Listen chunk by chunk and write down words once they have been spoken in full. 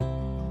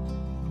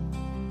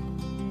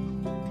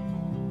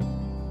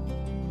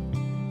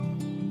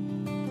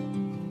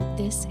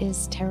This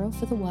is Tarot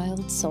for the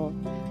Wild Soul,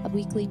 a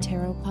weekly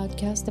tarot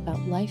podcast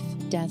about life,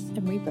 death,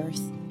 and rebirth,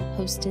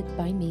 hosted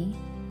by me,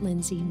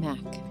 Lindsay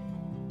Mack.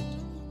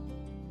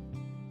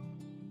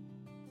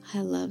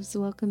 Hi, loves.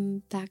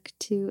 Welcome back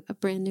to a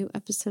brand new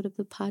episode of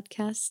the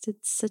podcast.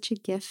 It's such a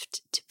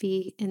gift to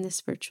be in this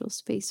virtual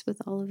space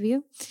with all of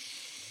you.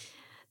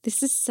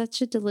 This is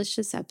such a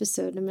delicious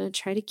episode. I'm going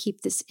to try to keep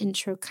this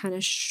intro kind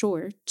of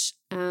short,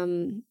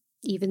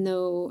 even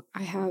though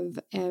I have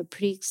a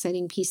pretty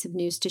exciting piece of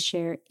news to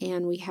share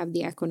and we have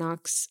the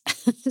equinox.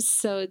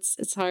 So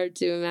it's hard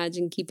to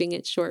imagine keeping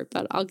it short,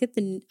 but I'll get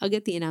the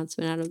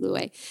announcement out of the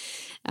way,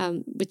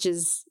 which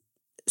is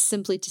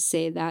simply to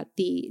say that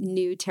the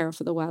new Tarot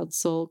for the Wild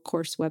Soul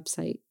course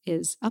website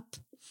is up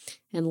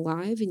and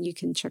live, and you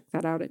can check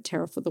that out at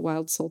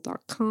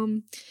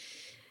tarotforthewildsoul.com.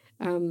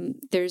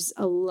 There's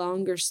a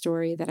longer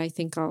story that I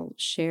think I'll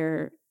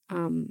share.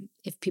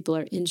 If people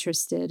are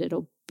interested,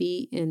 it'll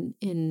be in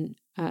an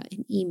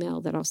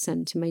email that I'll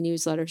send to my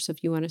newsletter. So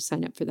if you want to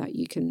sign up for that,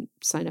 you can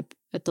sign up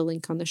at the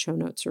link on the show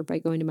notes or by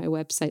going to my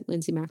website,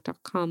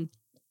 lindsaymack.com.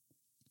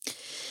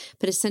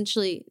 But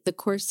essentially, the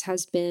course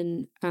has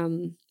been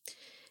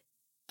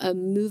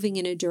moving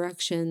in a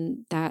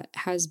direction that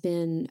has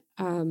been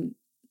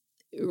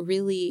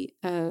really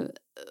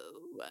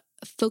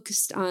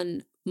focused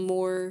on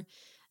more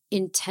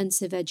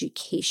intensive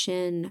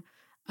education,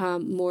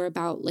 more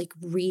about like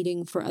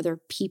reading for other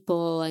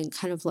people and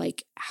kind of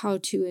like how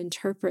to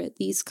interpret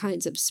these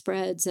kinds of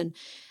spreads. And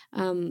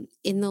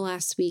in the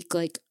last week,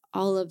 like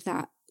all of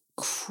that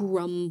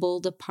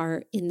crumbled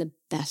apart in the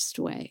best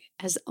way,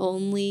 as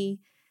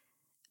only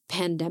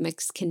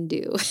pandemics can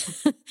do,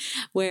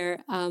 where,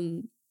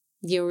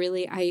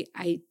 really,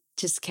 I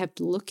just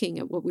kept looking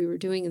at what we were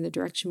doing and the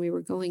direction we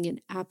were going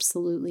and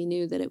absolutely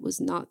knew that it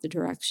was not the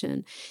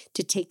direction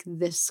to take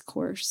this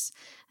course.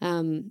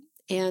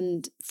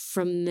 And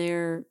from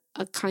there,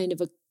 a kind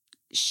of a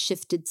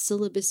shifted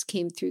syllabus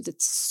came through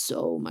that's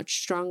so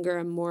much stronger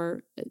and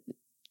more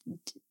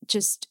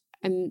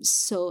I'm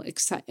so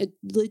excited,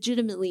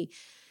 legitimately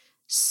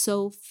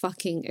so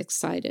fucking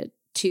excited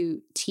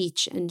to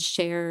teach and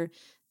share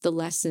the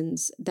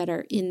lessons that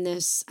are in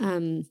this.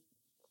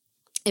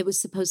 It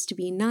was supposed to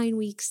be 9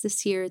 weeks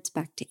this year. It's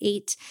back to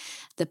 8.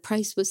 The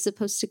price was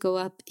supposed to go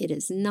up. It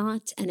is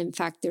not. And in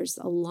fact, there's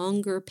a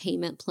longer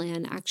payment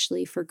plan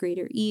actually for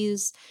greater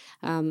ease.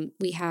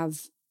 We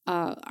have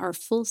our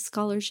full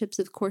scholarships,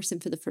 of course.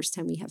 And for the first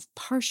time, we have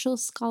partial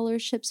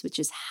scholarships, which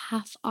is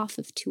half off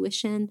of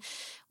tuition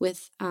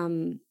with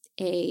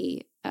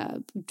a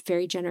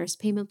very generous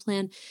payment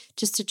plan,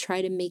 just to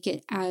try to make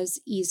it as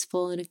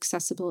easeful and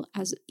accessible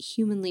as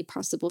humanly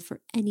possible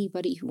for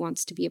anybody who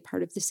wants to be a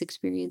part of this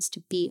experience to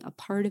be a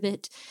part of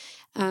it.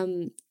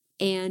 And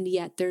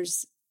yet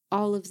there's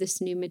all of this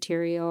new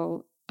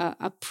material,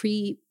 a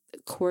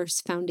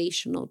pre-course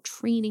foundational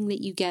training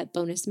that you get,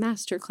 bonus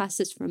master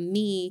classes from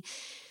me.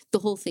 The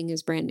whole thing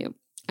is brand new.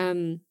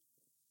 And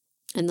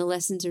the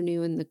lessons are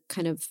new, and the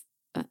kind of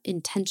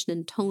intention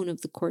and tone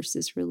of the course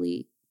is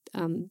really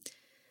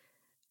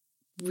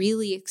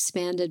really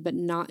expanded, but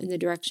not in the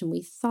direction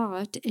we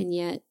thought, and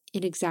yet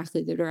in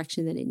exactly the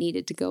direction that it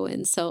needed to go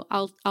in. So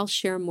I'll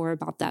share more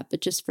about that,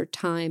 but just for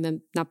time,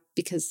 and not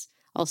because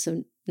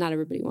also not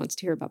everybody wants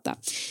to hear about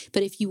that.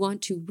 But if you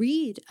want to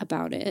read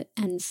about it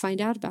and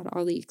find out about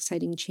all the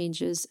exciting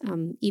changes,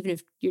 even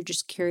if you're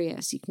just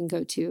curious, you can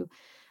go to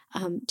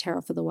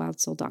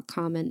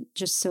tarotforthewildsoul.com. And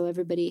just so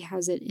everybody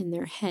has it in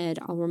their head,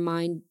 I'll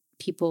remind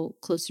people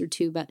closer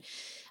to, but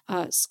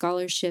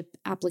scholarship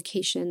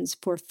applications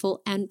for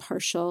full and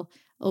partial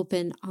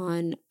open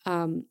on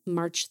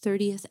March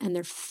 30th, and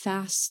they're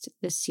fast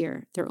this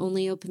year. They're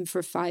only open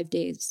for 5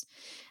 days.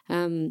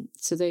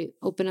 So they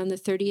open on the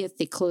 30th,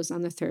 they close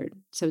on the 3rd.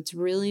 So it's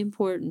really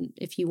important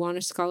if you want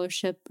a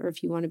scholarship or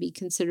if you want to be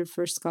considered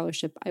for a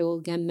scholarship. I will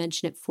again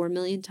mention it 4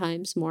 million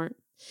times more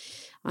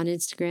on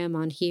Instagram,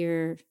 on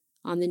here,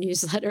 on the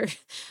newsletter,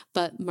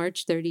 but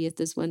March 30th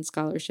is when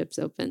scholarships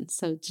open.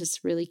 So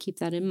just really keep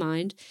that in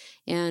mind.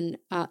 And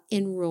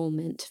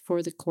enrollment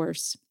for the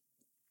course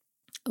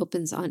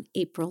opens on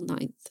April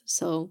 9th.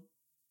 So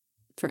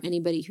for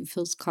anybody who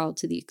feels called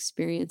to the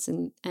experience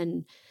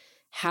and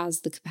has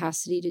the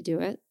capacity to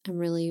do it and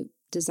really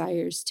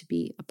desires to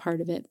be a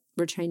part of it,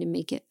 we're trying to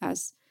make it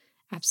as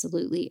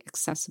absolutely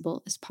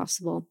accessible as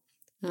possible.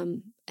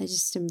 I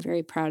just am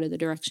very proud of the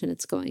direction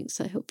it's going.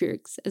 So I hope you're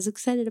as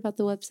excited about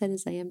the website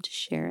as I am to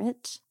share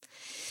it.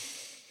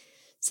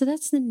 So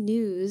that's the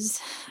news.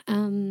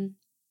 And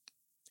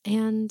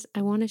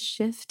I want to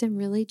shift and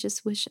really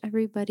just wish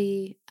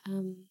everybody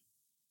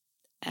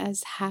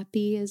as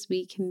happy as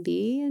we can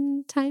be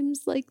in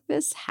times like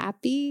this.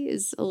 Happy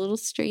is a little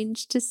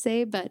strange to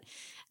say, but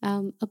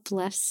a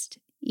blessed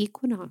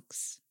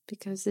equinox,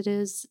 because it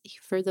is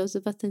for those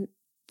of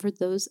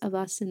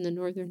us in the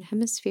Northern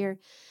Hemisphere.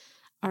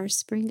 Our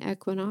spring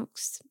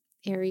equinox,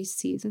 Aries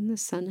season, the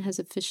sun has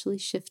officially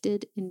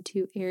shifted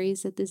into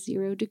Aries at the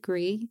 0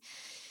 degree.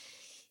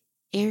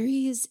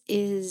 Aries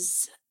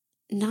is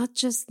not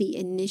just the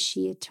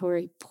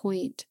initiatory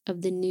point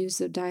of the new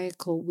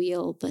zodiacal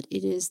wheel, but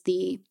it is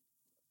the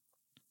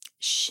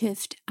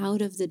shift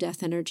out of the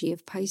death energy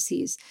of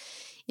Pisces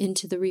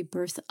into the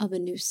rebirth of a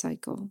new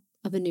cycle,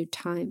 of a new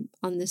time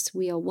on this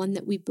wheel, one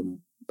that we've been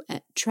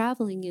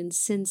traveling in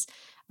since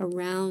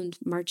around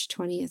March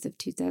 20th of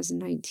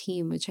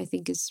 2019, which I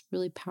think is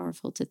really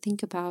powerful to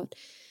think about.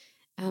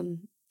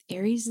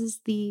 Aries is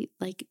the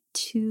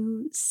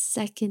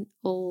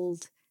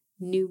 2-second-old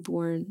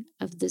newborn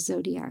of the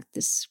zodiac,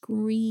 the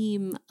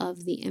scream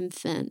of the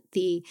infant,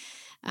 the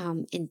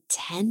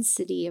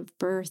intensity of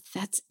birth.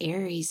 That's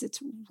Aries. It's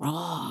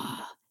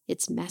raw.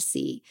 It's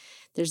messy.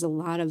 There's a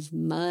lot of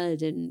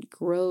mud and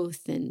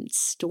growth and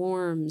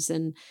storms,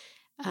 and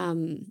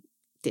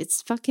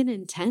it's fucking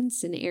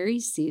intense in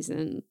Aries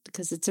season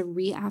because it's a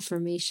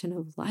reaffirmation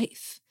of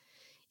life.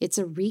 It's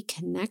a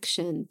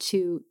reconnection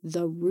to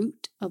the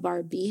root of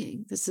our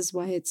being. This is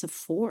why it's a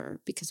 4,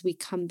 because we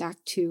come back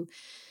to,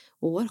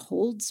 well, what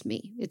holds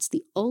me? It's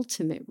the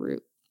ultimate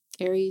root.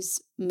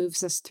 Aries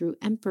moves us through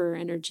Emperor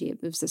energy.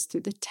 It moves us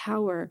through the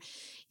Tower.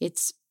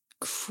 It's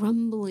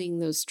crumbling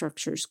those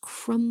structures,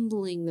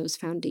 crumbling those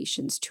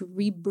foundations to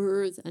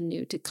rebirth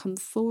anew, to come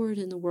forward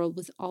in the world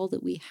with all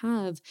that we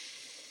have.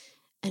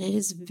 And it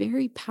is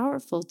very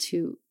powerful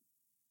to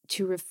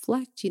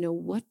reflect,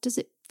 what does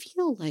it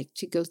feel like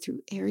to go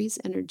through Aries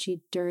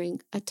energy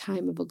during a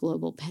time of a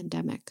global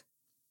pandemic?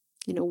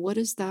 What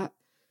does that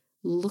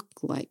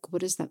look like?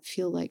 What does that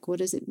feel like? What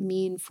does it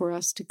mean for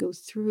us to go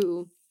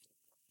through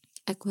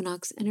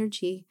equinox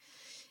energy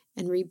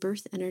and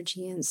rebirth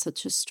energy in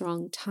such a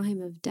strong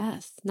time of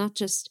death? Not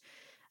just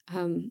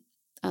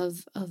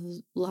of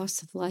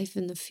loss of life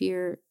and the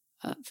fear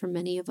for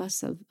many of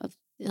us of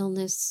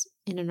illness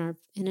in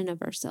and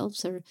of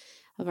ourselves or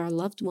of our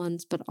loved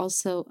ones, but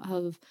also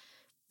of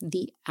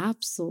the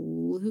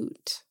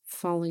absolute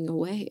falling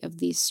away of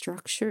these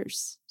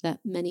structures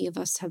that many of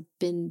us have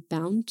been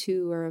bound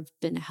to or have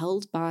been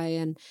held by.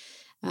 And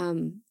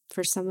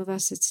for some of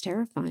us, it's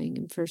terrifying.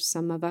 And for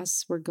some of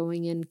us, we're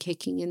going in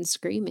kicking and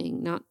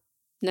screaming. Not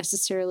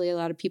necessarily a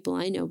lot of people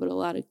I know, but a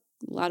lot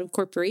of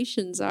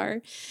corporations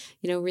are,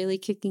 really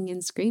kicking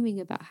and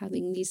screaming about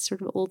having these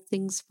sort of old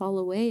things fall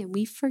away. And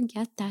we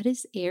forget that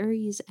is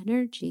Aries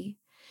energy.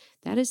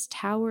 That is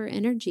Tower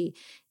energy.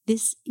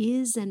 This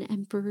is an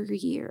Emperor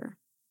year.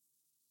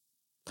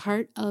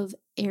 Part of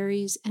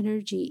Aries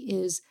energy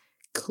is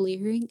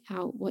clearing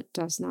out what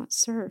does not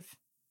serve.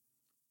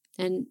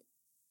 And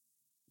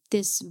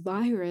this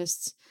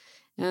virus,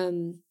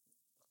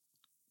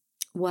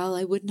 while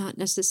I would not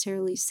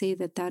necessarily say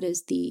that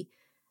is the,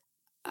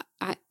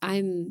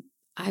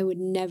 I would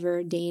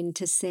never deign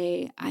to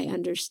say I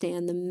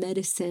understand the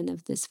medicine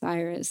of this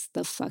virus.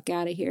 The fuck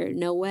out of here.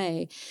 No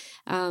way.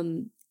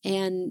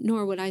 And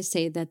nor would I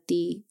say that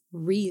the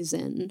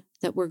reason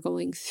that we're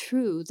going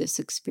through this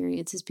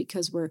experience is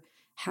because we're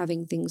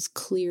having things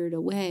cleared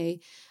away.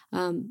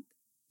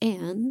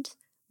 And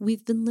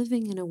we've been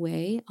living in a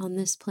way on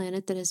this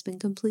planet that has been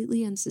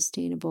completely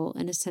unsustainable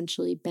and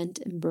essentially bent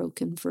and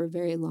broken for a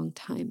very long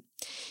time.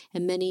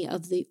 And many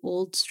of the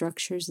old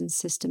structures and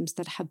systems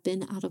that have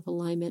been out of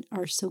alignment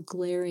are so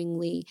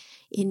glaringly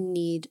in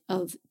need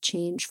of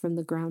change from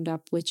the ground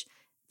up, which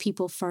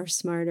people far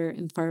smarter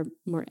and far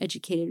more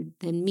educated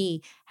than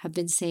me have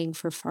been saying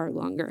for far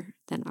longer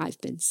than I've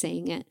been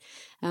saying it.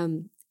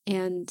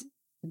 And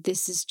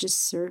this is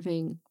just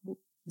serving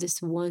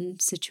this one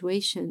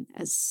situation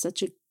as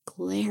such a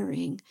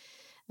glaring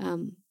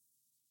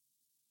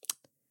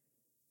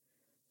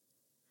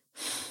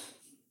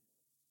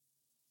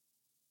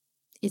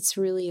it's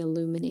really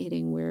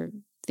illuminating where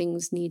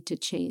things need to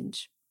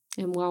change.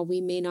 And while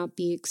we may not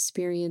be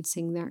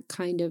experiencing that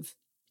kind of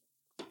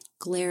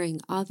glaring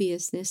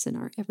obviousness in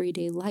our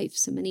everyday life,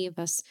 so many of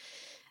us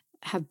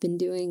have been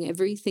doing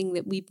everything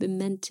that we've been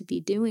meant to be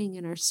doing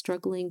and are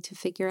struggling to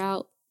figure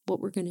out what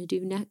we're going to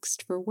do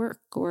next for work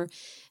or,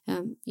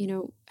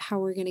 how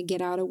we're going to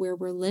get out of where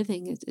we're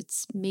living.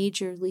 It's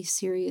majorly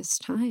serious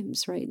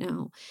times right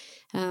now.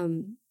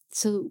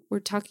 So we're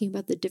talking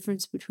about the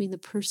difference between the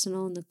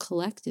personal and the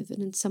collective.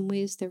 And in some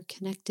ways they're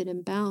connected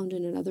and bound,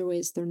 and in other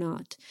ways they're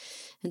not.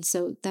 And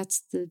so that's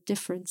the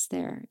difference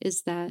there,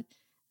 is that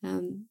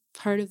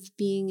part of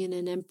being in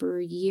an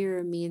Emperor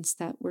year means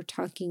that we're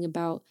talking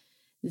about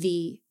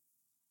the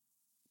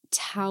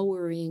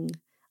towering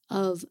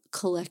of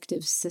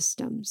collective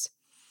systems,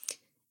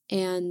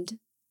 and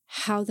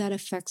how that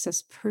affects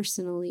us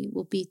personally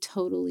will be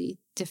totally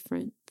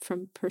different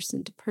from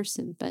person to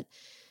person. But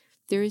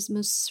there is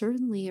most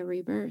certainly a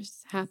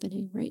rebirth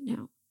happening right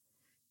now,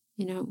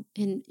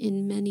 in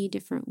many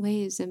different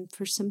ways. And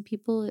for some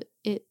people,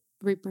 it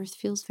rebirth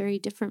feels very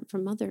different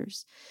from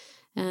others.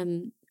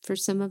 For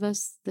some of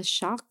us, the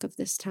shock of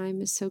this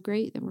time is so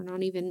great that we're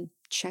not even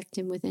checked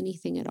in with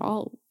anything at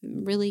all.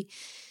 Really,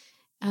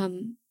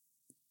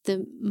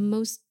 the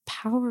most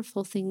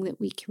powerful thing that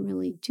we can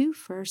really do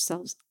for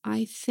ourselves,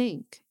 I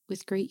think,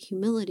 with great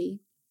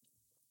humility,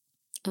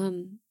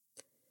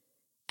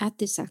 at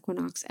this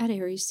equinox, at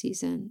Aries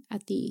season,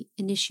 at the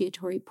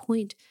initiatory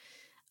point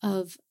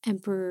of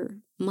Emperor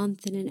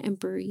month and an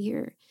Emperor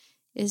year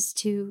is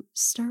to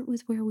start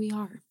with where we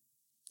are.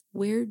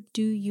 Where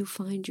do you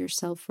find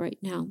yourself right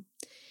now?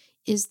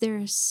 Is there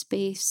a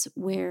space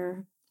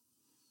where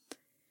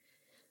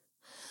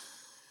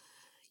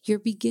you're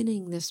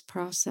beginning this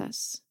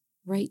process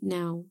right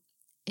now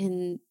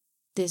in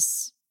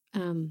this,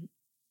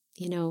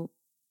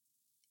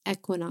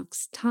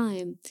 equinox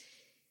time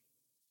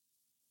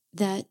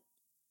that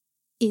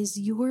is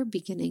your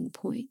beginning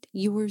point,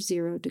 your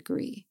 0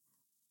 degree,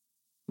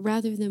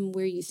 rather than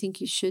where you think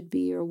you should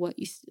be or what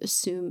you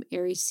assume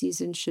Aries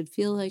season should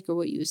feel like or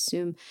what you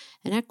assume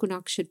an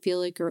equinox should feel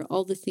like or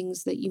all the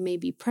things that you may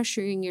be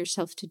pressuring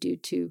yourself to do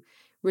to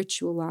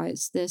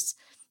ritualize this,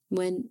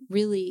 when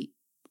really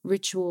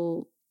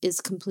ritual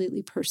is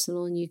completely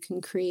personal and you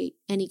can create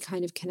any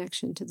kind of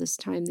connection to this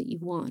time that you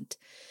want.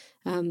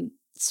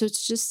 So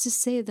it's just to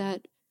say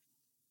that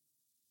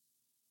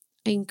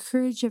I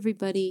encourage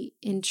everybody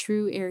in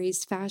true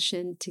Aries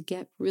fashion to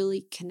get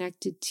really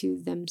connected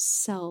to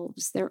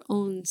themselves, their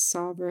own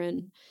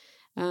sovereign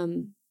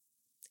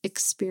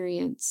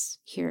experience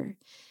here,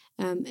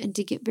 and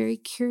to get very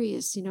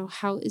curious,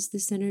 how is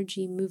this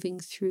energy moving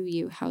through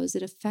you? How is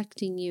it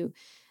affecting you?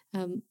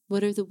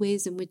 What are the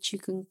ways in which you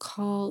can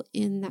call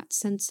in that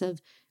sense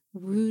of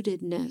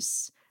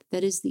rootedness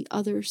that is the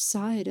other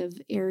side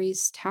of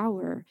Aries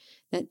Tower,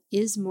 that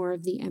is more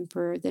of the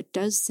Emperor, that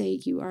does say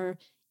you are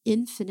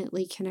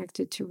infinitely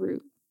connected to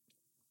root.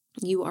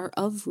 You are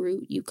of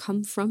root. You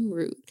come from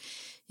root.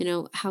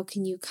 How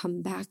can you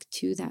come back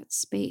to that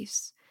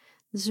space?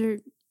 Those are,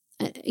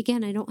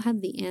 again, I don't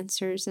have the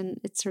answers, and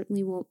it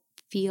certainly won't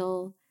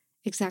feel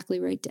exactly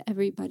right to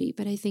everybody,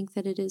 but I think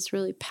that it is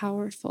really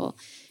powerful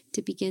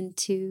to begin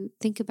to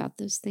think about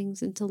those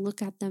things and to look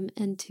at them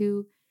and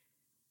to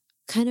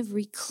kind of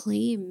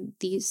reclaim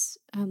these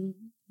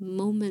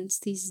moments,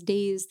 these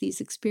days,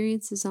 these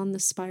experiences on the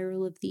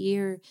spiral of the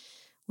year,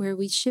 where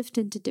we shift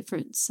into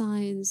different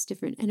signs,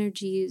 different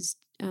energies,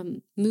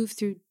 move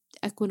through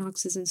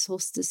equinoxes and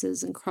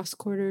solstices and cross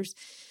quarters,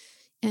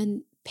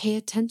 and pay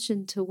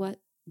attention to what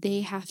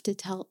they have to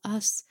tell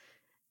us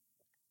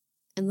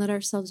and let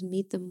ourselves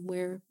meet them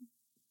where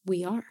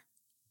we are.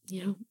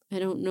 I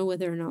don't know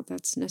whether or not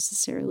that's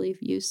necessarily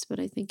of use, but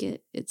I think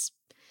it's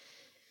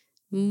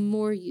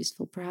more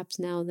useful perhaps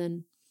now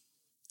than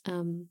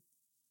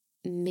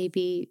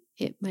maybe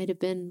it might have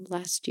been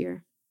last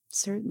year.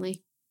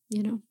 Certainly,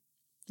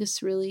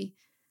 just really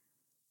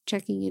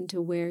checking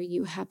into where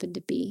you happen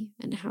to be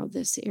and how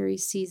this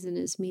Aries season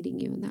is meeting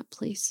you in that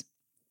place,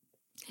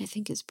 I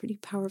think is pretty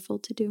powerful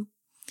to do.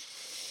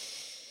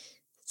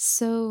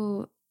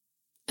 So,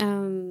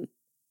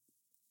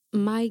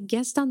 my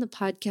guest on the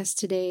podcast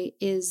today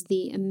is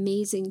the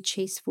amazing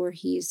Chase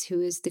Voorhees,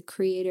 who is the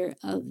creator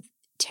of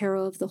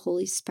Tarot of the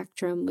Holy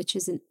Spectrum, which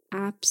is an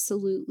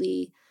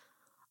absolutely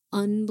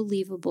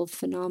unbelievable,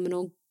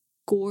 phenomenal,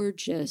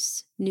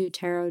 gorgeous new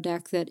tarot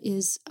deck that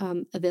is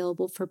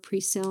available for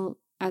pre-sale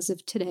as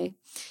of today,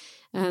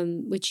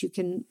 which you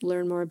can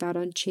learn more about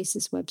on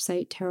Chase's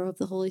website,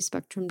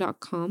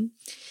 tarotoftheholyspectrum.com.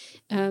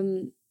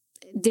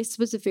 This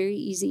was a very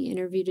easy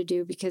interview to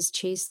do because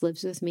Chase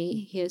lives with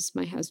me. He is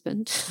my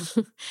husband.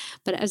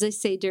 But as I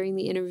say during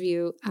the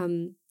interview,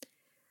 I'm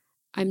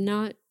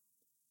not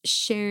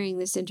sharing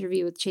this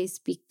interview with Chase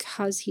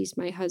because he's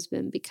my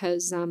husband,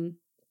 because I'm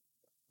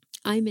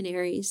an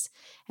Aries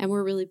and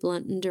we're really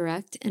blunt and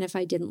direct. And if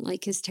I didn't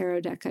like his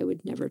tarot deck, I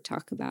would never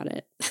talk about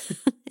it.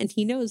 And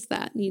he knows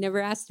that. And he never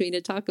asked me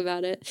to talk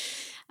about it.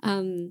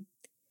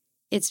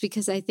 It's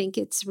because I think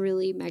it's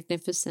really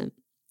magnificent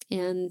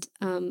and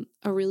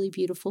a really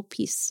beautiful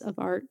piece of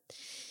art,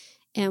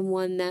 and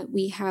one that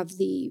we have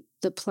the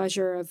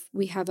pleasure of.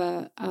 We have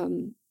a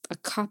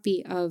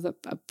copy of, a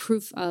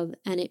proof of,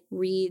 and it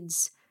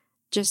reads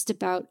just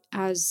about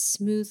as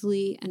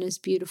smoothly and as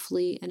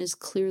beautifully and as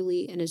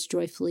clearly and as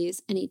joyfully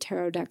as any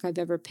tarot deck I've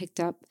ever picked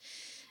up.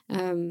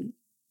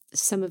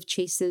 Some of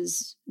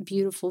Chase's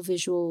beautiful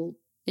visual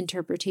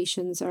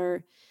interpretations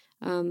are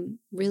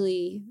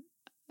really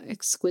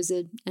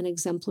exquisite and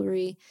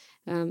exemplary.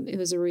 It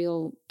was a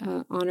real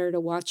honor to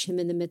watch him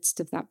in the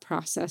midst of that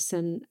process,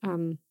 and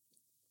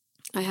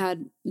I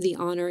had the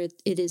honor.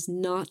 It is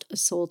not a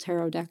soul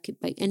tarot deck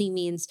by any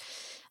means,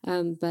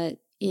 but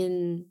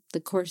in the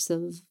course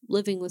of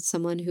living with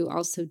someone who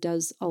also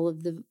does all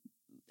of the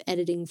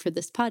editing for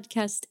this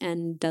podcast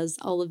and does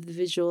all of the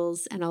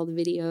visuals and all the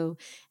video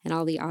and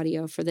all the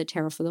audio for the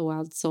Tarot for the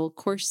Wild Soul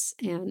course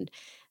and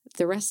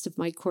the rest of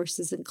my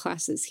courses and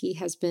classes, he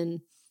has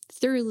been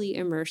thoroughly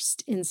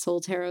immersed in soul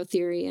tarot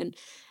theory, and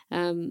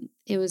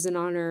it was an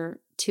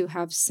honor to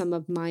have some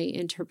of my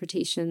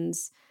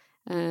interpretations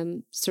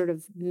sort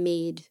of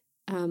made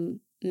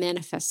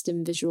manifest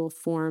in visual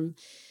form,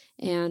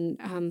 and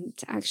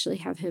to actually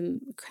have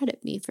him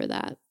credit me for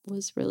that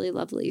was really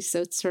lovely.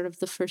 So it's sort of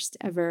the first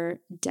ever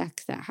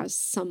deck that has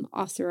some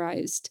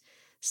authorized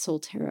soul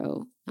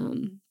tarot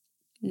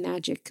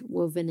magic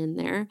woven in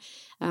there,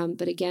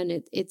 but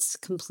again, it's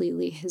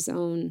completely his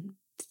own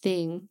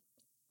thing.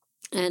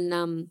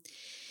 And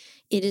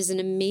It is an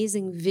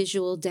amazing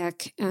visual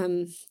deck.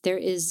 There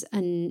is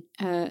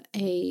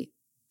a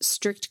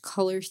strict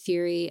color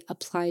theory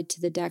applied to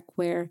the deck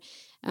where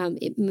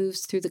it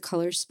moves through the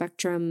color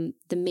spectrum.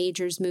 The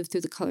majors move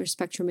through the color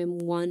spectrum in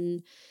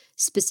one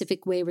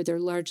specific way where they're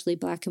largely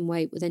black and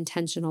white with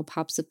intentional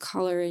pops of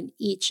color, and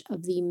each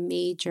of the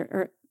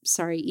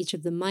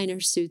minor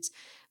suits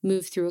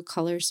move through a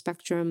color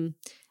spectrum.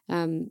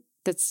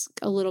 That's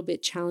a little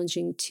bit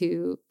challenging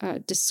to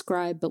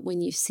describe, but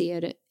when you see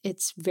it,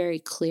 it's very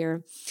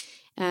clear.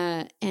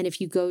 And if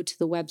you go to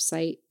the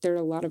website, there are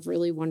a lot of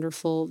really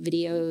wonderful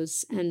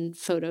videos and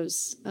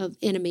photos of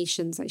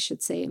animations, I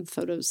should say, and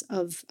photos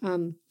of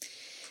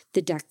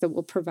the deck that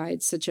will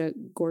provide such a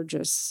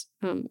gorgeous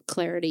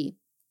clarity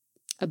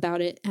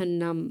about it.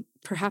 And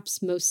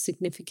perhaps most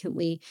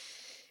significantly,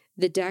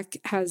 the deck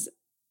has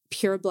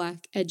pure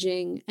black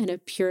edging and a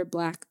pure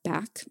black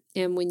back.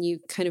 And when you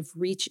kind of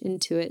reach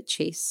into it,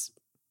 Chase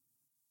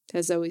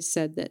has always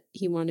said that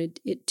he wanted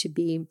it to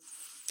be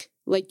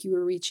like you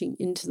were reaching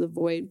into the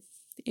void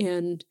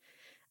and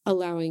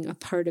allowing a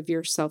part of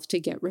yourself to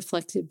get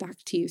reflected back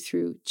to you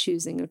through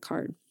choosing a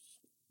card.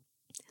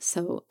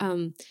 So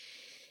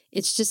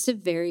it's just a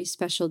very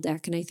special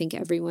deck, and I think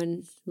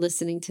everyone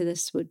listening to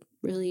this would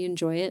really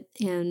enjoy it.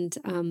 And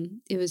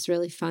it was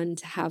really fun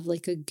to have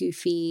like a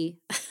goofy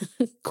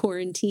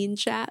quarantine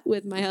chat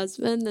with my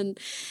husband, and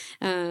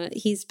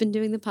he's been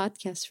doing the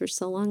podcast for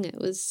so long. It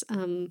was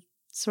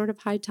sort of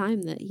high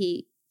time that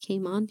he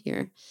came on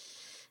here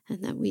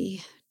and that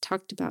we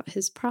talked about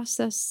his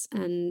process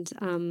and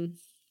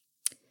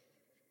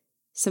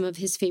some of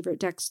his favorite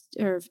decks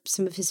or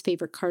some of his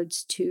favorite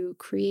cards to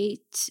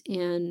create,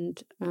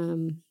 and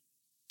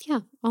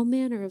all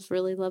manner of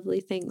really lovely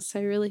things. So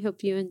I really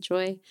hope you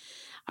enjoy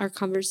our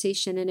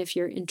conversation. And if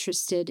you're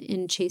interested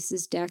in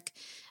Chase's deck,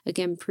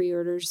 again,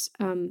 pre-orders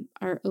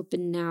are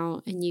open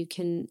now, and you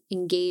can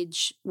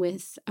engage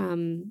with,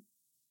 you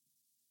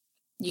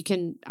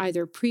can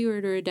either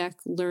pre-order a deck,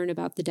 learn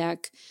about the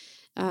deck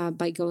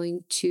by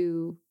going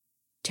to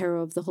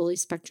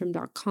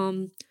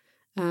tarotoftheholyspectrum.com.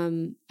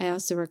 I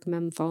also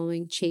recommend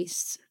following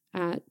Chase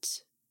at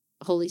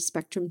Holy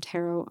Spectrum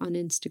Tarot on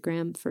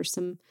Instagram for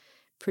some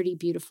pretty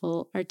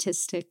beautiful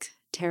artistic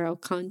tarot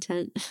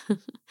content.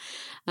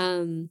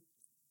 It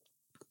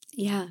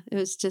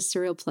was just a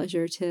real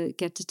pleasure to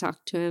get to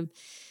talk to him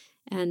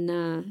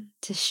and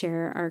to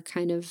share our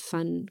kind of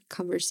fun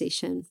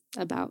conversation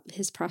about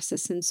his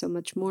process and so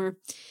much more.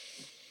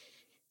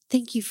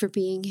 Thank you for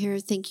being here.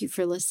 Thank you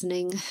for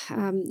listening.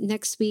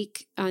 Next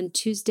week on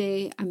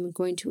Tuesday, I'm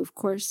going to, of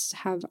course,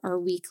 have our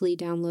weekly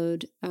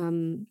download,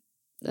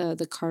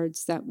 the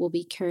cards that will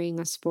be carrying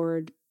us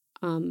forward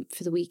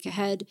for the week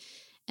ahead.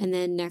 And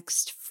then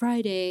next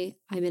Friday,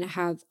 I'm going to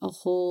have a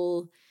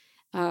whole,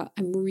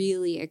 I'm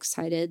really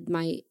excited.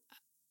 My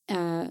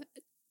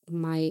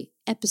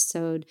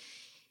episode,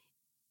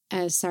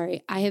 I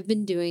have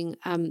been doing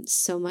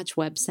so much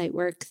website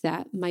work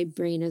that my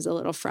brain is a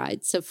little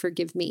fried. So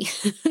forgive me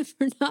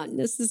for not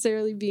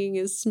necessarily being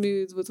as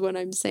smooth with what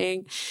I'm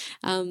saying.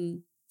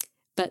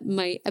 But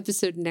my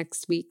episode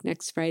next week,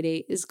 next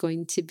Friday, is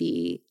going to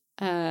be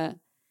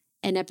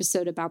an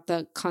episode about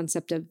the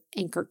concept of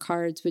anchor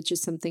cards, which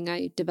is something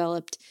I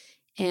developed.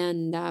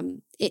 And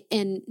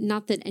and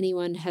not that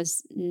anyone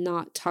has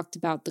not talked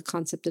about the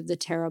concept of the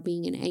tarot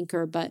being an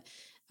anchor, but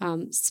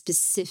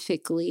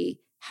specifically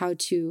how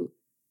to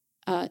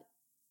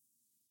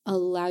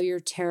allow your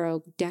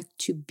tarot deck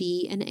to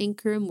be an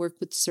anchor and work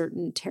with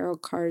certain tarot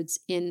cards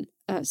in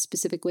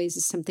specific ways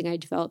is something I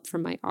developed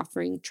from my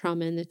offering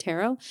Trauma in the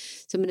Tarot.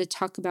 So I'm going to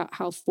talk about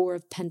how Four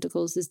of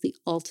Pentacles is the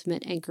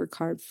ultimate anchor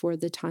card for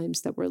the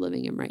times that we're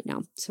living in right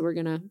now. So we're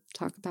going to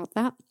talk about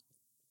that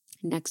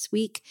next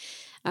week.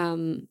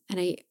 And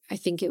I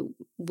think it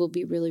will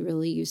be really,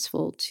 really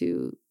useful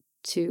to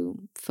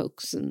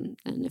folks. And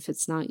if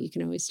it's not, you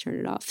can always turn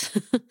it off.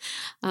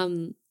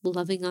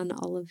 Loving on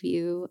all of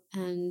you.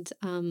 And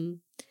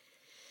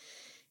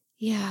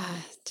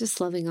just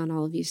loving on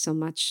all of you so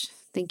much.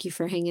 Thank you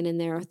for hanging in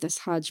there with this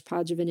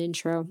hodgepodge of an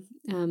intro.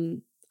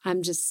 I'm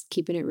just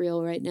keeping it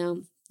real right now,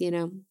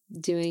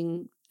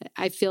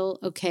 I feel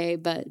okay,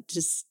 but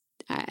just,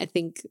 I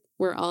think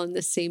we're all in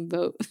the same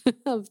boat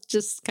of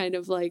just kind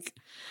of like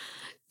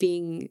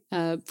being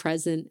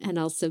present and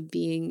also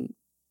being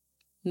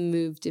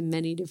moved in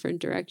many different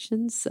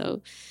directions.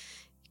 So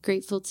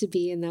grateful to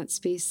be in that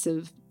space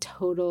of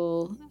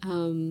total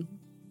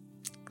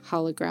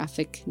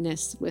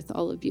holographicness with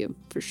all of you,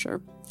 for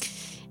sure.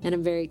 And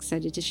I'm very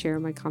excited to share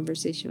my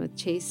conversation with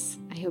Chase.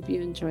 I hope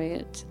you enjoy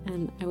it,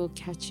 and I will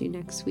catch you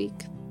next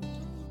week.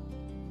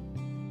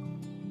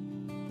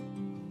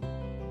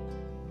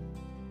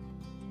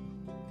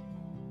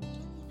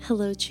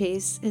 Hello,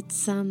 Chase. It's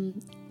so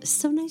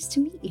nice to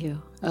meet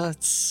you. Oh,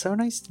 it's so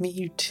nice to meet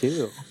you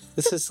too.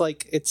 This is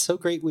it's so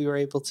great we were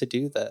able to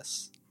do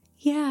this.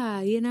 Yeah,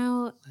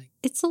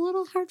 it's a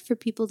little hard for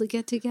people to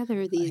get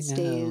together these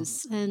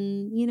days.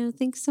 And,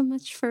 thanks so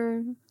much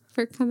for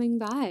coming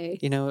by.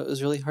 It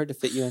was really hard to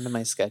fit you into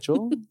my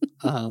schedule.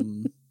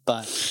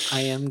 But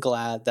I am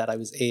glad that I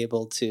was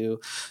able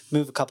to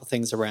move a couple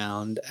things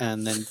around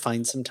and then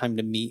find some time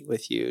to meet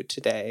with you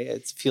today.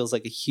 It feels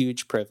like a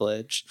huge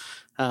privilege.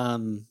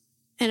 And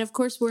of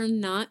course, we're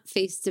not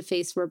face to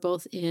face. We're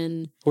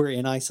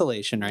in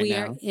isolation right now. We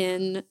are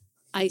in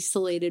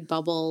isolated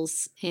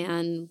bubbles,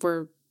 and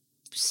we're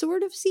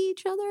sort of see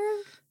each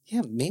other.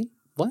 Yeah, me?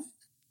 What?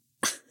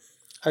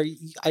 Are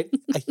you, I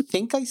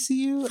think I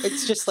see you.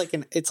 It's just like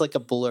it's like a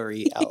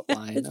blurry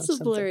outline. It's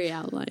a blurry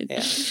outline.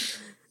 Yeah.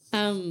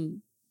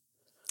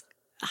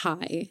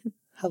 Hi.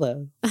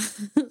 Hello.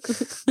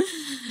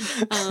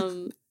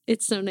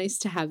 It's so nice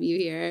to have you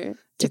here.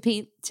 To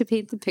paint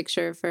the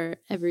picture for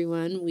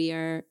everyone, we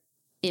are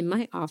in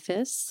my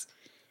office.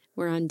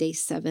 We're on day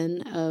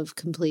 7 of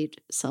complete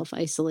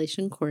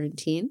self-isolation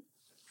quarantine.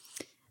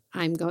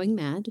 I'm going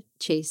mad.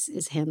 Chase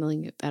is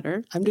handling it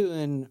better. I'm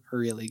doing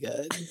really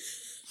good.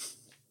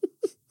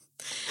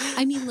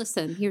 I mean,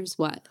 listen, here's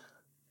what.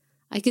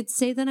 I could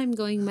say that I'm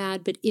going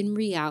mad, but in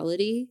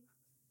reality,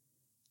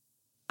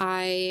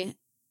 I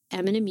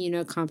am an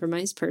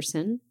immunocompromised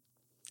person,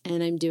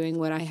 and I'm doing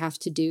what I have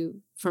to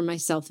do for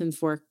myself and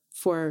for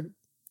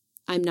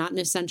I'm not an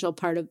essential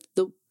part of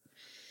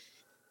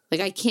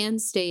I can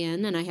stay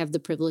in, and I have the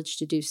privilege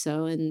to do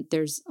so, and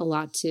there's a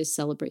lot to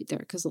celebrate there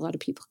because a lot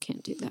of people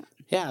can't do that.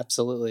 Yeah,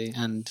 absolutely.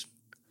 And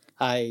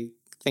I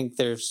think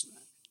there's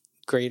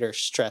greater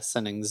stress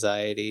and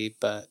anxiety,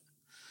 but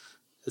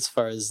as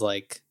far as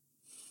I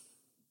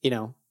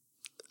am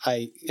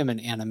an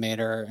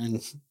animator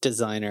and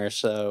designer,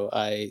 so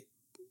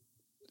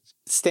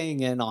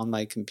staying in on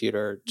my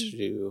computer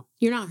to...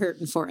 You're not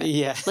hurting for it.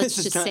 Yeah. Let's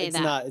just say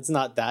that. It's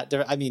not that.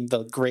 I mean,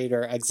 the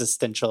greater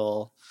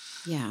existential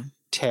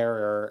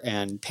terror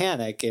and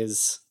panic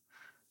is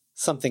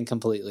something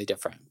completely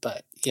different,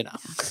 but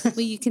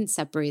Well, you can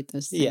separate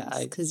those things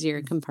because you're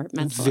a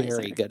compartmentalizer.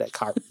 Very good at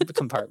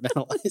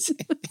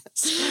compartmentalizing.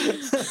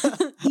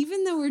 Yes.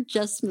 Even though we're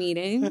just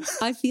meeting,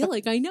 I feel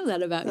like I know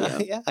that about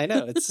you. Yeah, I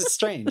know. It's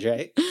strange,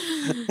 right?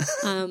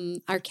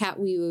 Our cat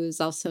Wee Woo is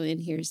also in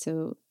here,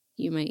 so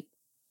you might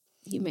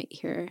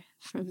hear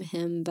from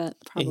him, but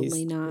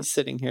probably not. He's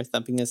sitting here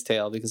thumping his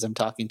tail because I'm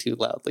talking too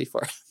loudly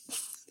for him.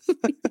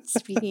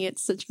 Speaking at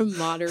such a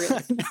moderate...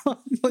 I know,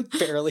 I'm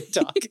barely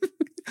talking.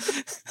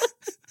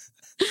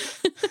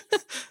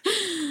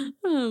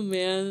 Oh,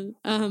 man.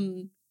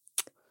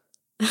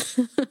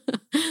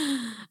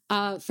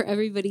 For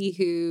everybody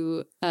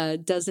who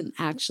doesn't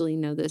actually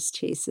know this,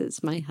 Chase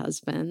is my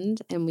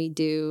husband, and we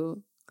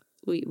do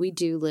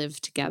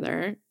live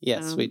together.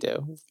 Yes, we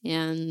do.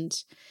 And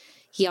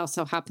he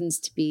also happens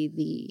to be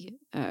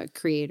the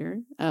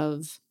creator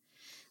of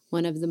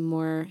one of the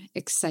more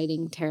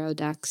exciting tarot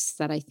decks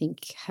that I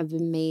think have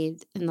been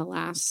made in the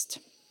last,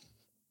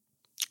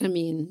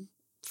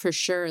 for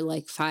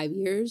sure, 5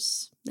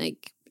 years.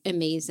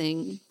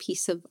 Amazing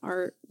piece of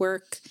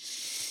artwork.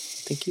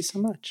 Thank you so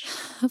much.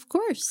 Of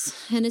course.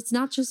 And it's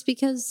not just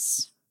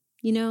because,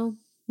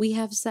 we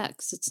have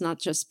sex. It's not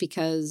just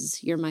because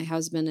you're my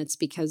husband. It's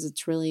because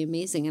it's really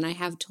amazing. And I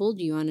have told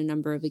you on a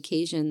number of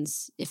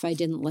occasions, if I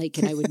didn't like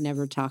it, I would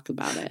never talk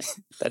about it.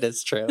 That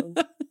is true.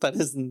 That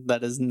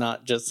is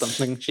not just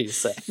something she's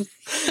saying.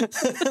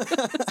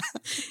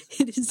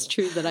 It is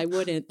true that I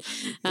wouldn't.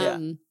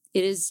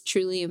 It is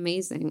truly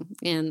amazing.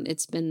 And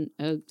it's been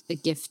a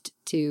gift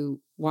to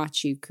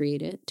watch you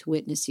create it, to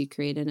witness you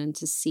create it, and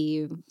to see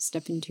you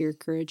step into your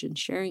courage and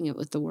sharing it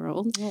with the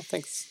world. Oh,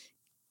 thanks.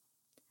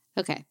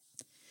 Okay.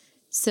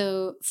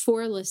 So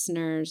for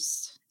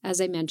listeners,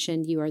 as I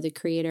mentioned, you are the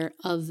creator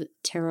of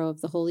Tarot of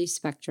the Holy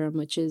Spectrum,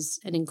 which is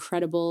an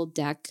incredible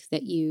deck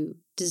that you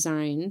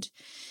designed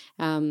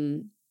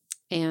and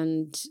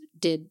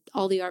did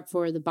all the art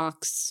for, the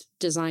box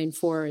design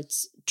for.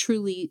 It's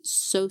truly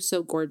so,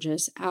 so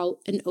gorgeous, out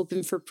and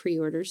open for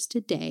pre-orders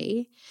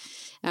today.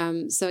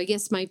 So I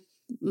guess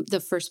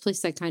the first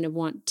place I kind of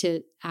want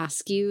to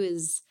ask you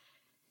is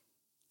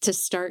to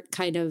start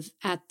kind of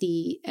at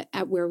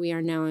where we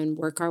are now and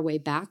work our way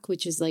back,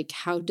 which is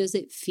how does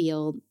it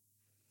feel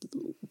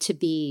to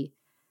be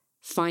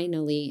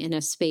finally in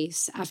a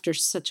space after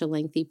such a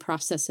lengthy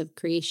process of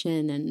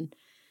creation and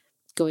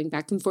going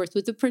back and forth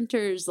with the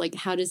printers?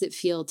 How does it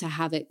feel to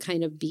have it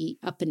kind of be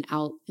up and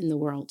out in the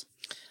world?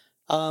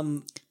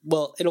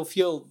 Well, it'll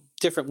feel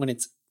different when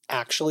it's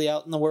actually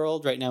out in the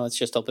world. Right now it's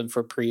just open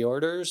for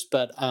pre-orders,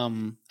 but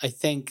I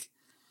think,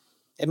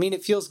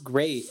 it feels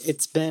great.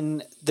 It's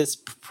been this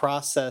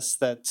process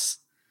that's,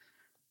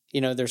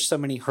 there's so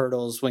many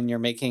hurdles when you're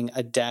making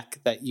a deck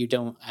that you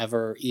don't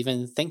ever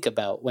even think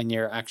about when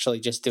you're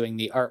actually just doing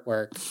the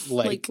artwork.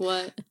 Like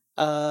what?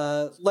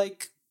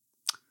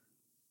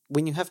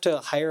 When you have to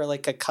hire a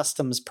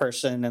customs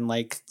person and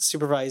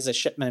supervise a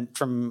shipment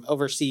from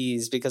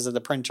overseas because of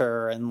the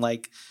printer, and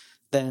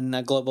then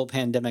a global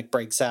pandemic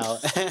breaks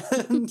out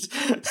and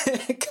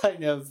it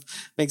kind of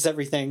makes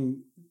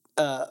everything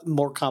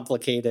more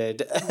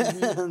complicated.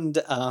 Mm-hmm.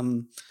 And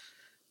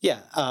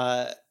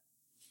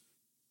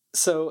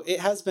so it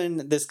has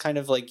been this kind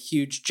of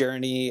huge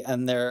journey,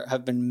 and there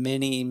have been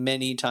many,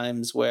 many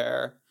times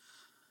where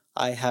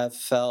I have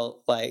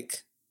felt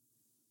like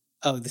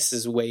oh, this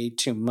is way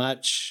too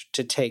much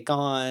to take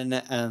on.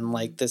 And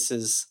like, this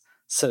is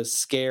so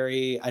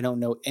scary. I don't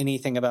know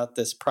anything about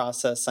this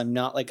process. I'm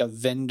not like a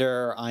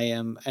vendor. I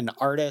am an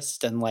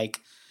artist. And like,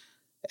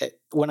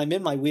 when I'm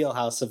in my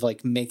wheelhouse of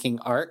like making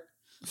art,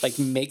 like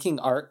making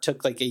art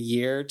took like a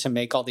year to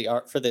make all the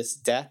art for this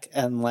deck.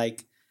 And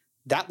like,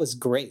 that was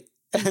great.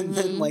 And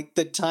then like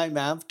the time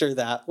after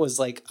that was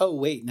like, oh,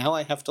 wait, now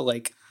I have to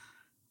like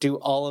do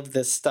all of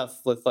this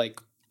stuff with like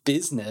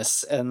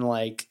business and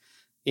like,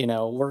 you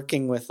know,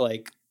 working with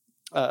like,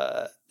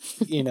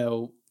 you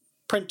know,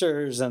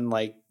 printers and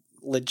like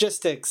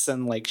logistics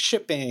and like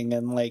shipping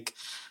and like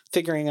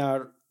figuring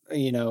out,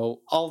 you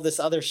know, all this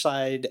other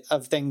side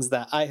of things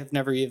that I have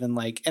never even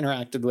like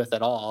interacted with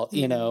at all,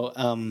 you know,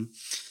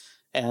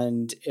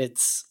 and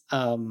it's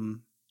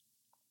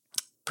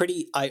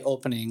pretty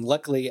eye-opening.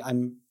 Luckily,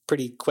 I'm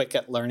pretty quick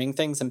at learning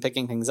things and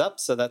picking things up,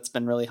 so that's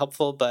been really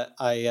helpful. But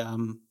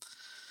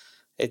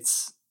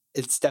it's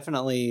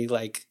definitely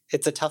like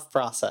it's a tough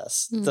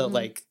process. The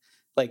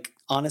like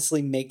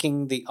honestly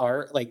making the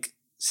art, like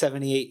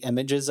 78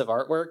 images of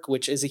artwork,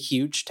 which is a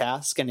huge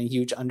task and a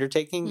huge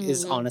undertaking,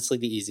 is honestly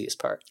the easiest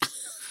part.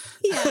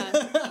 Yeah,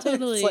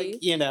 totally. It's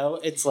like, you know,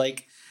 it's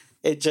like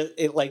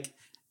it like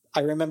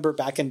I remember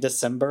back in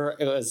December,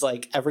 it was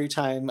like every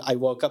time I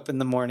woke up in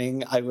the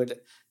morning, I would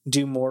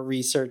do more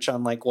research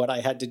on like what I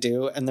had to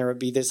do, and there would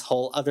be this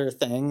whole other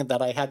thing that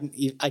I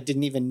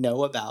didn't even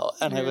know about,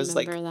 and I was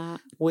like, that.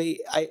 wait,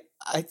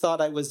 I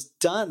thought I was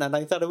done, and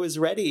I thought I was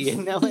ready,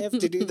 and now I have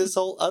to do this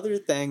whole other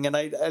thing, and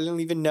I don't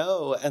even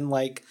know, and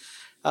like,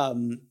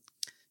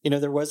 you know,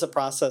 there was a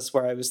process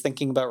where I was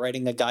thinking about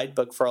writing a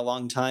guidebook for a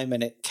long time,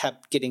 and it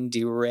kept getting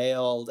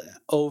derailed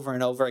over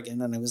and over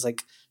again, and I was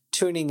like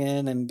tuning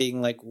in and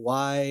being like,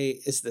 why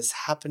is this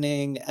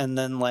happening? And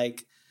then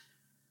like,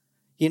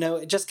 you know,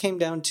 it just came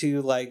down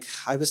to like,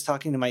 I was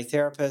talking to my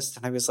therapist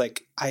and I was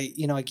like, I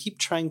keep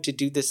trying to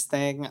do this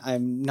thing.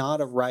 I'm not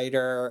a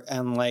writer,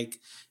 and like,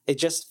 it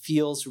just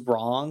feels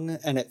wrong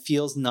and it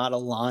feels not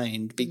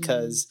aligned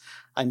because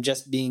I'm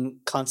just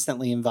being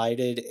constantly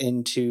invited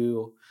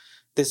into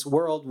this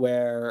world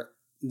where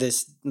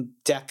this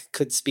deck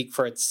could speak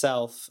for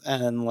itself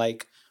and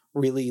like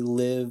really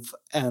live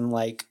and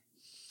like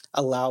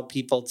allow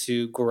people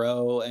to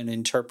grow and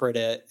interpret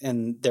it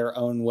in their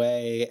own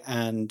way.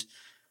 And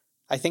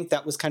I think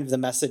that was kind of the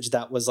message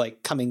that was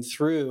like coming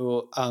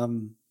through.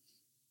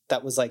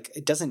 That was like,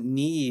 it doesn't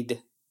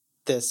need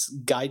this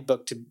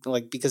guidebook to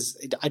like, because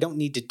I don't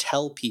need to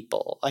tell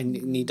people. I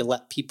need to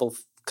let people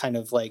kind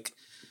of like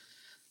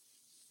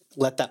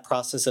let that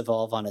process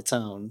evolve on its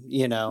own,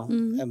 you know,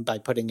 and by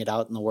putting it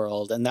out in the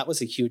world. And that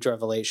was a huge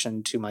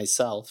revelation to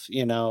myself,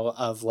 you know,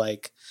 of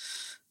like,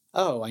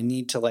 oh, I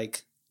need to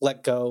like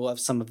let go of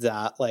some of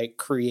that like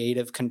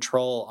creative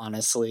control,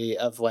 honestly,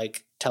 of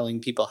like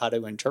telling people how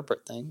to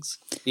interpret things,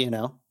 you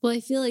know? Well, I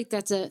feel like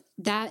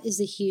that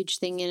is a huge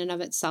thing in and of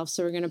itself.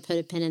 So we're going to put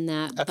a pin in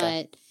that.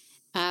 Okay.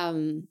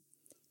 But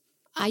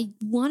I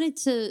wanted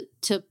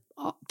to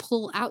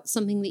pull out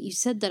something that you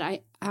said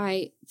that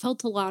I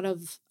felt a lot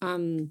of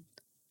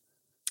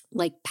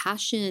like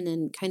passion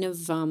and kind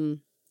of, I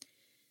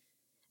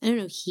don't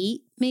know,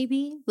 heat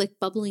maybe like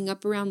bubbling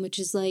up around, which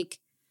is like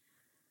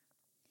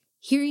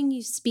hearing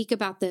you speak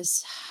about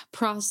this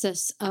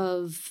process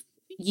of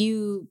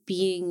you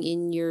being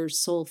in your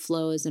soul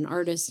flow as an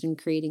artist and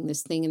creating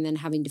this thing, and then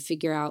having to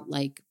figure out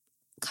like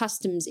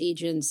customs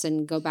agents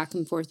and go back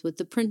and forth with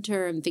the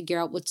printer and figure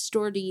out what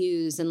store to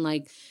use and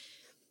like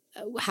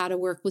how to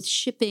work with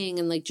shipping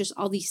and like just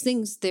all these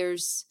things.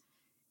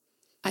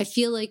 I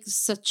feel like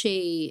such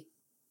a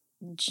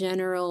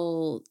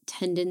general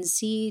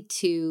tendency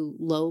to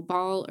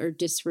lowball or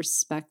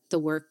disrespect the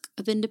work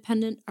of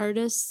independent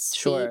artists.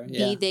 Sure.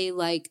 Be they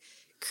like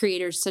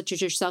creators such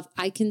as yourself.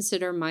 I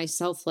consider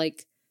myself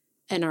like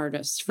an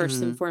artist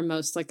first and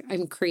foremost. Like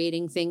I'm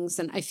creating things,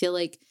 and I feel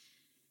like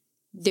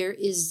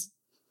there's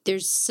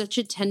such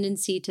a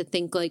tendency to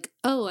think like,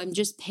 oh, I'm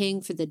just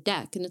paying for the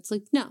deck. And it's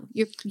like, no,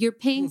 you're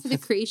paying for the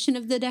creation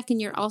of the deck,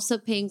 and you're also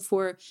paying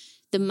for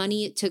the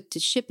money it took to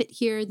ship it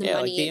here, the money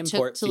like the it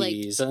took to like,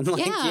 and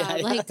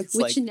like, which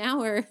like,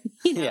 now are,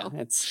 you know,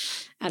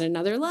 it's at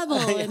another level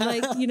and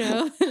like, you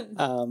know,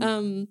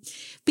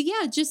 but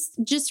yeah,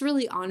 just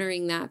really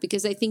honoring that,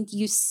 because I think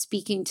you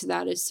speaking to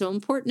that is so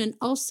important. And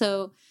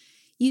also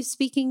you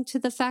speaking to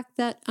the fact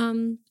that,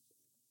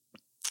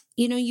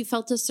 you know, you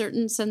felt a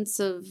certain sense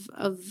of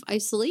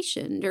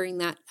isolation during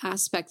that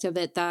aspect of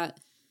it, that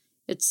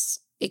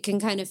it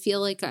can kind of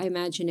feel like, I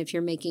imagine if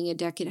you're making a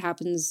deck, it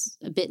happens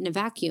a bit in a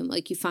vacuum.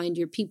 Like you find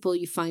your people,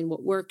 you find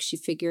what works, you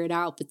figure it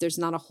out, but there's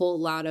not a whole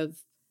lot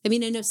of, I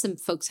mean, I know some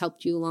folks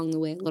helped you along the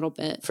way a little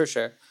bit. For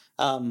sure.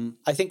 I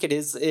think it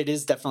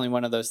is definitely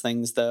one of those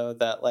things though,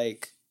 that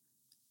like,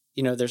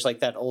 you know, there's like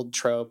that old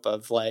trope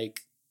of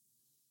like,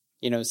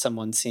 you know,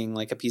 someone seeing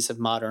like a piece of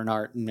modern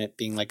art and it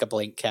being like a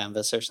blank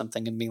canvas or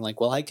something and being like,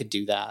 well, I could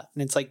do that.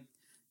 And it's like,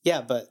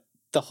 yeah, but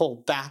the whole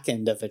back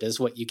end of it is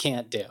what you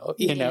can't do.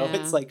 You know,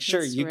 it's like,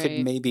 sure, you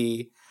could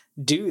maybe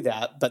do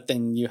that, but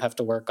then you have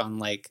to work on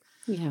like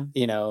Yeah.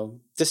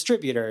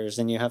 Distributors,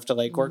 and you have to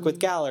like work with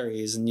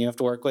galleries, and you have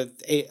to work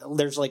with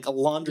there's like a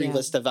laundry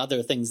list of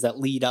other things that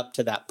lead up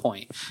to that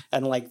point.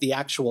 And like the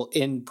actual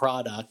end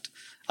product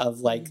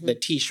of like the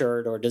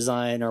t-shirt or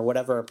design or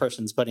whatever a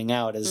person's putting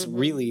out is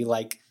really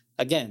like,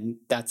 again,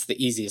 that's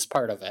the easiest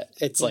part of it.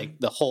 It's like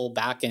the whole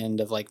back end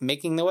of like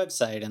making the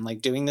website and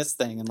like doing this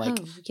thing and like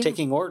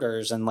taking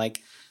orders, and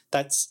like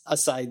that's a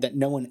side that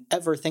no one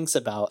ever thinks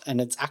about,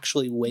 and it's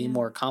actually way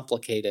more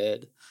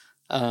complicated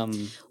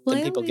than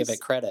people give it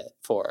credit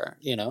for,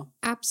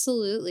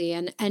 Absolutely.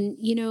 And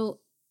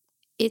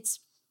it's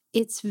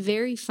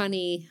very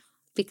funny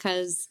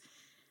because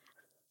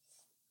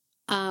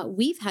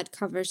we've had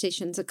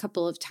conversations a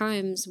couple of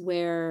times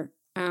where,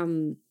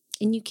 and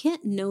you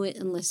can't know it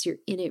unless you're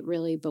in it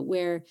really, but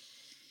where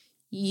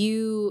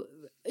you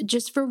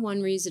just for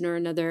one reason or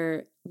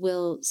another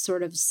will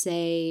sort of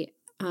say,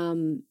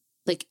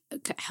 like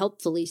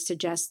helpfully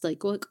suggest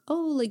like, oh,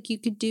 like you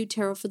could do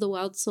Tarot for the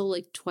Wild Soul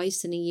like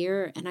twice in a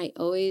year. And I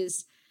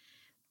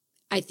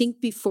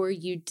think before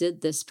you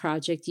did this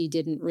project, you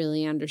didn't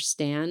really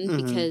understand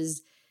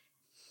because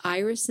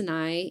Iris and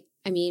I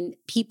mean,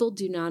 people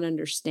do not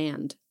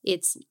understand.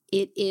 It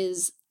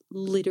is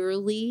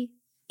literally,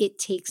 it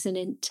takes an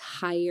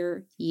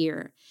entire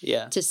year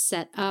to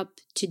set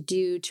up, to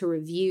do, to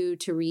review,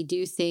 to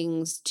redo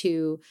things,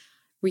 to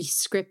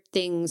rescript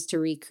things, to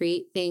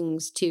recreate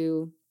things,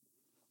 to,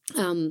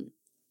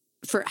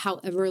 for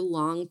however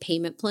long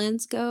payment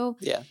plans go,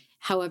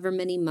 however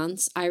many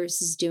months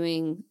Iris is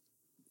doing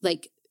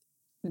like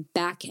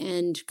back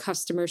end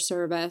customer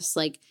service,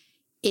 like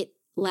it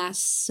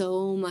lasts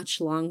so much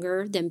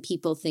longer than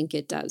people think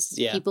it does.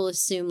 People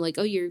assume like,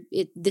 oh,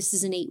 this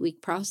is an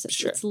 8-week process.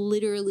 Sure. It's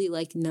literally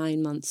like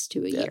 9 months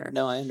to a year.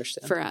 No, I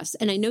understand. For us.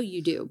 And I know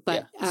you do,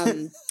 but,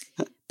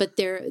 but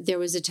there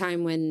was a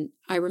time when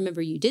I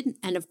remember you didn't.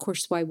 And of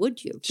course, why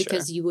would you?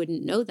 Because you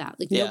wouldn't know that.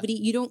 Like nobody,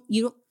 you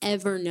don't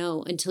ever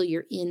know until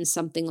you're in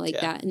something like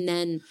that. And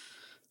then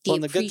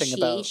the good thing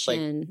about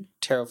like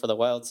Tarot for the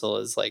Wild Soul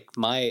is like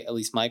at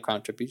least my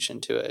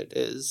contribution to it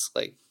is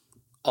like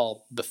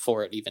all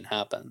before it even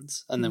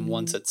happens. And then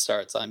once it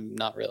starts, I'm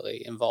not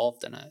really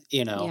involved in it,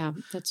 Yeah,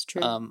 that's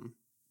true.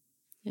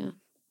 Yeah.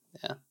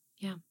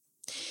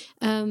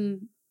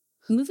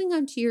 Moving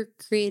on to your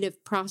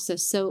creative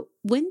process. So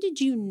when did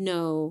you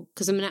know,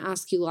 because I'm going to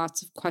ask you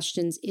lots of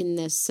questions in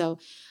this. So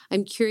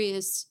I'm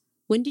curious,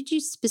 when did you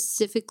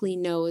specifically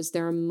know, is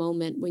there a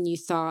moment when you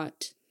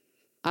thought,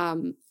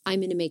 I'm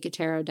going to make a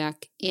tarot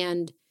deck?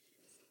 And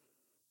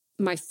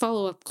my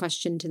follow-up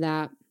question to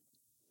that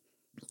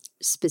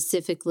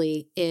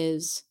specifically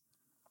is,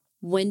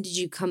 when did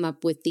you come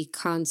up with the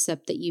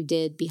concept that you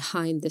did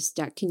behind this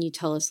deck? Can you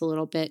tell us a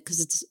little bit?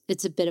 Because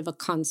it's a bit of a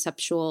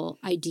conceptual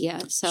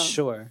idea. So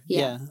sure.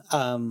 Yeah.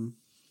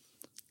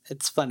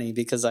 It's funny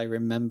because I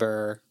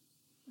remember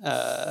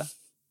I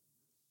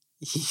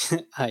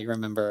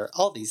remember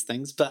all these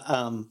things, but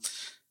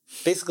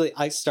basically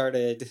I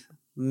started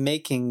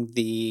making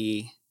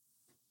the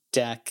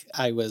deck.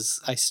 I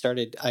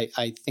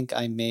think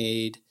I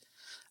made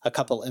a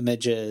couple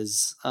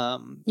images.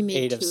 You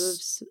made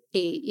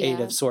eight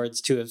of swords,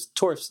 two of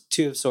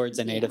swords,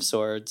 and 8 of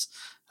swords.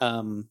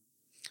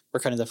 Were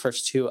kind of the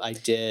first two I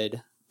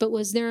did. But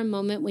was there a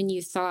moment when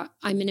you thought,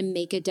 I'm going to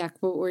make a deck?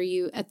 But were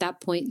you at that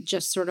point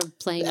just sort of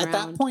playing around? At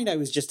that point, I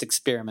was just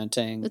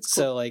experimenting. That's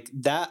cool. So like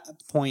that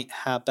point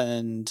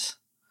happened,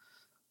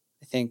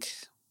 I think,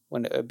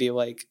 when it would be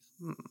like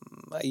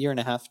a year and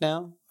a half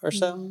now or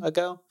so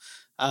ago.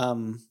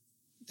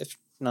 If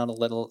not a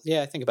little,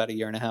 I think about a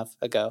year and a half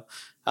ago.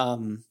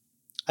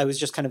 I was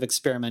just kind of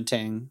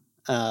experimenting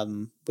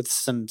with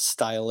some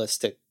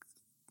stylistic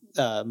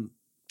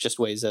just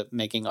ways of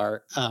making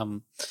art,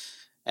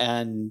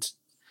 and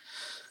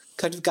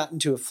kind of got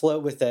into a flow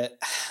with it.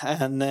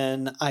 And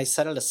then I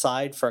set it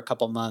aside for a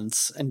couple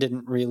months and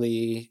didn't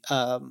really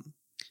I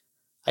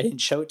didn't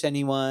show it to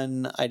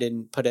anyone. I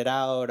didn't put it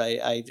out.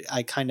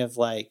 I kind of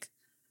like,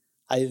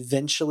 I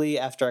eventually,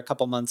 after a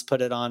couple months,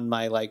 put it on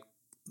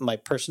my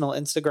personal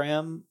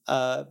Instagram.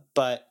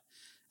 But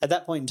at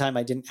that point in time,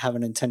 I didn't have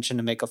an intention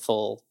to make a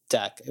full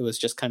deck. It was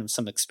just kind of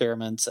some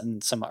experiments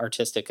and some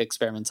artistic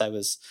experiments.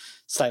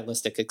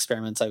 Stylistic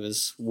experiments I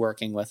was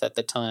working with at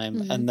the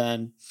time. And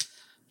then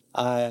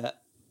a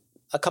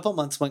couple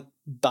months went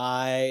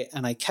by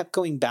and I kept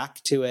going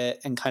back to it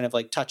and kind of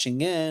like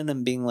touching in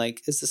and being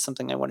like, is this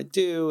something I want to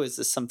do? Is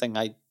this something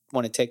I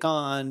want to take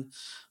on?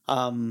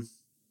 And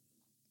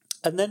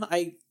then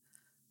I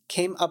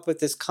came up with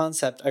this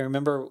concept. I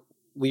remember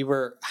we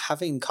were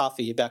having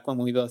coffee back when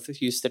we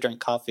both used to drink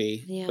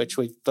coffee, which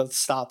we've both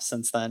stopped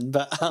since then.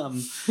 But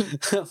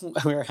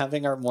we were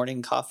having our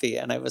morning coffee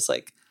and I was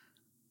like,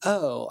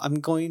 oh, I'm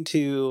going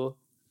to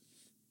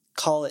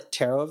call it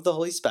Tarot of the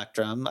Holy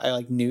Spectrum.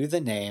 I knew the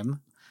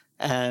name.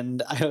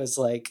 And I was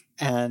like,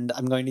 and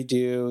I'm going to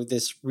do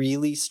this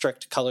really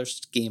strict color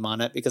scheme on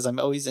it because I'm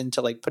always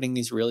into putting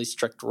these really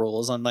strict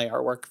rules on my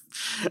artwork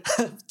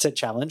to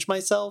challenge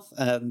myself.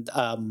 And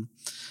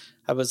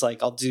I was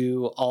like, I'll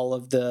do all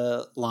of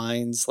the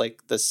lines,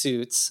 like the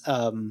suits,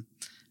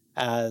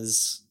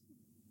 as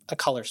a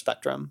color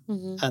spectrum.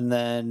 Mm-hmm. And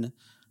then,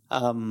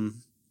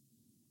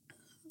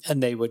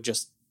 and they would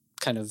just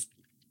kind of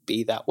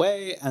be that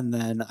way. And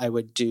then I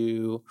would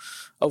do,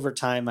 over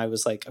time, I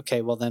was like,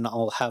 okay, well, then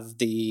I'll have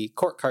the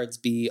court cards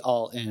be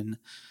all in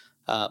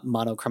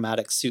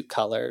monochromatic suit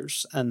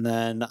colors. And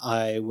then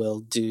I will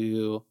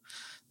do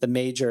the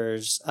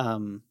majors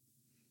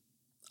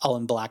all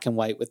in black and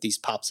white with these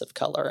pops of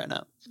color in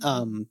it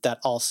that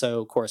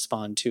also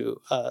correspond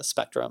to a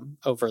spectrum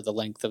over the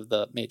length of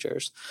the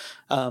majors.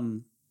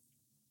 And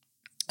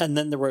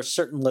then there were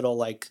certain little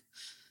like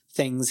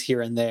things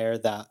here and there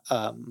that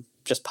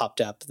just popped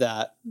up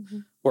that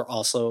were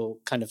also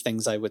kind of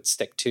things I would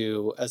stick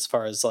to, as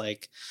far as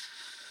like,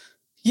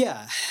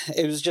 yeah,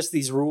 it was just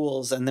these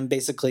rules, and then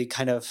basically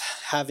kind of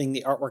having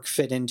the artwork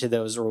fit into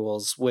those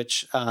rules,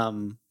 which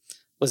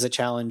was a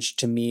challenge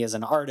to me as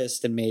an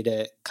artist and made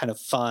it kind of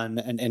fun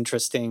and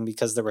interesting,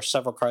 because there were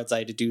several cards I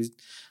had to do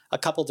a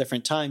couple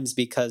different times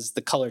because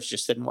the colors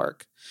just didn't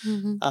work.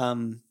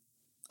 Mm-hmm.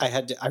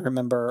 I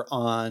remember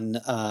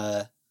on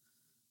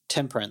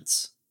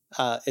Temperance,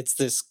 it's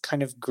this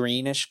kind of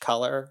greenish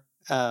color,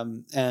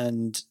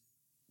 and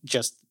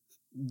just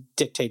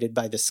dictated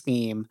by the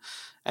scheme.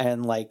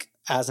 And like,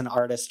 as an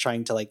artist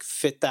trying to like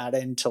fit that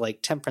into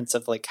like Temperance,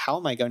 of like, how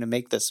am I going to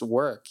make this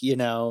work, you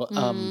know,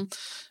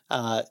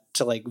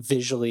 to like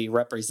visually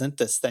represent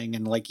this thing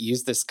and like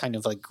use this kind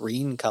of like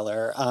green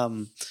color.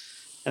 And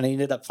I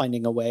ended up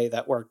finding a way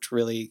that worked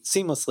really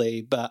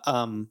seamlessly, but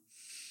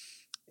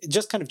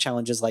just kind of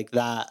challenges like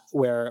that,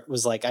 where it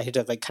was like I had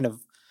to like kind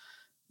of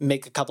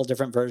make a couple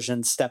different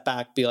versions, step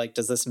back, be like,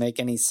 does this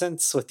make any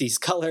sense with these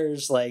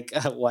colors? Like,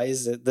 why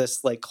is it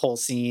this like whole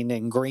scene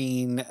in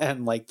green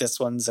and like this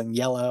one's in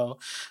yellow?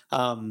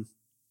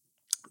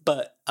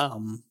 But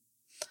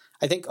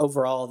I think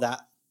overall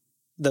that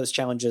those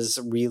challenges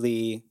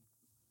really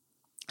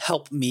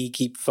help me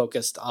keep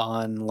focused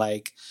on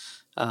like,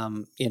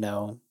 you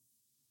know,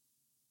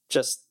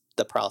 just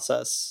the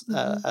process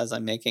as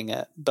I'm making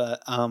it.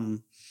 But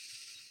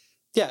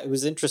yeah, it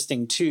was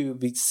interesting too,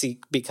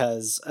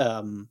 because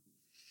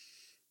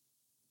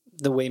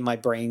the way my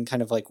brain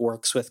kind of like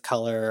works with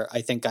color,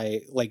 I think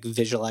I like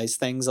visualize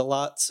things a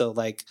lot. So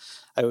like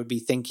I would be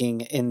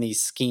thinking in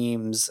these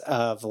schemes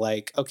of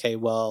like, okay,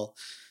 well,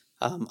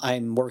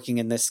 I'm working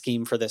in this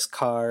scheme for this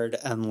card,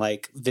 and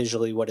like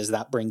visually, what does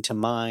that bring to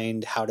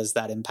mind? How does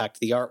that impact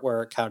the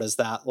artwork? How does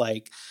that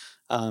like,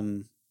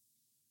 you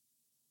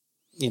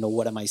know,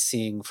 what am I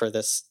seeing for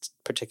this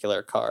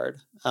particular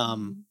card?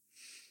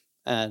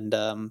 And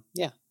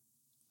yeah,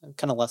 I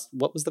kind of lost.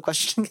 What was the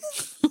question?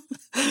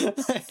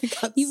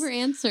 You were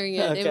answering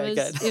it. Okay,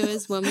 It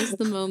was when was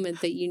the moment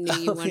that you knew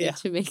you wanted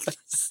to make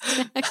this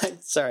deck?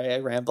 Sorry, I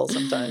ramble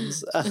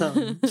sometimes.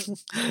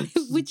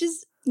 Which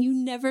is, you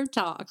never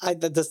talk.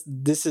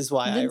 This is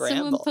why I ramble. Then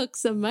someone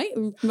puts a mic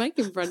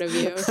in front of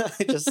you.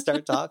 I just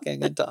start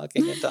talking and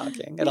talking and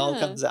talking. It all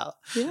comes out.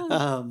 Yeah,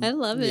 I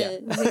love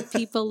it. I think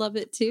people love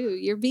it too.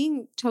 You're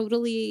being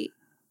totally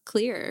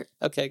clear.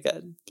 Okay,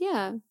 good.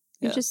 Yeah.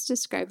 You're just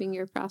describing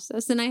your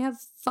process. And I have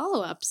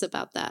follow-ups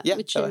about that,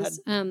 which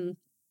is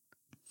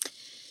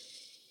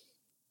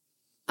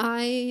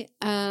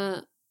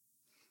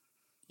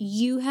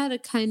you had a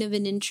kind of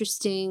an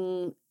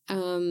interesting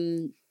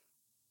a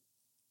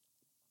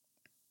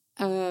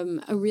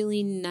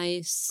really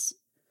nice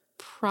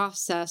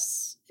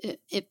process,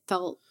 it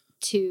felt,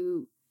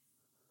 to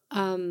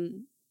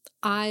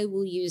I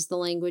will use the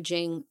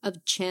languaging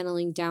of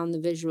channeling down the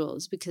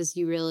visuals, because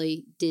you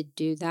really did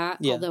do that.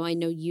 Although I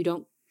know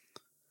you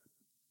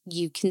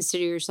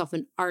consider yourself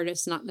an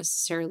artist, not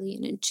necessarily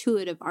an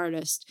intuitive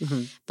artist,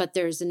 but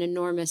there's an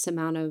enormous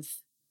amount of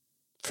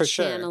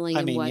channeling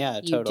in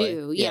what you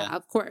do. Yeah,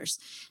 of course.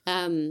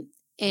 And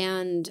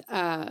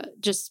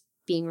just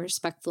being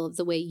respectful of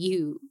the way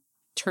you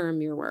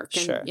term your work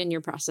and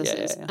your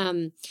processes.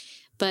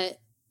 But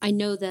I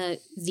know that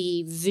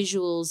the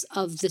visuals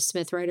of the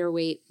Smith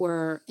Rider-Waite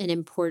were an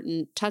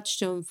important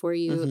touchstone for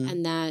you,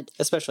 and that,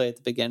 especially at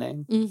the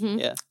beginning.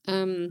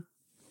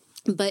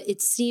 But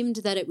it seemed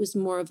that it was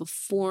more of a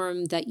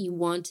form that you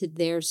wanted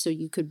there so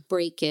you could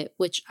break it,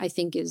 which I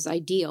think is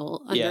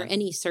ideal under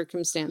any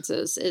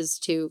circumstances, is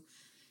to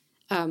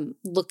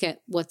look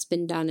at what's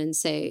been done and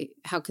say,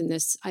 how can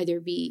this either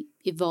be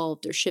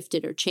evolved or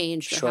shifted or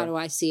changed, or how do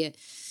I see it?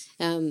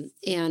 And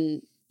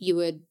you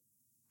would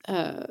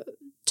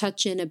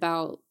touch in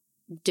about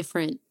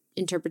different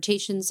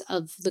interpretations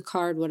of the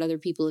card, what other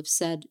people have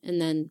said, and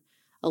then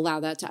allow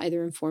that to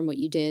either inform what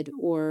you did,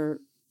 or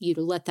you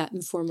to let that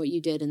inform what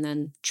you did and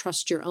then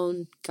trust your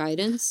own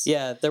guidance.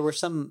 Yeah, there were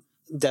some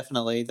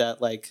definitely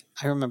that, like,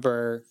 I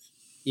remember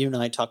you and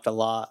I talked a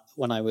lot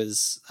when I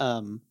was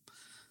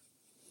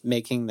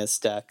making this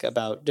deck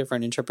about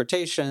different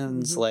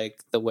interpretations,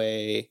 like the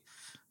way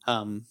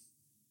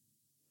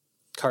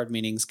card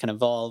meanings can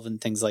evolve and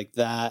things like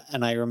that.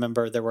 And I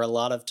remember there were a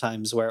lot of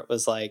times where it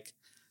was like,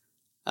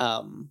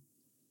 we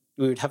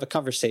would have a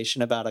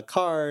conversation about a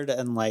card,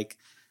 and like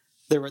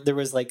there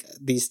was like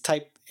these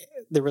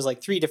there was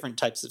like 3 different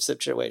types of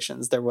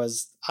situations. There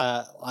was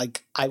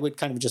like I would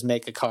kind of just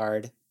make a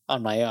card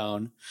on my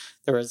own.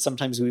 There was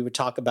sometimes we would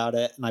talk about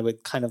it and I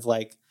would kind of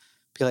like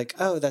be like,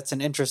 oh, that's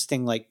an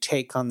interesting like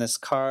take on this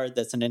card.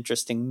 That's an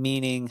interesting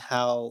meaning.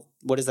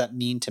 What does that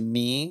mean to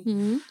me?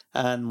 Mm-hmm.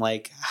 And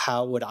like,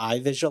 how would I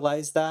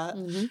visualize that?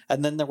 Mm-hmm.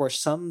 And then there were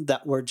some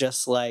that were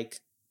just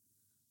like,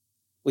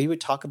 we would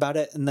talk about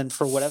it. And then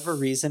for whatever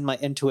reason, my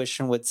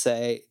intuition would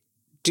say,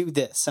 do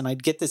this. And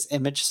I'd get this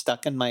image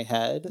stuck in my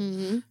head.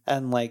 Mm-hmm.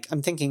 And like,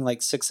 I'm thinking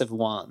like 6 of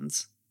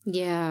Wands.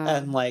 Yeah.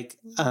 And like,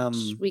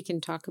 which we can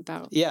talk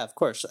about. yeah, of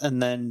course.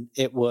 And then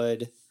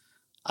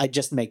I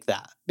just make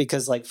that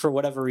because like for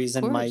whatever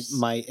reason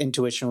my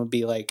intuition would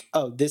be like,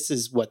 oh, this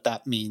is what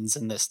that means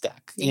in this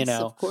deck, yes, you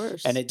know, of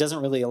course. And it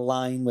doesn't really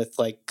align with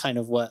like kind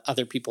of what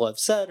other people have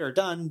said or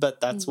done,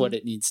 but that's Mm-hmm. what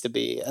it needs to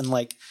be. And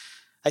like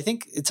I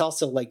think it's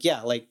also like,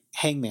 yeah, like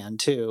Hangman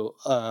too,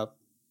 or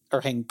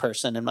Hanged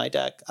Person in my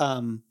deck,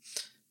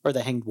 or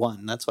the Hanged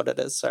One, that's what it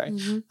is, sorry.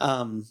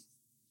 Mm-hmm.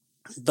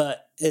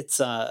 But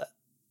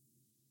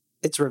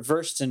it's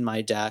reversed in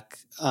my deck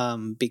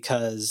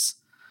because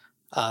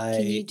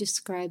Can you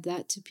describe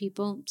that to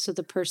people so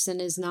the person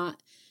is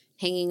not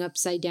hanging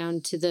upside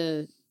down to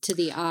the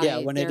eye? Yeah,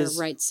 when they're it is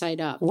right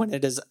side up. when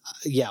it is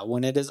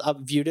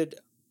viewed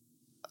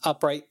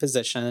upright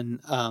position.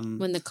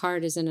 When the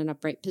card is in an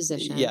upright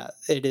position. Yeah,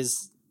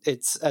 it's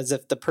as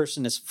if the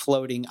person is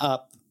floating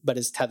up but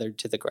is tethered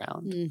to the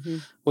ground, Mm-hmm.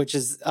 which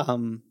is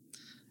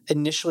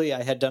initially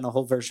I had done a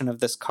whole version of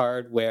this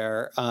card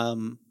where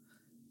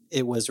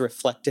it was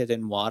reflected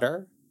in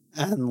water,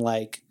 and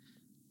like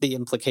the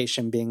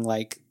implication being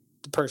like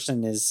the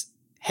person is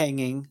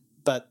hanging,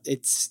 but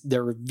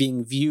they're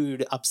being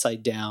viewed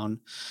upside down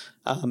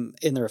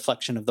in the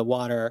reflection of the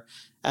water.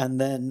 And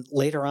then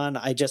later on,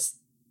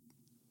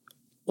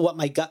 what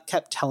my gut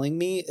kept telling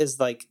me is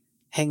like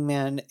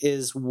Hangman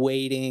is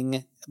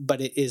waiting,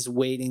 but it is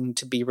waiting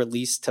to be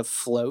released to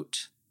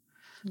float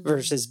Mm-hmm.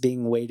 versus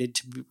being waited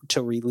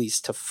to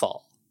release to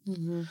fall.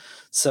 Mm-hmm.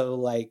 So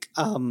like,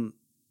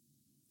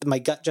 my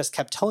gut just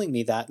kept telling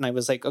me that. And I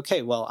was like,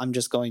 okay, well, I'm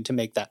just going to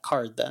make that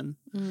card then.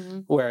 Mm-hmm.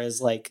 Whereas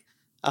like,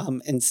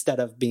 instead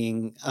of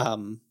being,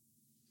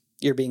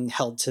 you're being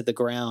held to the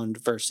ground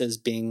versus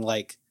being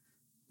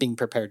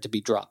prepared to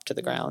be dropped to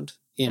the ground,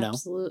 you know?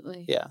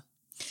 Absolutely. Yeah.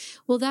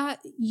 Well, that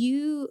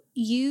you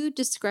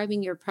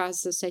describing your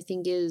process, I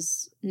think,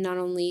 is not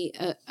only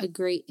a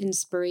great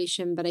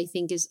inspiration, but I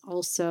think is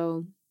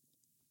also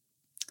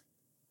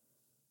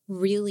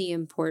really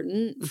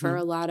important Mm-hmm. for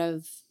a lot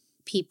of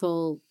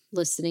people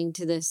listening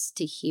to this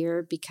to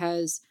hear,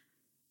 because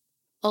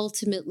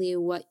ultimately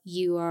what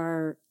you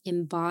are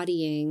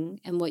embodying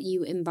and what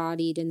you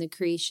embodied in the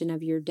creation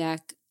of your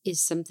deck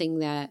is something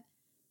that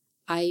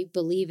I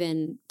believe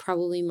in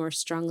probably more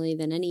strongly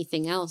than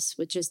anything else,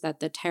 which is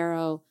that the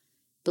tarot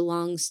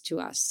belongs to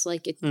us.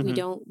 Like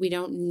Mm-hmm. we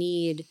don't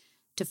need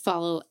to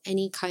follow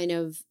any kind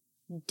of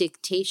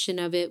dictation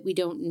of it. We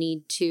don't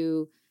need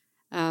to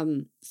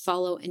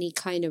follow any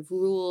kind of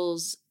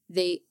rules.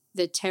 The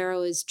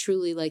tarot is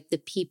truly like the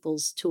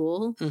people's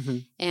tool. Mm-hmm.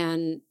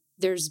 And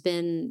there's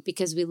been,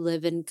 because we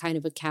live in kind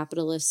of a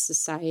capitalist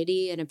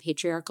society and a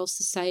patriarchal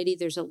society,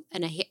 there's a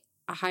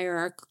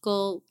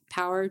hierarchical,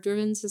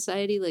 power-driven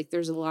society. Like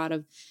there's a lot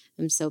of,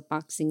 I'm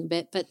soapboxing a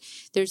bit, but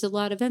there's a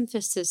lot of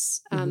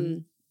emphasis. Mm-hmm.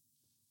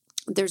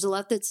 There's a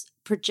lot that's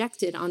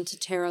projected onto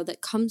tarot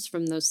that comes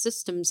from those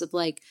systems of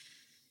like,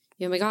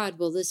 oh my God,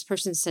 well, this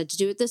person said to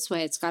do it this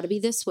way. It's got to be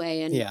this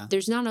way. And Yeah.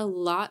 there's not a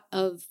lot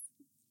of,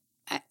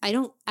 I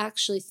don't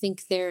actually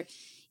think there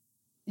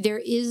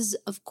is,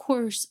 of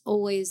course,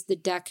 always the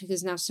deck,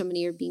 because now so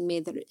many are being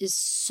made that is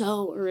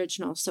so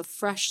original, so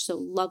fresh, so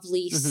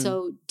lovely, Mm-hmm.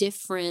 so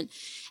different.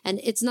 And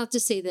it's not to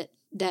say that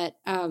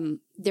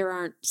there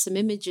aren't some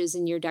images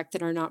in your deck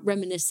that are not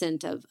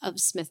reminiscent of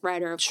Smith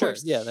Rider, of Sure.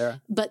 course. Yeah, there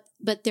are.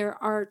 But there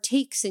are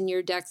takes in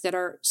your deck that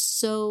are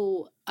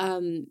so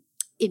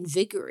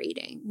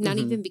invigorating. Not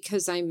Mm-hmm. even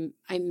because I'm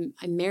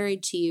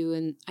married to you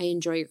and I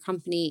enjoy your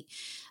company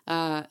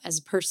as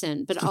a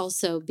person, but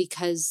also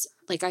because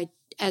like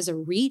as a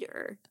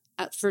reader,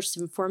 first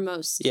and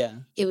foremost,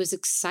 Yeah. it was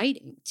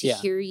exciting to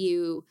Yeah. hear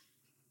you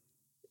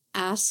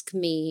ask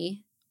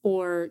me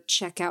or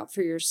check out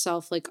for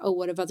yourself, like, oh,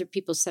 what have other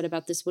people said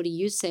about this? What do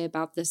you say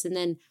about this? And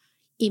then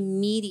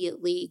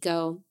immediately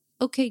go,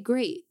 okay,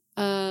 great.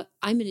 I'm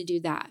going to do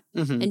that.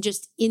 Mm-hmm. And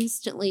just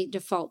instantly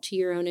default to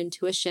your own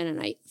intuition.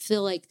 And I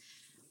feel like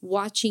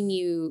watching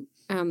you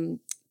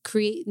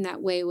create in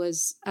that way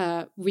was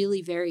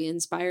really very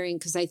inspiring,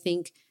 because I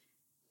think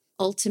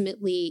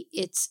ultimately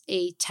it's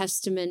a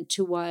testament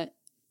to what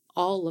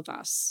all of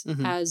us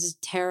Mm-hmm. as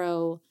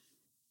tarot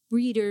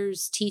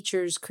readers,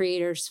 teachers,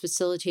 creators,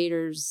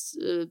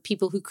 facilitators,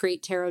 people who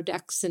create tarot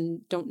decks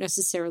and don't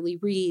necessarily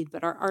read,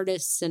 but are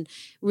artists, and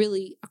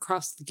really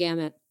across the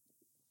gamut.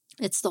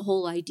 It's the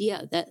whole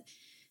idea that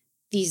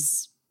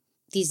these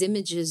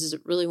images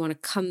really want to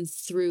come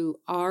through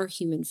our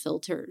human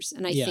filters.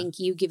 And I Yeah. think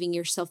you giving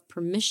yourself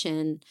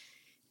permission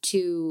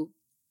to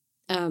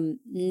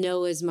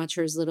know as much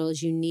or as little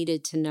as you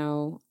needed to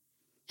know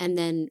and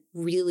then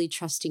really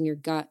trusting your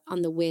gut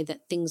on the way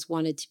that things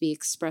wanted to be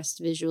expressed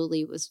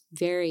visually was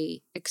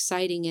very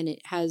exciting. And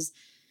it has,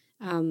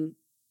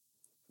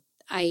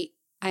 I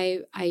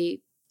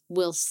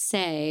will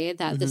say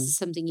that this is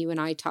something you and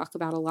I talk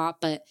about a lot,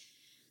 but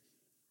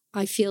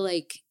I feel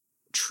like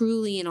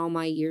truly in all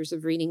my years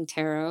of reading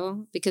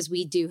tarot, because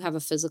we do have a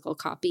physical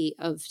copy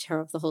of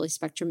Tarot of the Holy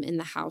Spectrum in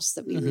the house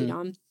that we read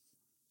on,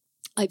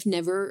 I've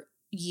never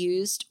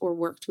used or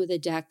worked with a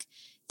deck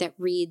that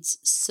reads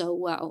so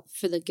well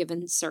for the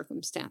given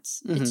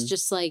circumstance. It's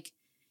just like,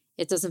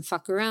 it doesn't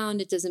fuck around.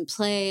 It doesn't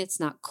play.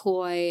 It's not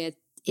coy.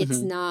 It's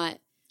not.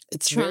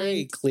 It's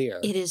very clear.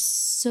 It is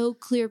so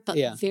clear, but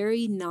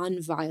very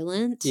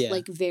nonviolent,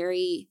 like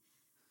very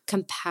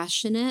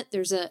compassionate.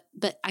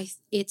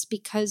 It's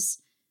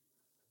because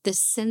the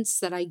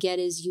sense that I get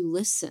is you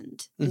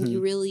listened and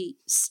you really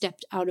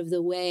stepped out of the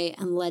way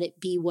and let it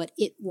be what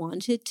it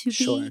wanted to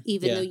be,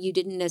 even though you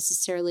didn't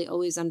necessarily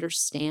always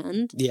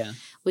understand. Yeah.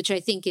 Which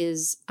I think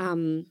is,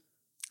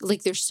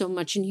 like, there's so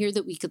much in here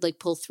that we could like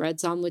pull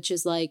threads on, which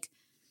is like,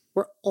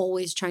 we're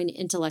always trying to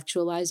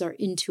intellectualize our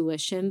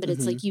intuition, but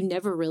it's like, you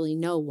never really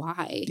know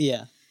why.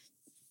 Yeah.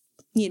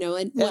 You know,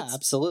 and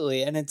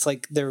absolutely. And it's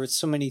like, there were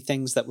so many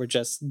things that were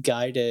just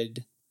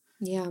guided.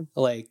 Yeah.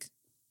 Like,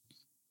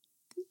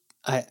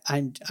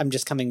 I'm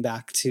just coming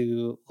back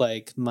to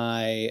like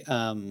my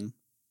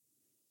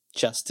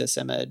justice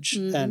image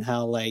and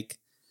how like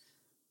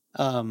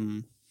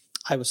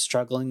I was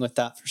struggling with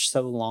that for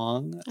so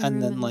long.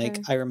 And then like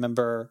I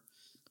remember,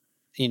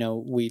 you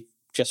know, we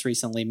just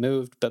recently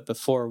moved, but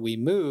before we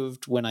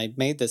moved, when I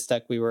made this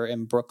deck, we were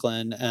in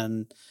Brooklyn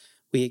and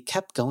we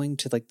kept going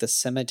to like the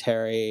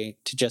cemetery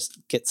to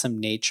just get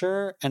some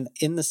nature. And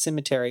in the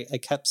cemetery, I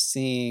kept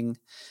seeing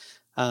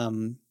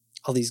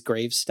all these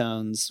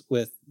gravestones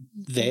with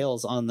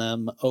veils on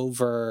them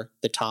over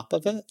the top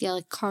of it. Yeah,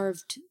 like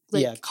carved.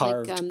 Like,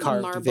 carved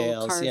marble,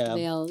 veils. Carved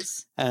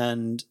veils.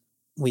 And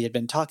we had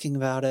been talking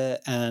about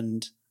it,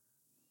 and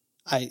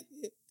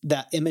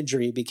that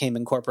imagery became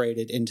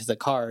incorporated into the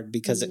card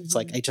because it's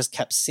like I just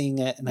kept seeing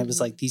it, and I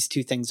was like, these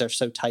two things are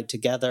so tied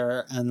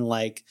together, and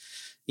like,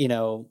 you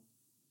know,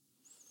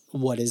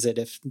 what is it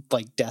if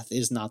like death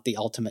is not the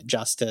ultimate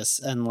justice,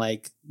 and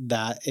like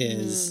that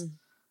is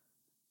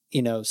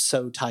you know,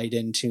 so tied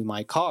into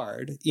my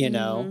card, you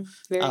know?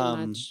 Very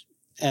much.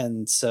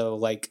 And so,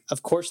 like,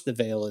 of course the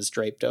veil is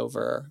draped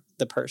over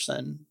the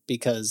person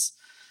because,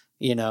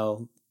 you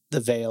know, the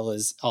veil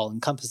is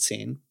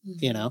all-encompassing,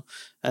 you know?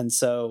 And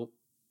so,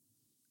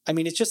 I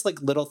mean, it's just,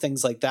 like, little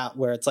things like that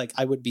where it's, like,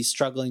 I would be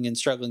struggling and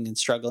struggling and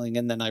struggling,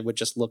 and then I would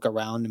just look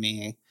around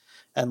me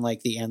and,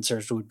 like, the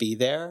answers would be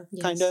there,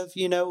 kind of,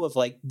 you know, of,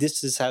 like,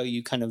 this is how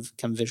you kind of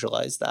can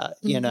visualize that,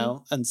 you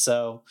know? And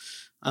so,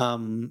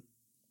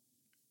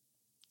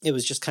 it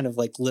was just kind of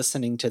like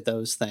listening to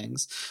those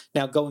things.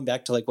 Now, going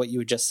back to like what you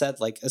had just said,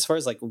 like as far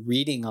as like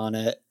reading on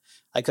it,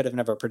 I could have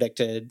never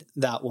predicted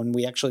that when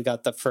we actually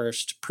got the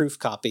first proof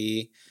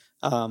copy,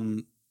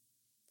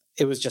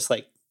 it was just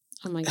like,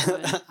 oh my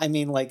God. I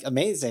mean, like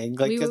amazing.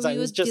 Like, because I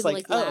was just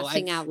like,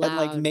 laughing out loud. And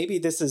like maybe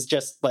this is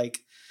just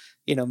like,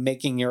 you know,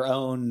 making your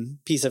own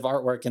piece of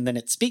artwork and then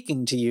it's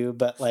speaking to you,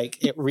 but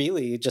like it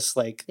really just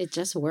like it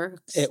just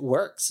works. It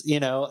works, you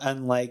know,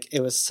 and like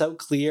it was so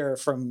clear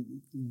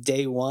from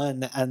day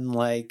one, and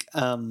like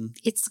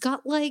it's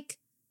got like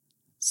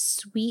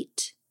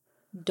sweet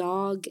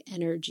dog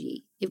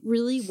energy. It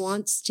really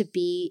wants to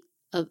be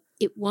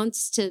it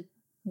wants to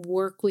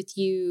work with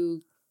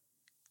you.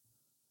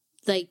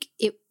 Like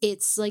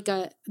it's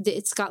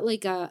got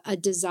like a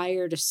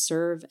desire to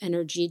serve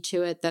energy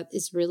to it that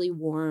is really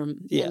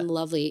warm and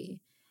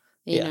lovely,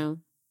 you know?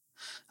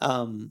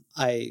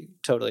 I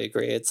totally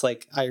agree. It's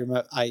like,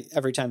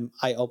 every time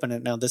I open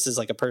it now, this is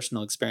like a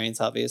personal experience,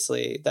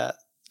 obviously, that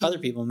other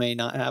people may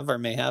not have or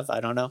may have, I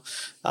don't know.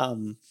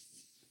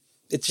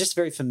 It's just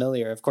very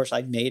familiar. Of course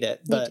I made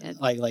it, but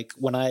like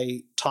when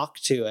I talk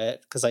to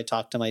it, cause I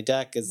talk to my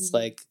deck, it's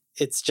like,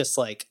 it's just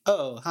like,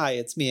 oh, hi,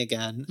 it's me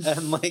again.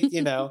 And like,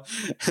 you know,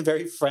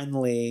 very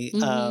friendly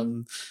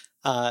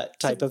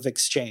type of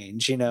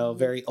exchange, you know,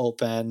 very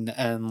open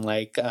and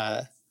like,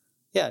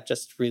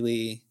 just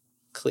really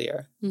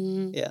clear.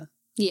 Yeah.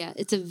 Yeah,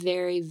 it's a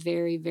very,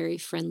 very, very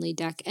friendly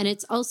deck. And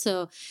it's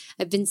also,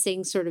 I've been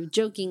saying sort of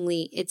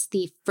jokingly, it's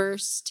the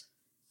first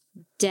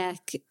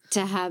deck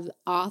to have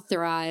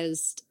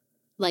authorized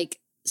like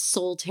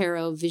soul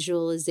tarot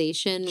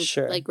visualization,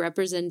 like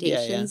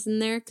representations in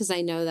there. Cause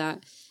I know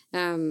that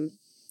I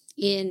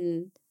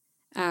mean,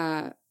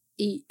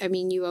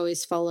 you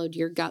always followed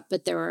your gut,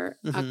 but there were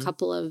a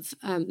couple of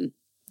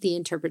the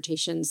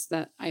interpretations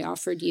that I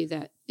offered you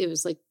that it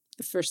was like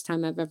the first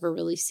time I've ever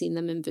really seen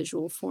them in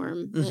visual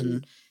form,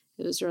 and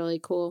it was really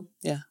cool.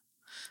 Yeah.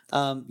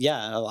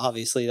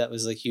 Obviously that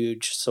was a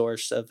huge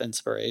source of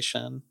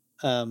inspiration.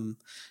 And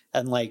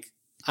like,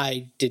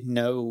 I didn't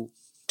know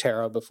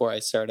tarot before I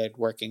started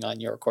working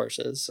on your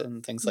courses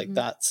and things like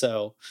that.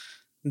 So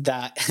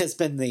that has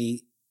been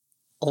the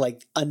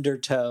like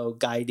undertow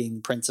guiding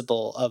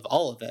principle of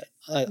all of it,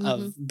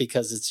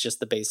 because it's just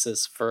the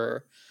basis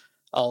for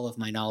all of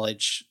my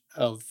knowledge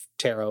of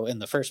tarot in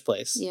the first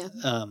place. Yeah.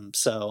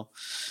 So.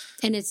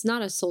 And it's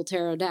not a soul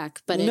tarot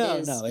deck, but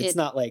No, it's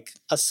not like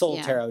a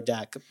soul tarot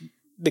deck,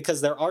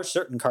 because there are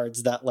certain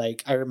cards that,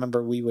 like, I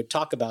remember we would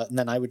talk about, and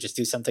then I would just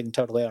do something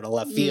totally out of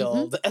left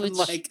field. And which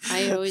like,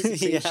 I always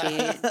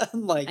appreciate.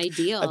 Like,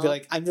 ideal. I'd be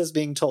like, I'm just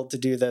being told to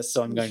do this,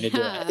 so I'm going to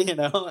do it, you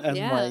know? And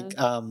like,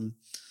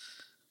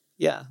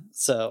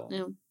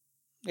 so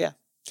yeah.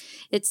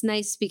 It's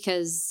nice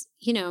because,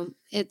 you know,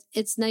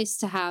 it's nice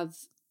to have,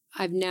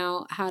 I've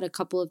now had a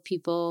couple of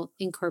people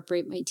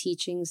incorporate my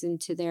teachings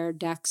into their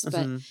decks,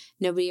 but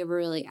nobody ever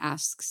really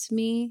asks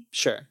me.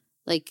 Sure.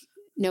 Like,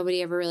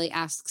 nobody ever really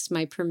asks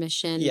my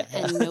permission,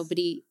 and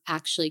nobody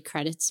actually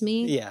credits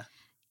me. Yeah.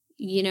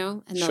 You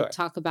know, and they'll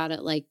talk about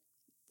it like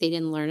they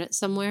didn't learn it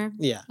somewhere.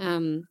 Yeah.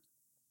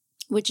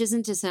 Which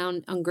isn't to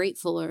sound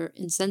ungrateful or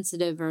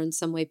insensitive or in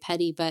some way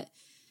petty, but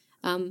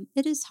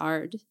it is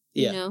hard.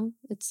 You know,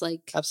 it's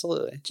like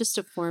absolutely just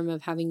a form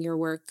of having your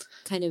work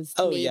kind of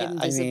made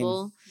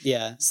invisible. I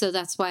mean, so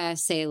that's why I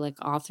say like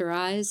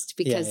authorized,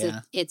 because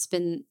it's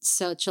been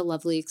such a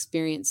lovely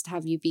experience to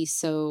have you be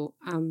so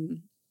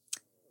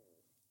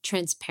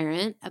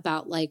transparent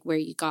about like where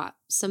you got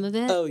some of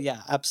it. Oh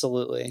yeah,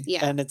 absolutely.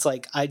 Yeah. And it's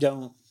like, I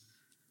don't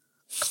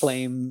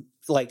claim,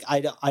 like, I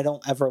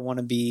don't ever want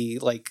to be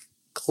like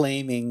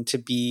claiming to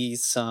be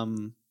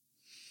some,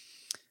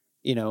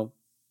 you know,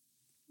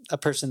 a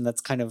person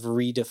that's kind of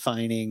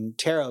redefining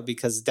tarot,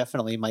 because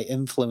definitely my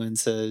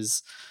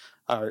influences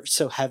are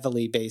so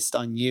heavily based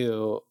on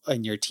you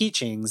and your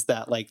teachings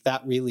that like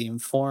that really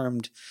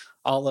informed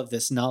all of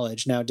this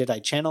knowledge. Now, did I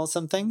channel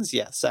some things?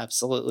 Yes,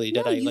 absolutely.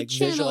 Did I like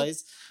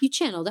visualize? You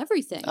channeled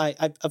everything.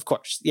 I of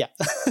course, yeah.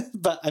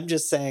 But I'm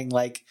just saying,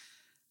 like,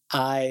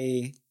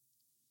 it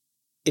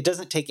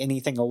doesn't take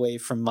anything away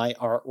from my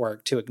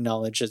artwork to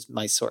acknowledge as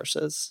my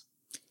sources.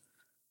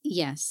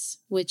 Yes,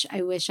 which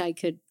I wish I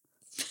could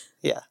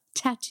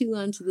tattoo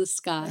onto the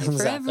sky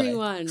for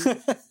everyone.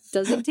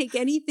 Doesn't take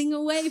anything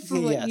away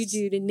from what you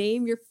do to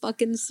name your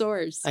fucking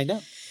source. I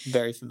know.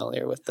 Very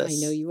familiar with this.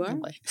 I know you are.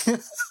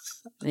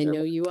 I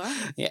know you are.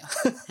 Yeah.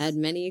 Had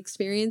many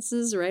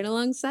experiences right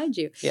alongside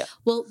you. Yeah.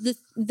 Well,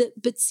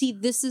 but see,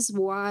 this is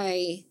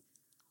why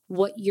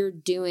what you're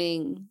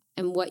doing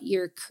and what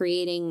you're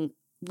creating,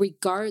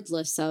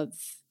 regardless of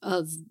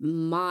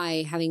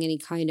my having any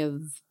kind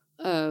of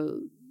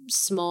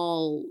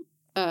small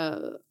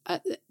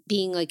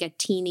being like a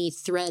teeny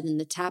thread in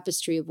the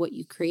tapestry of what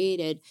you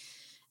created,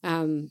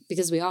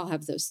 because we all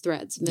have those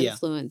threads of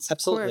influence, of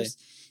course.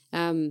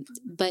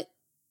 But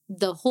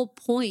the whole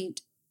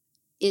point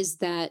is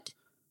that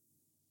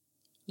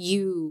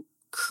you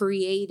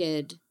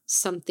created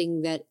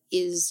something that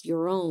is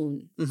your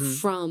own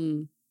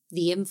from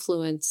the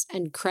influence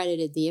and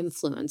credited the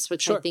influence,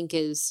 which I think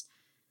is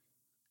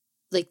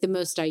like the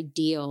most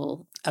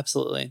ideal.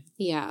 Absolutely.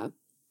 Yeah.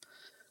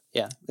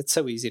 Yeah. It's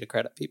so easy to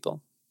credit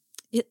people.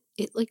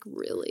 It like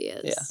really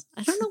is. Yeah.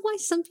 I don't know why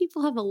some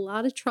people have a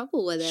lot of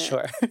trouble with it.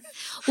 Sure.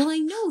 Well,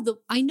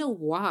 I know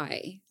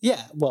why.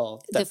 Yeah.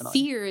 Well, definitely. The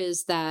fear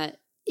is that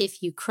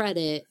if you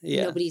credit,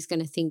 nobody's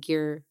going to think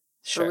you're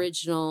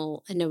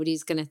original, and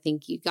nobody's going to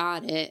think you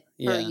got it,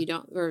 or you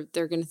don't, or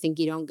they're going to think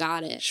you don't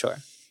got it. Sure.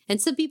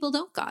 And some people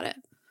don't got it.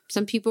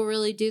 Some people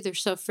really do. They're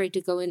so afraid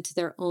to go into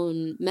their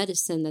own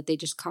medicine that they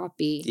just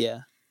copy.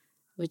 Yeah.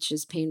 Which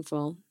is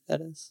painful.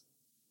 That is.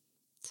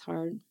 It's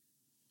hard.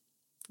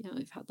 Yeah,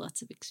 we've had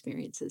lots of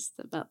experiences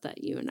about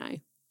that, you and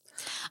I.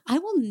 I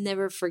will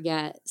never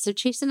forget. So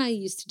Chase and I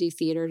used to do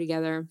theater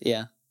together.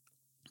 Yeah.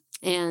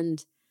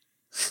 And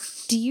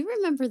do you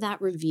remember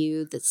that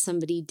review that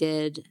somebody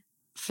did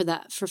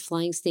for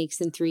Flying Snakes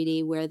in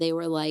 3D, where they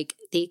were like,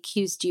 they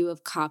accused you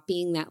of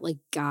copying that like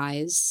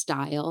guy's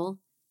style,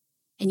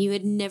 and you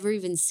had never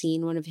even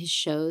seen one of his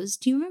shows?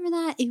 Do you remember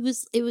that?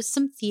 It was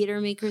some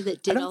theater maker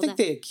that did all that. I don't think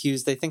they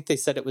accused. I think they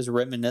said it was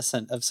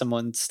reminiscent of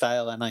someone's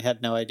style, and I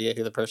had no idea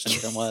who the person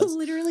even was.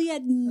 Literally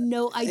had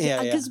no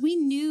idea, because we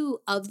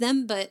knew of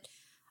them, but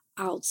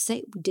I'll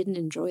say we didn't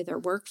enjoy their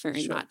work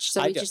very much.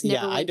 So we just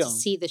never went to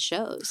see the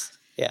shows.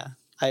 Yeah.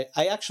 I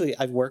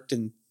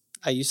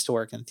used to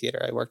work in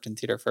theater. I worked in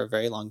theater for a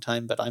very long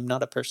time, but I'm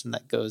not a person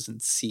that goes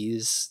and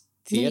sees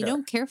theater. No, you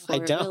don't care for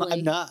it. I don't. Really.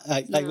 I'm not.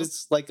 I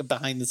was like a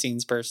behind the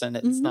scenes person.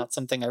 It's not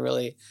something I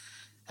really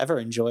ever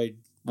enjoyed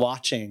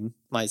watching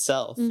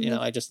myself. You know,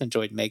 I just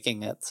enjoyed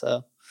making it.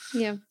 So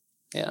yeah.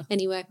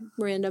 Anyway,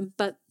 random,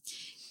 but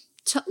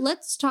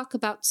let's talk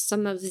about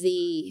some of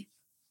the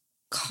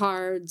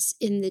cards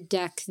in the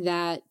deck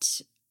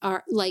that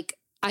are like.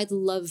 I'd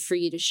love for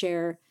you to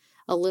share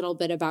a little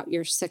bit about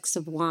your Six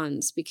of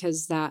Wands,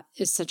 because that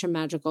is such a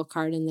magical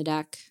card in the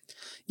deck.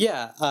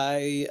 Yeah,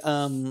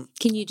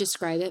 Can you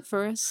describe it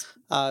for us?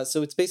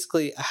 So it's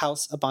basically a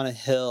house up on a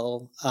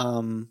hill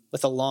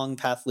with a long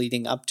path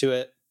leading up to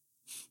it,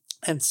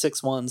 and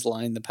 6 wands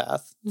line the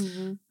path.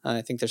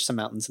 I think there's some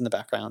mountains in the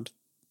background.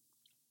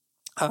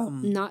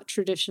 Not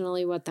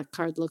traditionally what that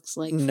card looks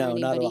like for no,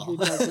 anybody not at all. who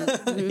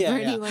doesn't.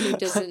 Anyone who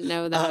doesn't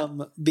know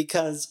that,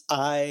 because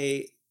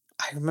I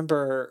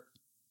remember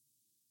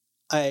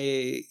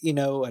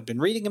I'd been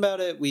reading about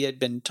it. We had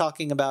been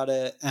talking about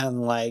it.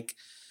 And like,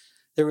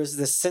 there was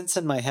this sense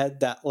in my head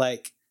that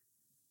like,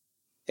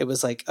 it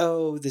was like,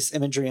 oh, this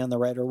imagery on the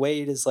Rider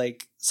Waite is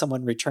like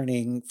someone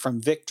returning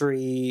from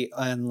victory,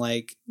 and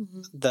like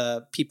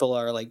the people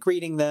are like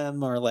greeting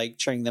them or like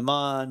cheering them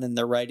on, and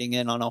they're riding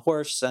in on a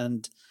horse.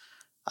 And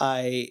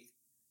I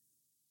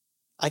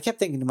kept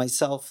thinking to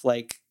myself,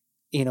 like,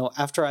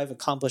 after I've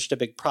accomplished a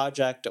big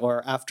project,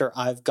 or after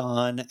I've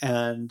gone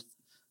and,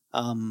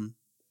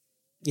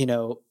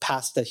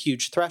 past a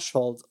huge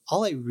threshold,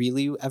 all I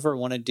really ever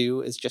want to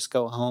do is just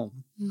go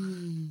home.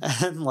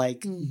 And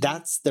like,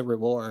 that's the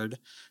reward.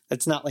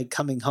 It's not like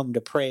coming home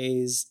to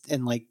praise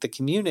in like the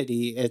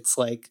community. It's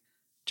like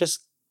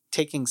just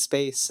taking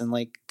space and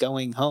like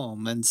going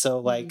home. And so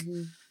like,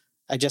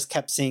 I just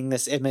kept seeing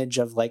this image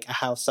of like a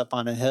house up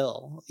on a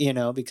hill,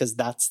 because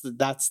that's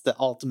the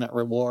ultimate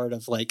reward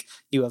of like,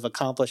 you have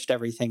accomplished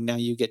everything. Now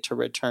you get to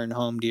return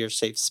home to your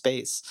safe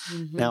space.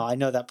 Now I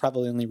know that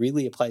probably only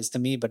really applies to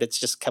me, but it's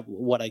just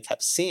what I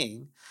kept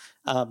seeing.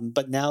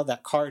 But now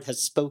that card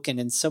has spoken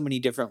in so many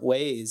different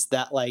ways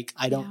that like,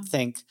 I don't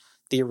think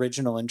the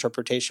original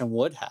interpretation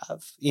would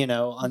have,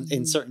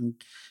 in certain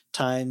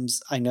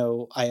times. I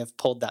know I have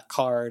pulled that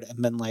card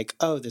and been like,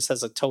 oh, this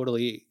has a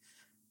totally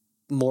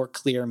more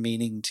clear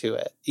meaning to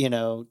it,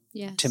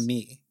 to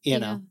me,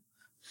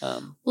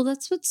 well,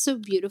 that's what's so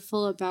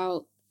beautiful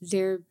about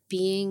there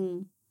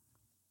being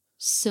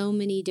so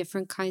many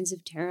different kinds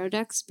of tarot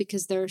decks,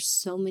 because there are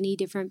so many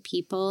different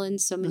people and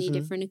so many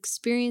different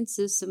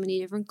experiences, so many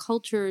different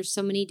cultures,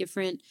 so many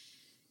different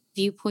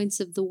viewpoints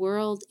of the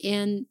world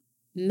and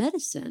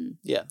medicine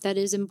that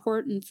is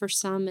important for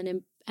some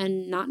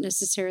and not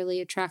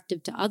necessarily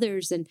attractive to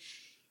others. And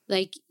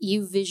like,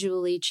 you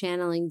visually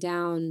channeling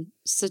down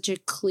such a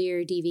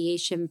clear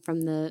deviation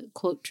from the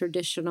quote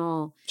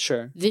traditional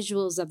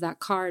visuals of that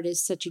card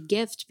is such a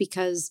gift,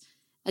 because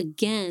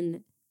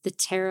again, the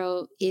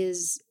tarot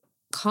is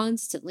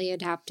constantly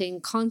adapting,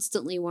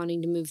 constantly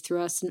wanting to move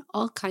through us in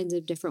all kinds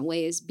of different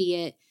ways, be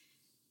it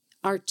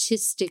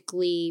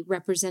artistically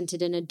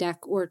represented in a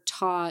deck or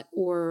taught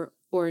or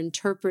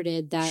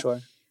interpreted.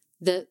 That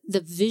the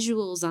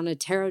visuals on a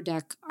tarot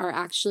deck are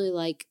actually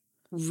like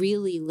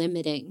really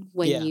limiting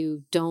when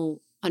you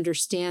don't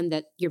understand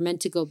that you're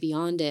meant to go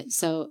beyond it.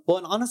 So, well,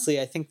 and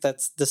honestly, I think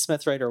that's the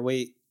Smith Rider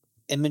Waite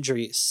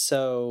imagery.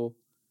 So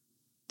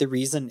the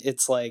reason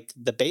it's like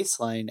the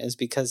baseline is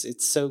because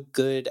it's so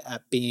good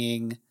at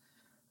being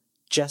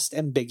just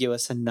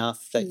ambiguous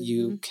enough that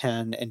you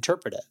can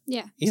interpret it.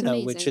 Yeah.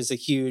 Which is a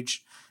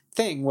huge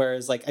thing.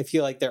 Whereas like, I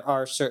feel like there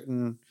are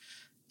certain,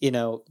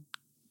 the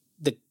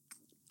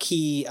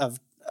key of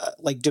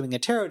like doing a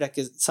tarot deck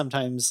is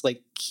sometimes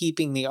like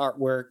keeping the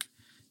artwork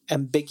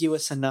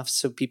ambiguous enough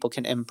so people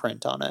can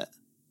imprint on it,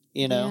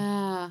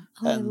 Yeah.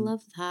 Oh, I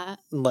love that.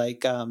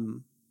 Like,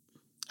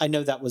 I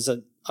know that was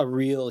a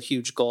real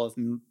huge goal of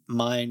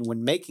mine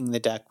when making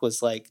the deck,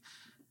 was like,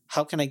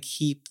 how can I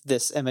keep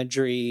this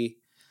imagery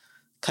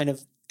kind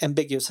of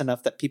ambiguous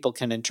enough that people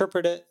can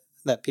interpret it,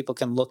 that people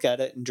can look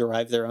at it and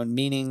derive their own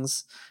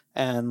meanings,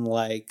 and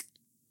like,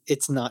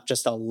 it's not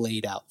just all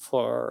laid out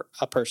for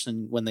a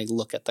person when they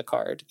look at the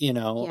card,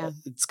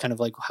 It's kind of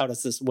like, what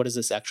does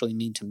this actually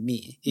mean to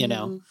me,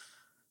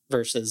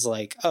 versus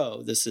like,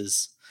 oh, this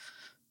is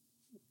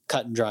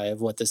cut and dry of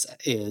what this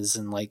is,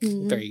 and like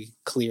very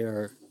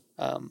clear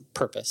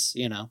purpose,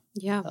 Yeah.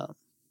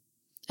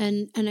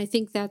 And I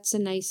think this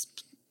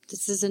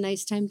is a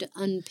nice time to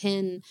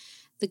unpin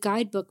the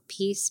guidebook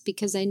piece,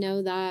 because I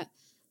know that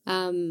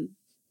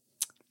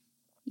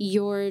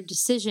your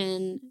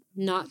decision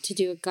not to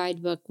do a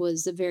guidebook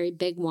was a very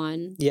big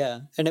one.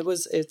 Yeah. And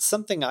it's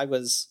something I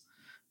was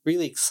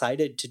really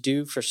excited to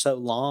do for so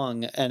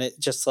long. And it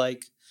just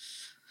like,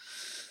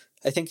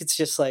 I think it's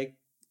just like,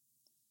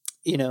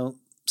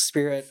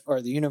 spirit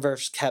or the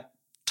universe kept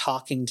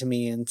talking to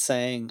me and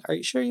saying, are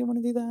you sure you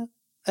want to do that?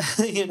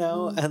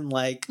 And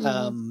like,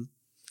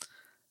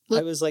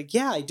 I was like,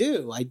 yeah, I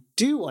do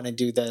want to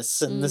do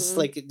this. And this,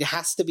 like, it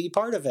has to be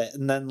part of it.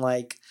 And then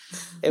like,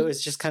 it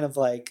was just kind of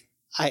like,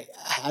 I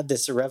had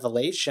this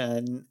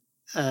revelation,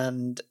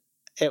 and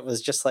it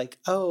was just like,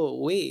 oh,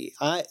 wait,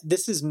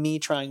 this is me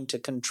trying to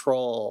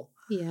control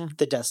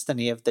the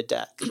destiny of the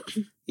deck,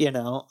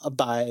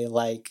 by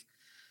like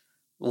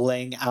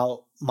laying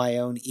out my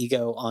own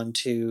ego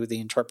onto the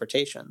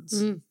interpretations,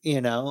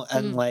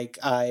 and like,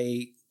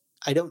 I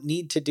don't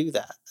need to do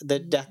that. The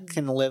deck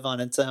can live on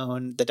its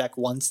own. The deck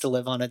wants to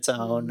live on its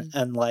own.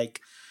 And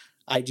like,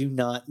 I do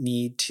not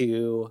need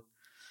to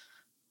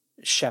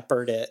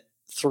shepherd it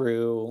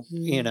through,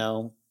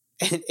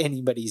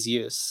 anybody's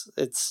use.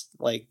 It's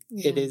like,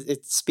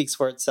 it speaks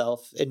for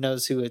itself. It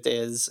knows who it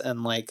is.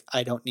 And like,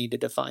 I don't need to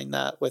define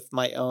that with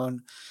my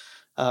own,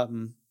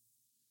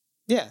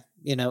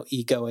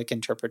 egoic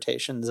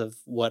interpretations of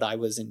what I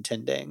was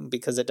intending,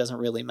 because it doesn't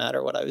really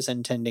matter what I was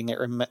intending.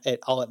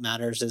 All it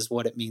matters is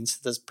what it means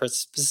to this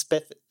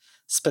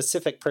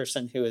specific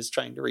person who is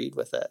trying to read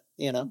with it,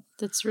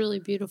 That's really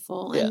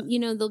beautiful. Yeah. And,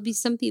 there'll be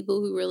some people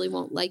who really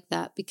won't like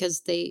that, because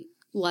they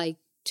like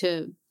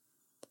to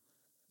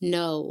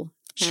no.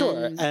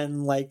 Sure.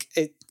 And like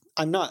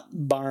I'm not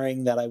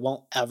barring that I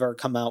won't ever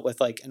come out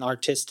with like an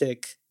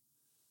artistic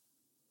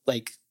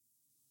like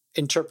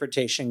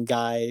interpretation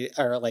guide,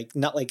 or like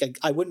not like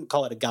I wouldn't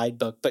call it a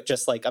guidebook, but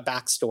just like a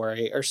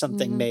backstory or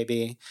something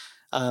maybe.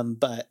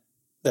 But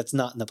that's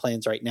not in the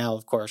plans right now,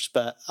 of course.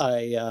 But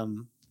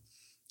I'm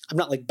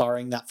not like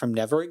barring that from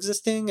never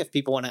existing. If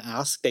people want to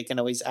ask, they can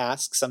always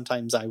ask.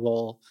 Sometimes I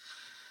will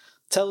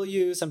tell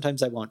you,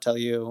 sometimes I won't tell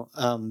you.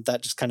 That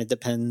just kind of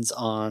depends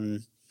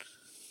on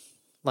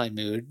my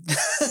mood.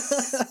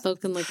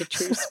 Spoken like a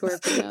true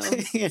Scorpio.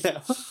 You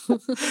know.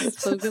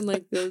 Spoken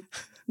like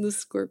the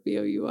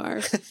Scorpio you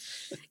are.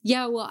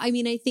 Yeah, well, I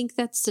mean, I think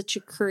that's such a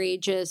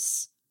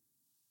courageous,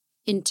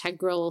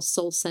 integral,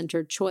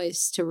 soul-centered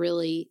choice to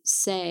really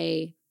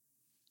say,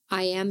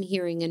 I am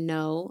hearing a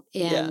no,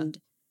 and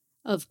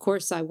of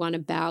course I want to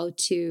bow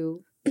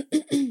to,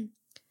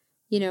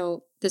 you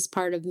know, this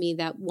part of me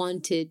that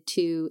wanted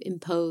to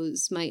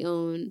impose my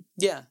own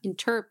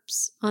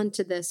interps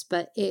onto this,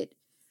 but it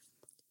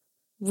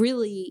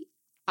really,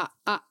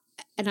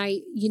 and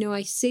I, you know,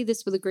 I say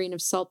this with a grain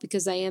of salt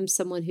because I am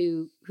someone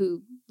who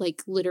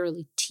like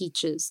literally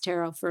teaches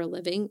tarot for a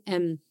living.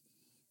 And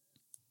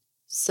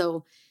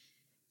so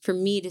for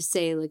me to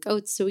say like, oh,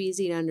 it's so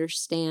easy to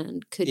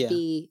understand could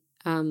be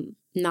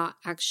not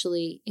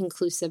actually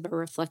inclusive or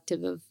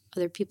reflective of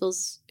other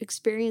people's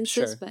experiences.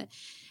 Sure. But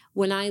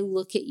when I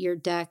look at your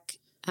deck,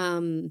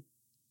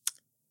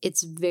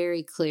 it's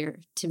very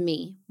clear to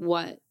me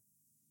what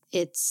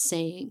it's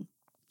saying.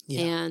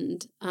 Yeah.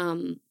 And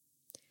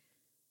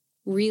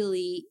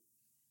really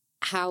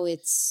how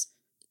it's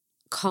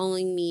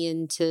calling me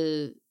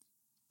into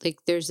like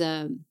there's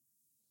like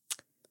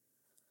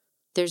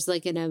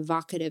an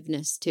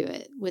evocativeness to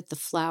it with the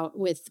flower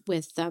with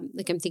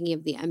like I'm thinking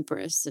of the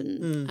Empress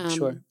and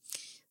sure.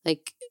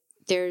 Like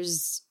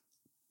there's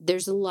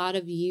a lot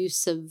of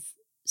use of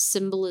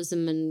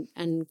symbolism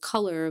and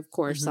color, of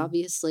course,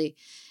 obviously,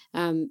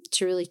 to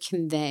really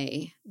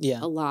convey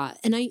a lot.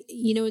 And I,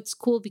 you know, it's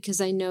cool because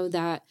I know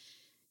that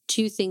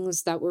two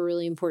things that were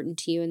really important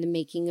to you in the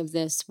making of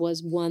this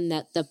was one,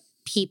 that the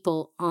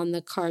people on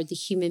the card, the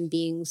human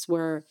beings,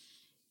 were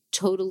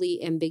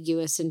totally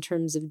ambiguous in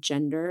terms of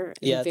gender.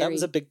 Yeah, that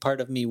was a big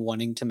part of me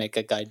wanting to make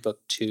a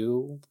guidebook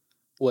too,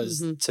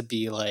 was to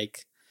be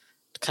like,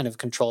 kind of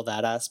control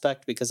that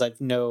aspect, because I've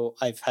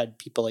had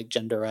people like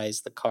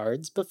genderize the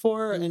cards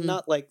before, and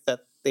not like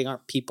that they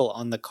aren't people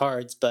on the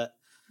cards, but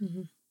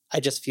I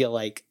just feel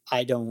like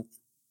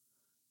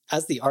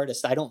as the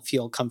artist, I don't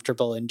feel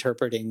comfortable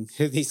interpreting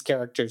who these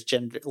characters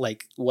gender,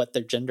 like what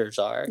their genders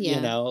are,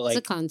 you know, like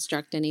it's a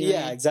construct anyway.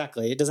 Yeah,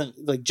 exactly. It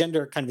doesn't like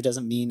gender kind of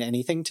doesn't mean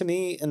anything to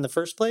me in the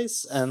first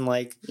place. And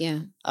like,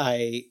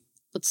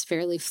 it's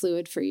fairly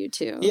fluid for you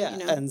too. Yeah.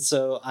 You know? And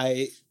so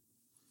I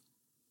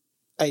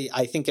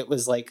think it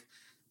was like,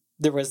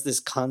 there was this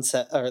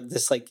concept or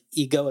this like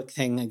egoic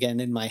thing again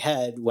in my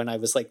head when I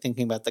was like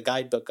thinking about the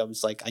guidebook. I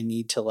was like, I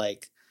need to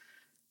like,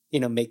 you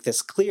know, make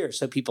this clear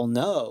so people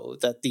know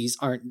that these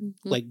aren't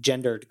like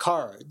gendered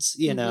cards,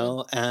 you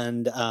know?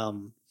 And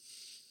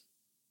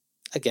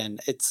again,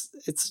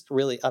 it's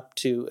really up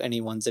to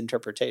anyone's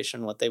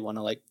interpretation, what they want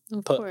to like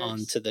put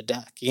onto the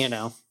deck, you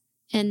know?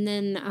 And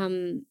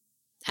then,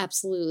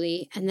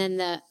 absolutely. And then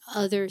the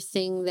other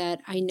thing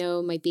that I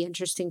know might be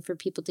interesting for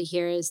people to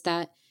hear is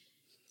that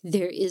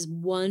there is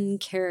one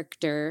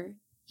character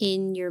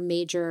in your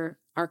major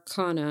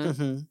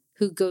arcana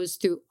who goes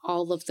through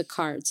all of the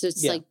cards. So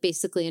it's like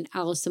basically an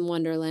Alice in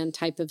Wonderland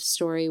type of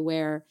story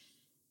where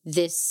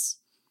this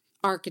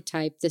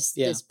archetype,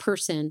 this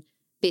person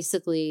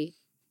basically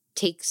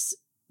takes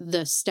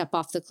the step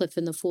off the cliff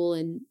in the Fool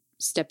and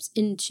steps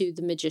into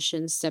the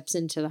Magician, steps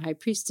into the High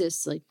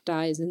Priestess, like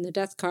dies in the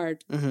Death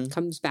card,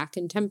 comes back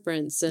in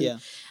Temperance.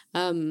 And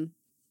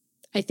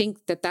I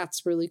think that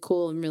that's really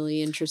cool and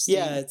really interesting.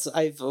 Yeah,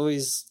 I've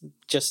always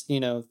just, you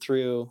know,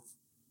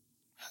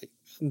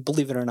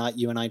 believe it or not,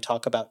 you and I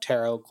talk about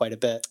tarot quite a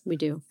bit. We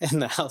do. In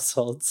the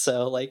household.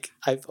 So like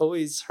I've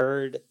always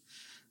heard,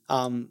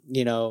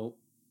 you know,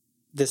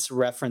 this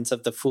reference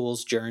of the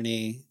Fool's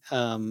Journey,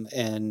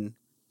 and,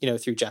 you know,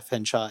 through Jeff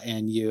Henshaw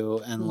and you,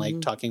 and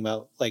like talking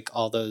about like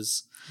all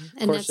those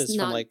courses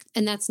from like,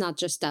 and that's not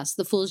just us.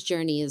 The Fool's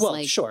Journey is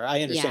like, sure,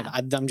 I understand.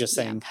 Yeah. I'm just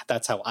saying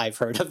that's how I've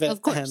heard of it.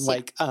 Of course, and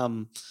like,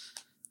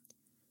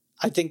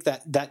 I think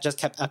that just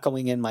kept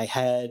echoing in my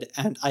head,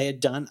 and I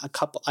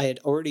had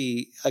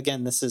already,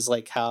 again, this is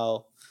like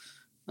how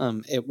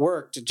it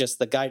worked, just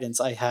the guidance.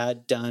 I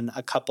had done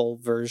a couple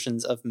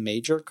versions of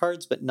major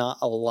cards, but not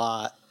a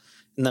lot.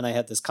 And then I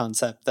had this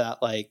concept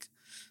that like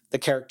the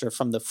character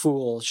from the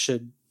Fool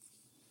should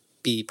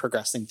be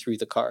progressing through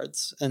the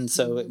cards. And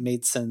so it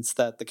made sense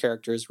that the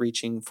character is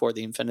reaching for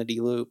the Infinity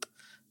Loop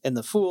in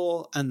the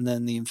Fool, and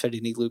then the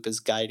Infinity Loop is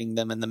guiding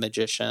them in the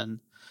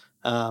Magician.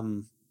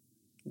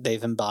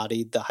 They've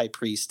embodied the High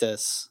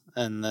Priestess,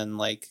 and then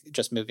like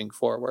just moving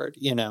forward,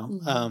 you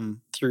know,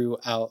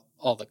 throughout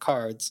all the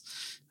cards,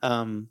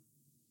 and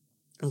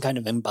kind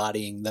of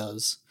embodying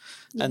those.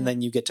 Yeah. And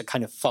then you get to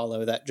kind of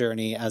follow that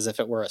journey as if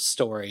it were a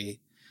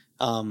story,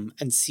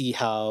 and see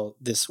how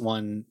this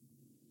one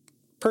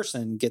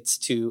person gets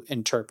to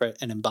interpret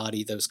and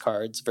embody those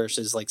cards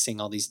versus like seeing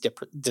all these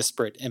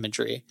disparate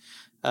imagery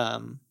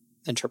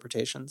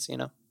interpretations,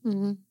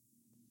 Mm-hmm.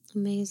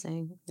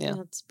 Amazing. Yeah.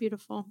 That's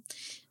beautiful.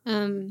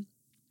 God,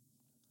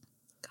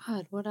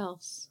 what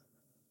else?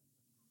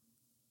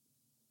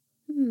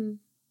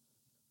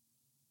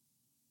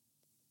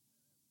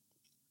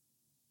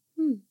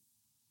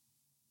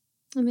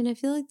 I mean, I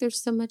feel like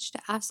there's so much to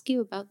ask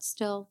you about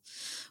still.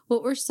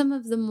 What were some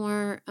of the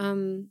more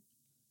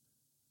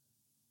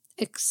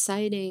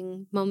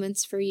exciting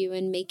moments for you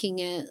in making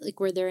it?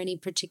 Like, were there any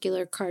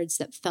particular cards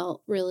that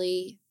felt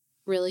really,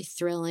 really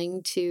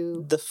thrilling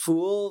to? The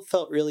Fool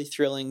felt really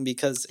thrilling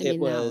because it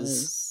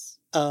was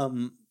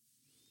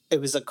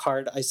a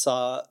card I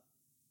saw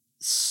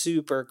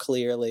super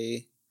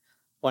clearly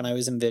when I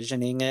was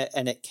envisioning it,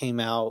 and it came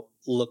out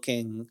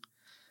looking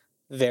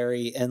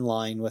very in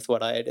line with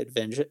what I had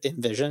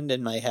envisioned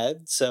in my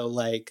head. So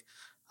like,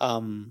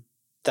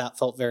 that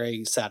felt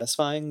very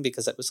satisfying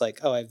because it was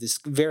like, oh, I have this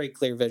very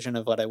clear vision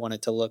of what I want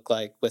it to look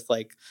like with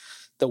like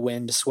the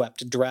wind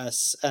swept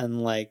dress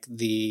and like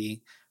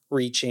the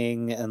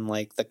reaching and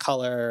like the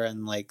color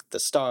and like the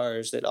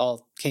stars. It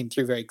all came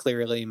through very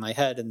clearly in my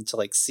head, and to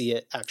like see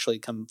it actually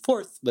come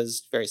forth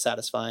was very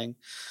satisfying.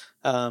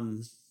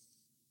 As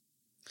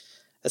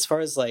far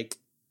as like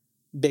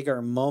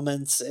bigger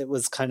moments, it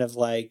was kind of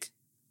like,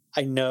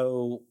 I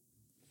know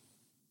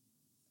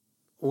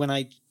when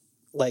I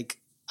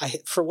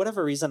for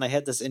whatever reason, I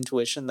had this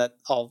intuition that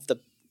all of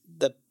the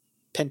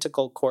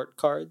Pentacle court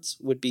cards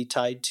would be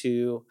tied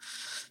to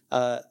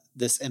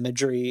this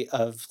imagery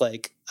of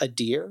like a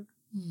deer.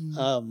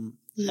 You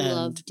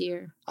love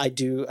deer. I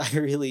do. I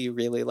really,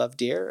 really love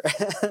deer.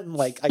 And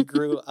like, I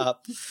grew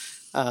up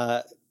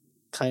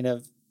kind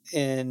of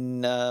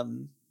in,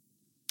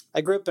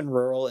 I grew up in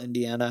rural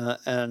Indiana,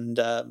 and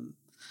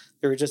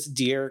there were just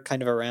deer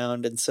kind of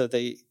around. And so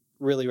they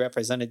really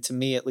represented to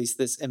me, at least,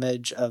 this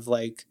image of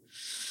like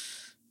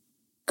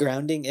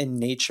grounding in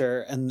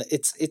nature. And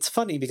it's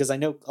funny because I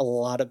know a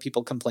lot of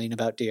people complain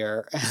about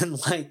deer, and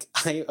like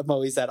I am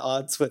always at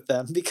odds with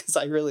them because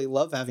I really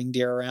love having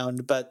deer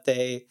around, but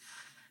they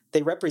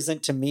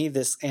represent to me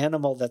this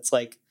animal that's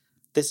like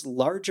this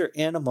larger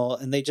animal,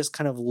 and they just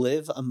kind of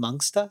live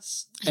amongst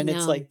us. And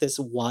it's like this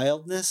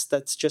wildness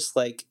that's just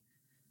like,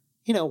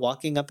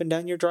 walking up and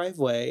down your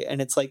driveway,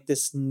 and it's like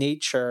this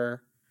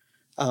nature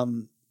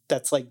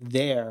that's like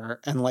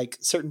there, and like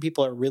certain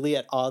people are really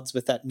at odds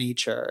with that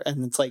nature.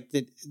 And it's like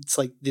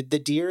the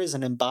deer is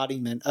an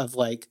embodiment of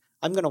like,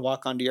 I'm going to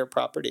walk onto your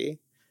property.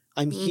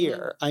 I'm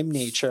here. I'm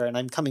nature, and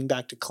I'm coming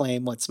back to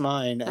claim what's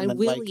mine. And I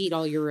will eat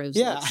all your roses.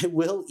 Yeah, I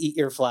will eat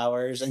your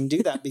flowers and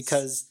do that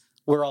because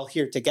we're all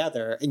here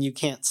together, and you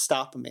can't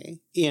stop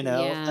me.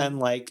 And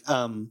like,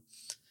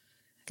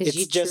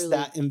 it's just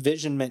that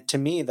envisionment to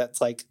me that's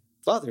like,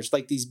 wow, there's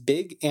like these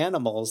big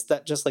animals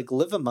that just like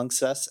live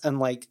amongst us, and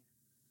like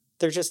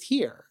they're just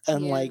here,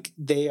 and like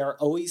they are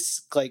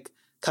always like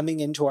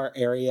coming into our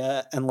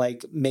area and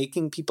like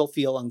making people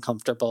feel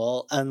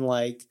uncomfortable, and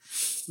like,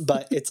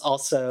 but it's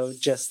also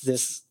just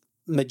this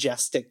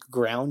majestic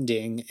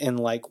grounding in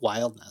like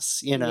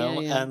wildness,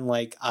 and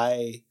like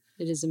it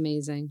is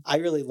amazing. I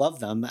really love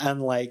them.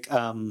 And like,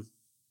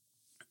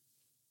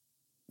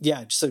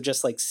 so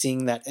just like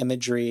seeing that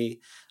imagery,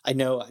 I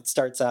know it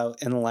starts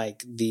out in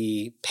like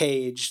the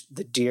page,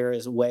 the deer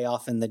is way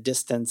off in the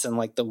distance, and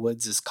like the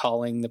woods is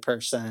calling the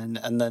person.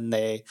 And then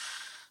they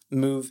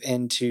move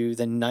into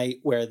the night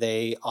where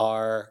they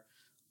are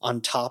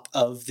on top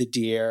of the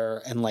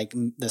deer and like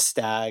the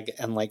stag,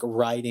 and like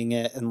riding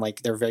it, and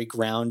like they're very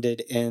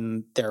grounded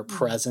in their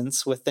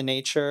presence with the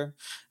nature.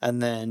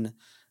 And then,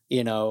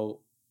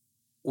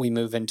 we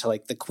move into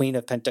like the Queen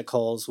of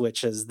Pentacles,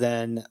 which is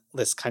then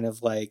this kind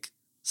of like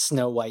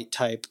Snow White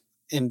type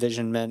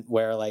envisionment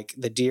where like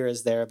the deer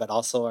is there, but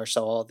also are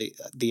so all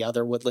the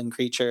other woodland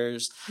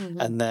creatures.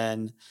 And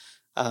then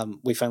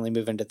we finally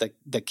move into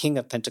the King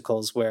of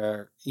Pentacles,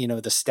 where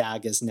the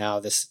stag is now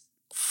this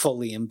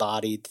fully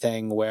embodied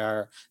thing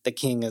where the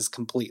king is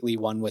completely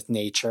one with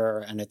nature,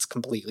 and it's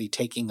completely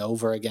taking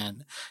over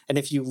again. And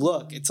if you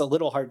look, it's a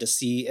little hard to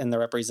see in the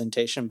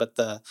representation, but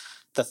the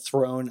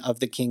throne of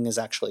the king is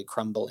actually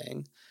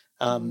crumbling.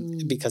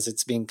 Because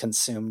it's being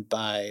consumed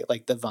by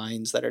like the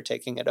vines that are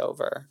taking it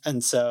over.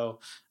 And so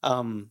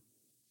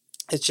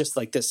it's just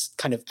like this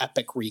kind of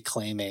epic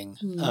reclaiming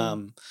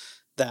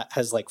that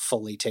has like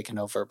fully taken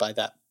over by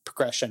that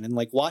progression. And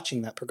like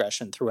watching that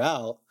progression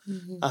throughout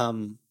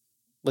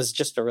was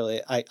just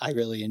I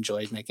really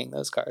enjoyed making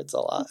those cards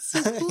a lot.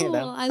 So cool.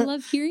 I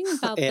love hearing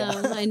about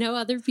them. I know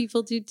other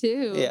people do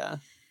too. Yeah.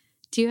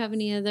 Do you have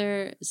any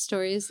other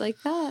stories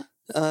like that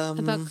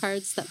about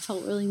cards that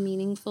felt really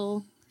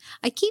meaningful?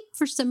 I keep,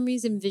 for some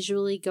reason,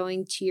 visually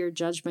going to your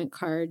Judgment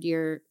card,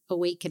 your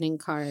Awakening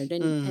card.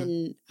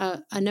 And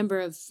a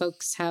number of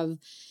folks have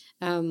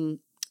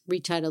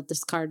retitled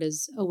this card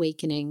as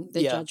Awakening,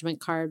 the Judgment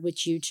card,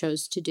 which you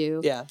chose to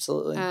do. Yeah,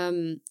 absolutely.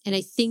 And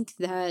I think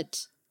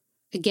that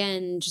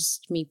again,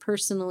 just me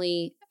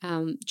personally,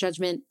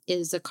 Judgment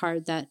is a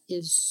card that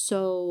is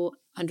so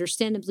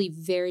understandably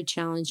very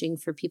challenging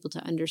for people to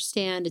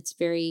understand. It's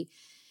very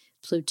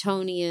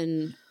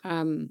Plutonian,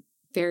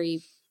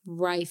 very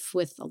rife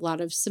with a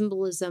lot of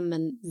symbolism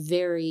and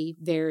very,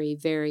 very,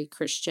 very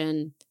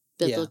Christian,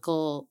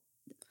 biblical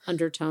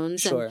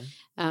undertones. Sure.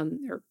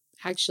 Or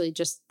actually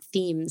just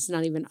themes,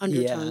 not even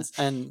undertones.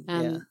 Yeah.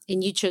 And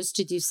you chose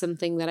to do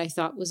something that I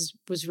thought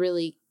was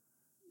really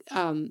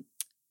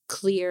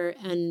clear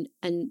and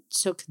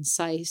so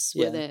concise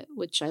with it,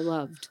 which I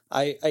loved.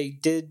 I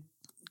did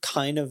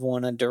kind of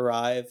want to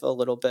derive a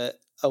little bit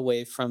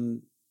away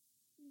from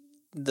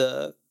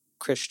the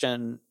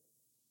Christian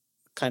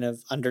kind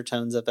of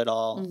undertones of it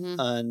all. Mm-hmm.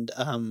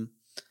 And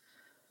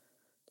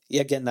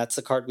again, that's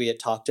the card we had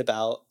talked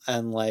about.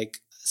 And like,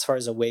 as far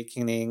as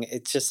awakening,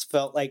 it just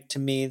felt like to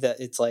me that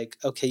it's like,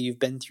 okay, you've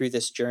been through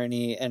this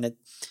journey, and it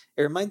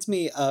reminds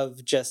me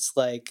of just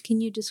like...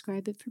 Can you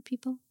describe it for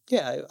people?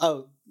 Yeah.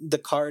 Oh, the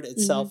card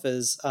itself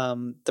is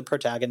the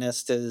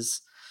protagonist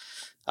is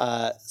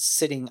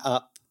sitting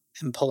up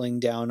and pulling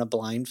down a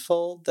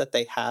blindfold that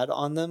they had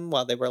on them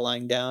while they were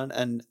lying down,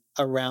 and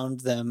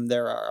around them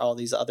there are all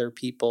these other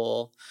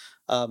people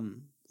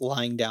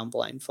lying down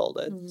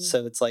blindfolded.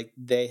 So it's like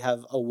they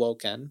have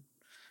awoken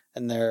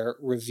and they're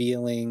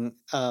revealing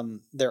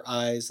their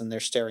eyes and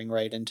they're staring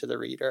right into the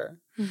reader.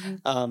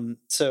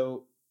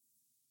 So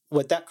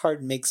what that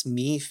card makes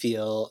me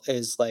feel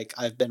is like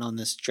I've been on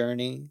this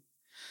journey.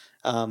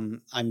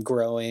 I'm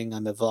growing,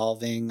 I'm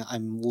evolving,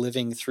 I'm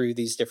living through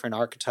these different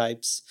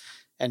archetypes.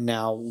 And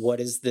now what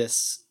is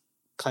this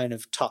kind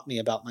of taught me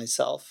about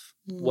myself?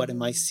 What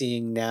am I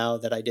seeing now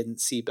that I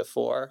didn't see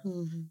before?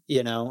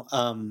 You know,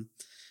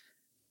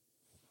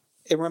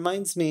 it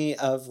reminds me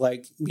of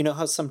like, you know,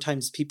 how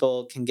sometimes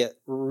people can get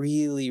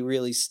really,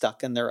 really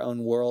stuck in their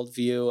own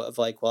worldview of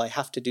like, well, I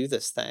have to do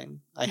this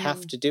thing. I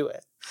have to do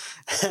it.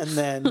 And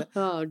then,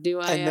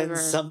 then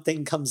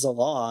something comes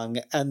along,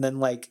 and then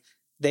like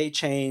they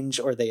change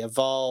or they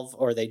evolve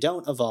or they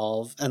don't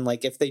evolve. And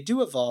like, if they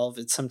do evolve,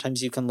 it's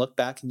sometimes you can look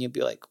back and you'd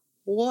be like,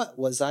 what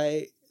was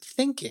I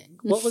thinking?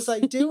 What was I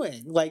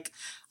doing? Like,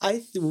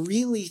 I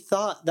really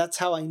thought that's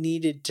how I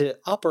needed to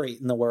operate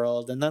in the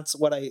world. And that's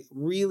what I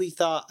really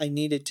thought I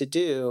needed to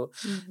do.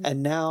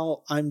 And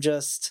now I'm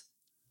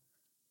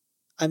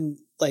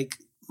like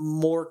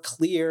more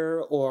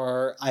clear,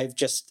 or I've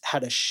just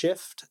had a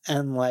shift.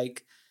 And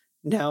like,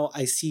 now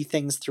I see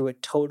things through a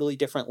totally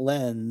different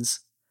lens.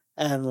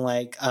 And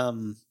like,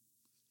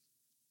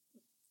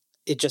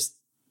 it just,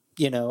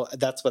 you know,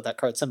 that's what that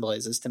card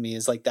symbolizes to me,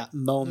 is like that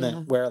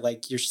moment where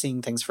like you're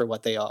seeing things for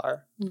what they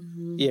are,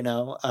 you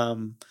know,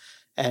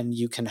 and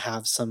you can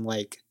have some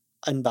like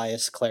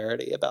unbiased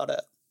clarity about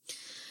it.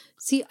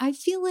 See, I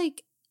feel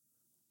like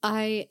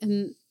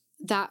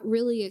that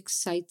really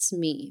excites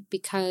me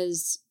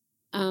because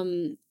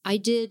I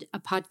did a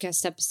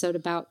podcast episode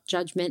about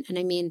Judgment, and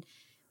I mean,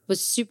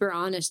 was super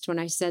honest when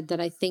I said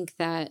that I think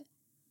that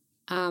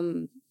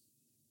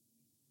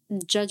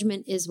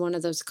Judgment is one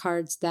of those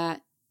cards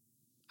that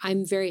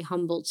I'm very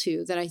humble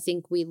to, that I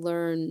think we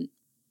learn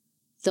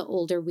the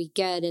older we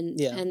get,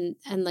 and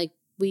like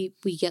we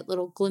get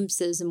little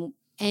glimpses, and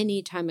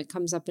anytime it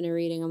comes up in a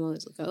reading, I'm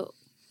always like, oh,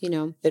 you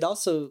know. It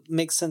also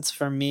makes sense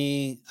for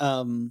me,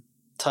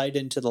 tied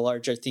into the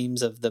larger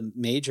themes of the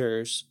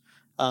majors,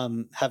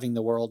 having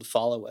the world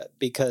follow it,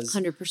 because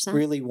 100%.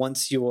 Really,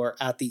 once you're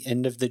at the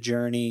end of the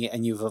journey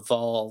and you've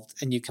evolved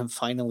and you can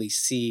finally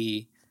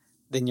see,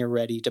 then you're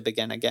ready to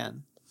begin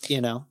again. You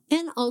know?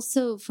 And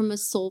also from a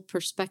soul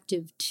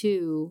perspective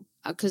too,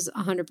 because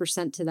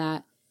 100% to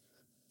that.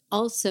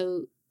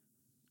 Also,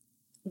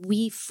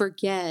 we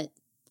forget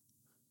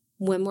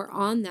when we're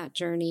on that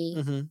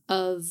journey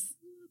of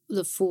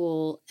the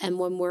Fool, and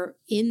when we're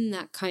in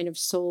that kind of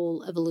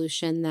soul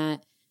evolution,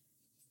 that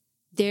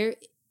there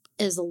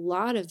is a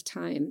lot of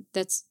time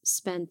that's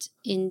spent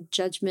in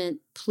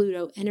Judgment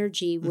Pluto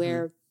energy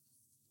where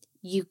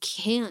you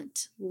cannot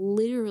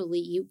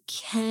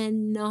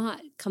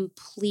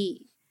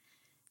complete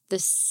the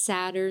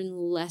Saturn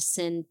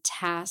lesson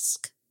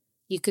task,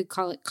 you could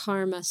call it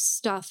karma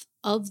stuff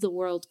of the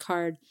world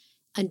card,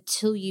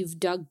 until you've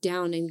dug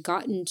down and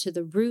gotten to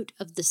the root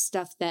of the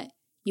stuff that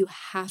you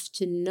have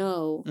to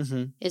know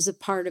is a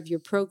part of your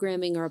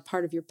programming or a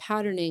part of your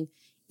patterning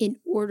in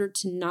order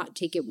to not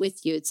take it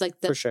with you. It's like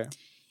for sure.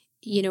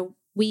 You know,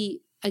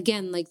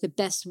 like the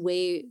best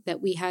way that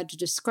we had to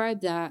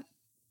describe that,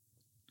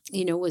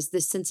 you know, was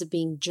this sense of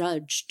being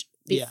judged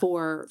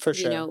before, for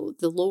sure. You know,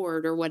 the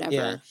Lord or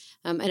whatever.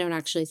 I don't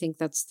actually think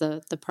that's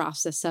the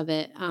process of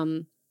it.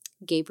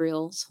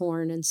 Gabriel's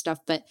horn and stuff,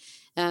 but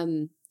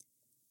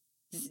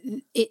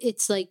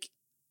it's like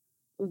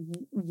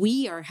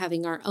we are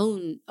having our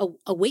own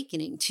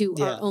awakening to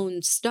our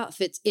own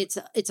stuff.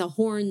 It's a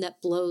horn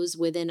that blows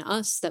within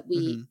us that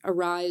we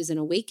arise and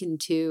awaken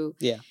to.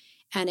 Yeah.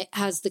 And it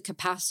has the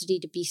capacity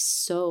to be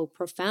so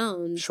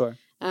profound. Sure.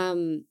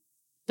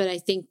 But I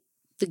think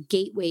the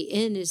gateway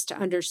in is to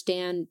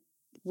understand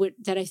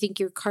that I think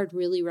your card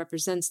really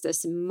represents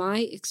this. In my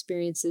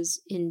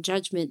experiences in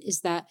judgment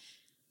is that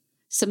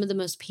some of the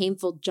most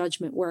painful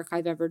judgment work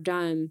I've ever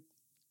done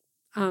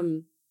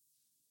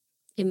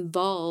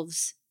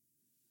involves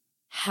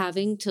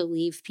having to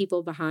leave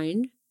people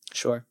behind.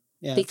 Sure.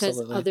 Yeah, because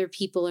absolutely. other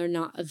people are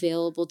not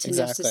available to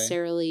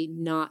necessarily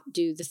not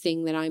do the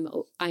thing that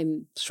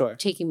I'm sure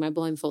taking my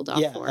blindfold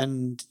off for.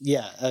 And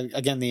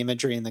again, the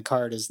imagery in the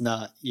card is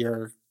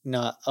you're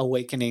not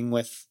awakening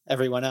with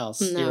everyone else.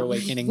 No. You're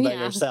awakening by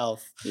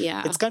yourself.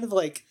 Yeah. It's kind of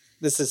like,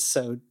 this is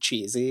so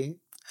cheesy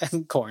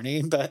and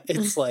corny, but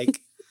it's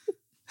like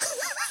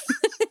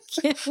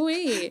can't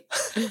wait.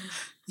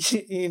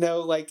 You know,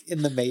 like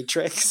in The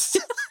Matrix.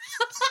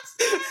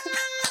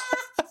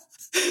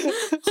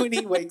 When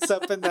he wakes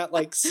up in that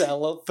like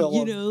cell full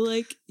you know,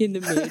 like in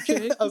The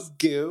Matrix of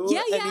goo,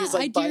 and he's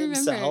like by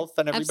himself,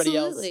 and everybody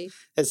else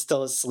is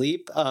still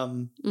asleep.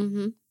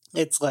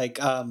 It's like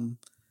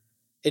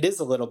it is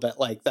a little bit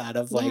like that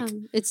of like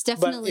it's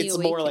definitely but it's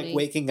more like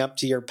waking up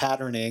to your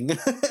patterning,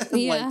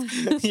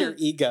 like your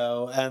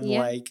ego and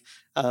like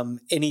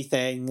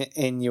anything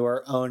in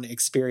your own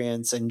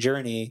experience and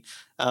journey,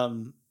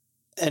 and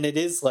it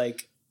is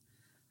like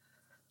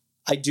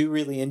I do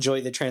really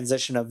enjoy the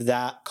transition of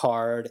that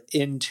card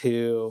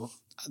into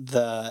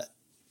the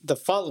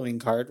following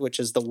card, which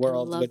is the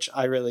world, which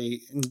I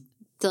really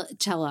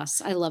tell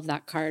us. I love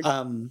that card.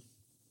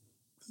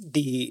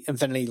 The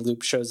infinity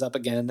loop shows up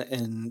again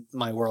in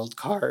my world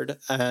card,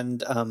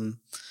 and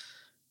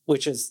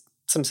which is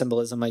some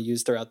symbolism I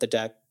use throughout the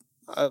deck,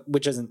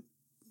 which isn't.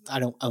 I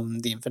don't own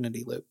the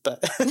infinity loop,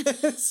 but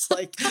it's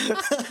like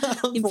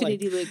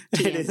infinity loop.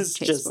 TM, it is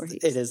just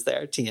it is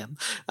there.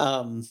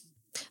 TM.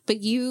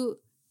 But you,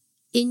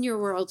 in your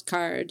world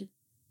card,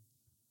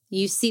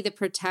 you see the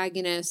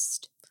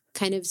protagonist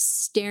kind of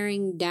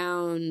staring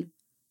down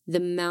the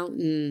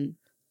mountain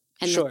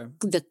and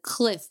the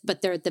cliff,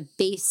 but they're at the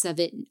base of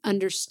it,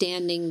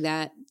 understanding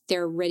that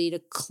they're ready to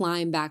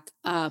climb back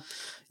up.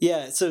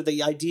 Yeah, so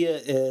the idea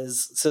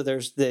is, so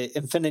there's the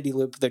infinity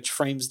loop which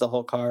frames the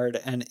whole card,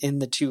 and in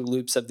the two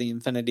loops of the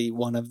infinity,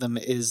 one of them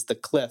is the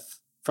cliff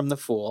from the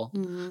Fool,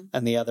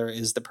 and the other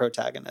is the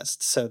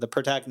protagonist. So the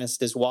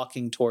protagonist is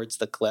walking towards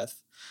the cliff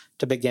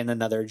to begin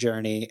another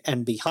journey,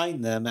 and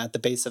behind them at the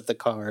base of the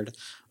card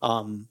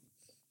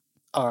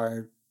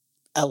are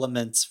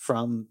elements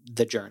from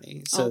the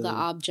journey. So all the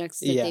objects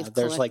that they've collected.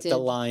 There's like the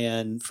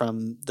lion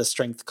from the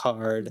strength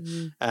card,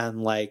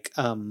 and like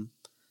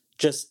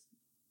just,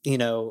 you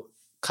know,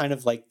 kind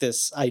of like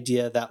this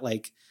idea that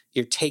like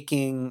you're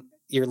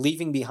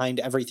leaving behind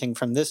everything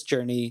from this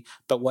journey,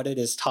 but what it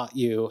has taught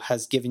you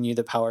has given you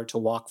the power to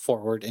walk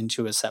forward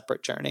into a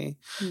separate journey.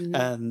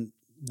 And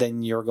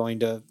then you're going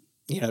to,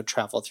 you know,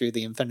 travel through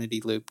the infinity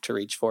loop to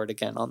reach for it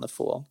again on the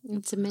Fool.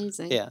 It's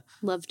amazing. Yeah.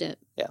 Loved it.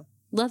 Yeah.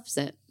 Loves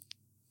it.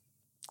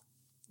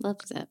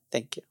 Loves it.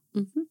 Thank you.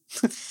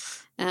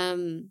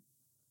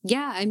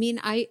 Yeah, I mean,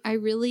 I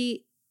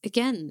really,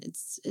 again,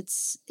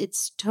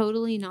 it's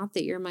totally not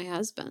that you're my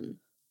husband.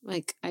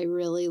 Like, I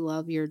really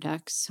love your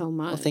deck so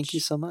much. Well, thank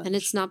you so much. And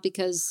it's not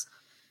because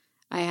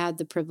I had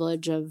the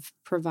privilege of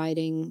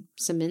providing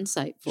some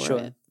insight for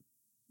it.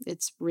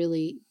 It's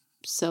really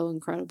so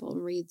incredible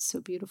and reads so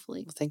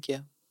beautifully. Well, thank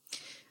you.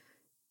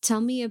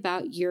 Tell me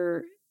about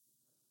your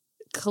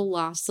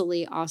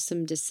colossally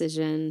awesome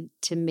decision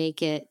to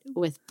make it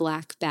with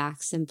black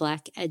backs and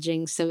black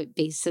edging, so it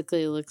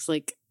basically looks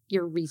like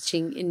you're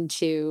reaching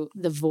into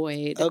the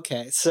void.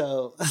 Okay,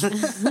 so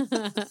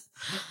because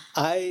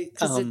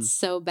it's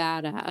so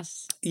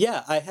badass.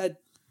 Yeah, I had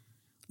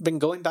been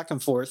going back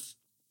and forth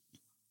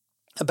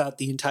about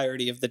the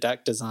entirety of the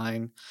deck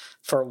design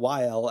for a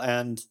while,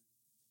 and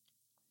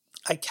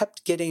I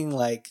kept getting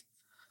like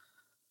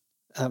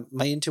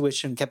my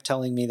intuition kept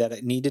telling me that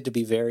it needed to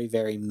be very,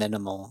 very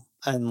minimal,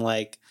 and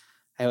like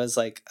I was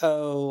like,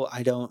 oh,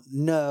 I don't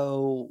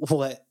know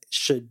what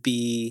should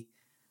be.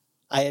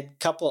 I had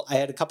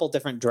a couple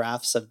different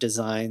drafts of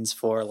designs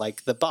for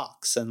like the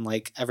box and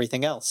like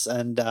everything else.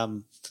 And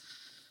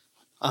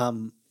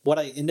what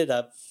I ended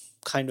up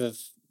kind of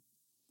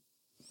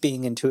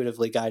being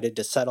intuitively guided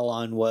to settle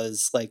on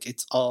was like,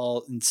 it's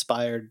all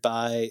inspired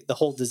by, the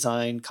whole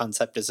design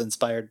concept is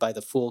inspired by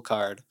the Fool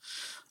card,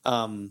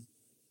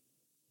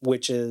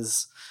 which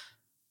is,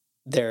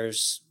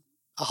 there's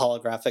a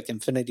holographic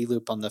infinity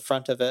loop on the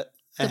front of it.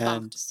 The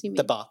box.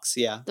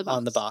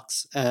 On the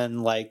box.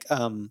 And like,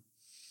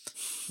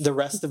 the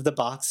rest of the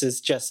box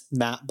is just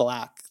matte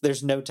black.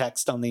 There's no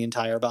text on the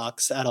entire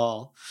box at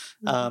all.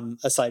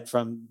 Aside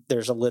from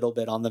there's a little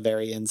bit on the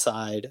very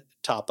inside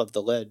top of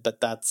the lid,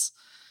 but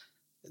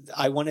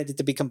I wanted it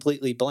to be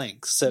completely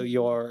blank. So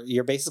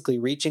you're basically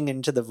reaching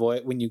into the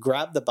void. When you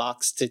grab the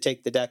box to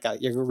take the deck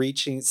out,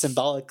 you're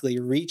symbolically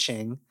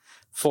reaching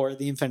for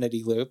the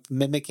infinity loop,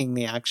 mimicking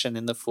the action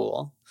in the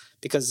Fool,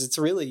 because it's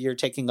really, you're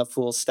taking a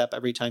Fool step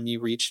every time you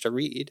reach to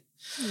read.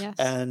 Yes.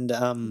 And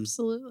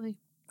absolutely.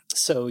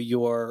 So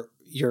you're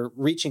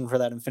reaching for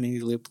that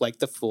infinity loop like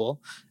the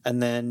Fool,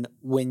 and then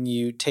when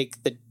you take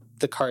the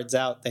cards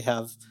out, they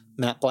have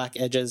matte black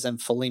edges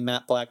and fully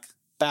matte black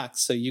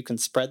backs so you can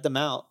spread them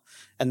out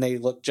and they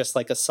look just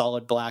like a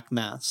solid black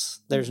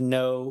mass. There's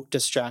no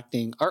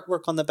distracting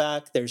artwork on the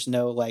back. There's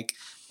no like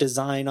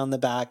design on the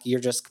back. You're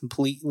just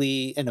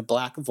completely in a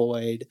black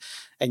void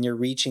and you're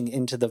reaching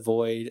into the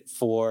void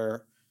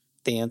for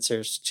the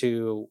answers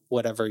to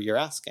whatever you're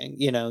asking,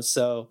 you know?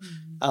 So,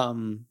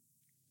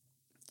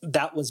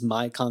 that was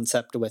my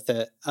concept with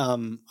it.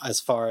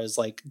 As far as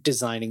like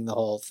designing the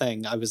whole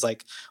thing, I was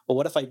like, well,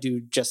 what if I do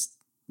just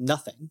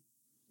nothing?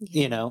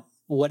 You know,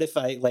 what if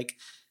I like,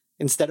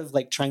 instead of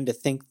like trying to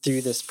think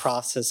through this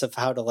process of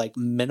how to like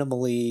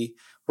minimally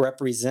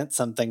represent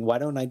something, why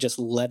don't I just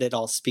let it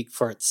all speak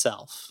for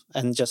itself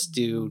and just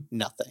do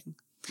nothing?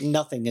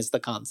 Nothing is the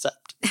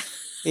concept,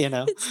 you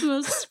know? It's the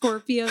most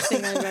Scorpio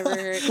thing I've ever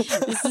heard.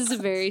 This is a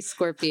very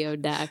Scorpio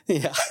deck.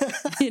 Yeah.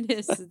 It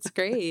is. It's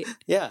great.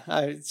 Yeah.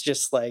 It's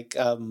just like,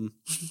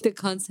 the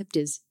concept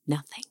is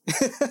nothing.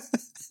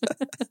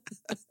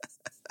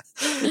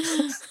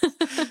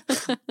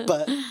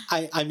 But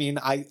I mean,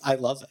 I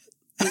love it.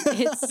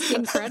 It's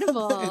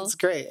incredible. It's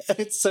great.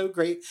 It's so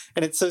great.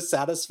 And it's so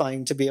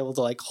satisfying to be able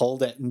to like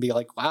hold it and be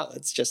like, wow,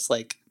 it's just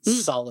like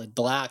solid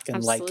black. And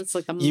Absolutely. like, It's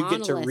like a you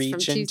get to monolith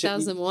reach from into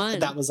 2001.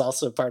 That was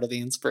also part of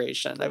the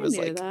inspiration. I was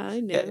knew like, that. I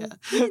knew. Yeah.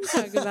 We didn't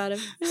talk about it.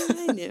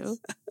 I knew.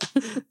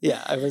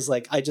 Yeah. I was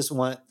like, I just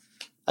want,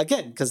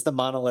 again, because the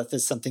monolith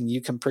is something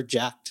you can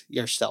project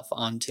yourself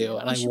onto.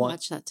 And We I should want,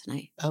 watch that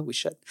tonight. oh, we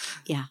should.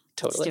 Yeah.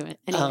 Totally. Let's do it.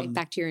 Anyway,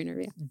 back to your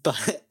interview.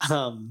 But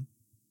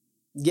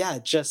yeah,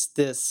 just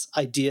this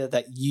idea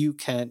that you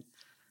can,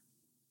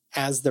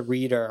 as the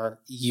reader,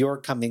 you're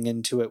coming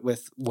into it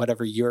with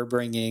whatever you're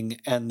bringing,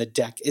 and the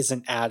deck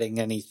isn't adding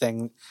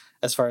anything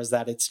as far as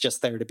that. It's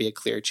just there to be a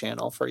clear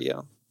channel for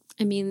you.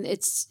 I mean,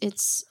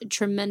 it's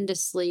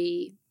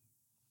tremendously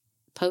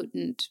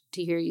potent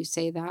to hear you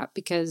say that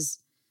because,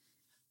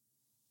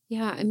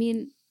 yeah, I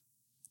mean,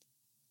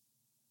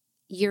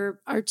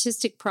 your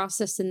artistic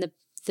process and the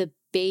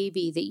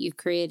baby that you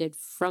created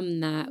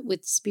from that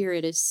with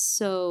spirit is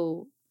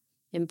so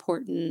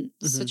important.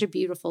 Such a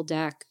beautiful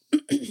deck.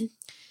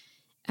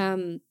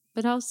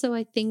 But also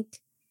I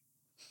think,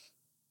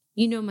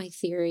 you know, my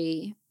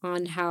theory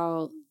on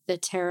how the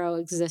tarot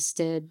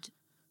existed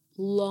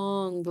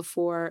long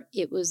before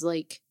it was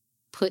like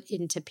put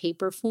into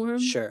paper form.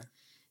 Sure.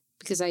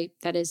 Because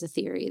that is a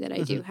theory that I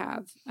do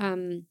have.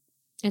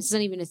 It's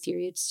not even a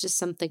theory. It's just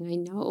something I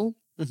know.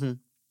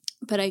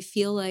 But I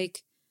feel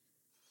like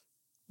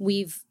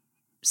we've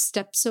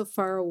stepped so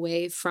far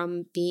away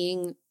from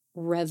being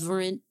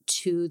reverent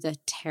to the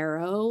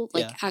tarot,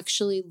 like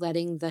actually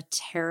letting the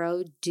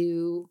tarot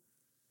do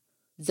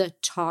the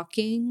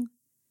talking.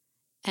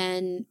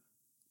 And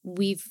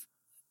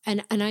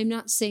and I'm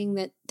not saying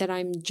that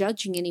I'm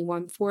judging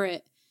anyone for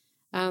it.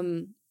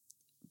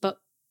 But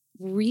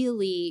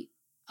really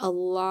a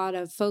lot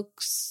of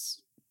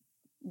folks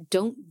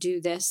don't do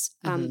this.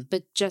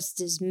 But just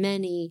as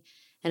many,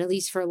 and at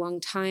least for a long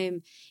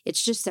time,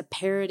 it's just a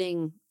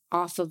parroting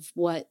off of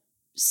what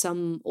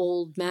some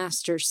old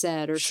master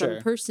said or some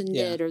person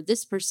did or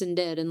this person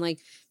did. And like,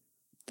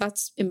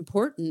 that's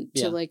important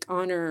to like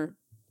honor,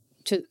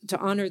 to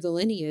honor the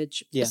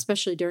lineage,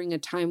 especially during a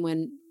time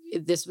when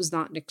this was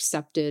not an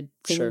accepted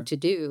thing to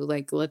do.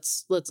 Like,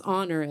 let's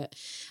honor it.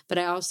 But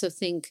I also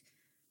think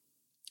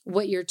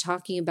what you're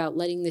talking about,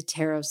 letting the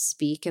tarot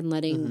speak and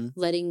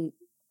letting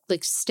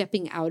like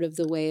stepping out of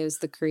the way as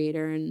the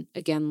creator, and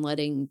again,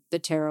 letting the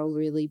tarot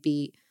really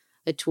be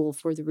a tool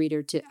for the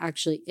reader to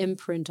actually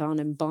imprint on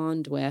and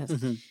bond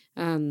with,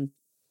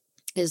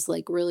 is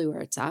like really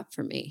where it's at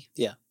for me.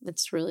 Yeah.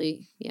 It's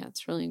really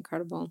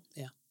incredible.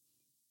 Yeah.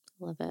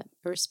 I love it.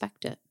 I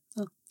respect it.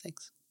 Oh,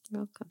 thanks.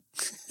 You're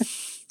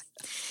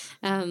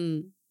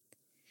welcome.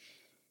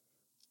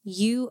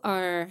 You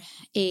are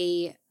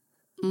a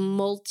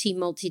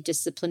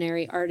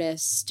multidisciplinary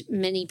artist.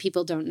 Many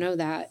people don't know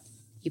that.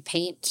 You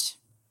paint,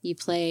 you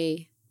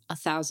play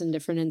 1,000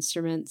 different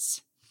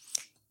instruments,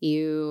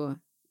 you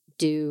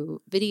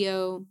do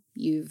video,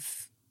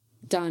 you've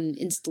done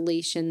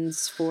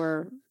installations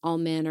for all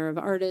manner of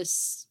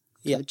artists,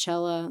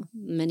 Coachella,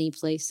 many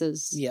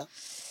places. Yeah.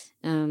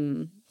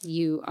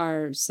 You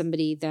are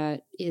somebody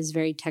that is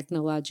very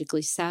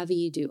technologically savvy.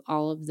 You do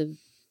all of the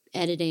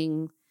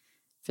editing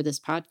for this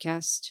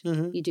podcast.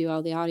 You do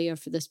all the audio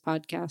for this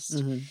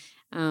podcast.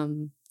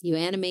 You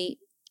animate.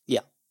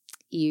 Yeah.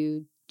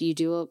 You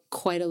do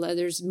quite a lot.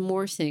 There's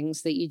more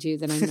things that you do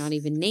that I'm not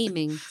even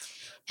naming.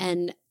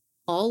 And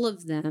all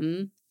of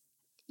them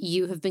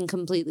you have been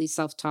completely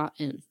self-taught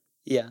in.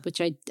 Yeah. Which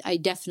I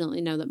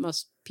definitely know that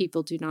most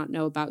people do not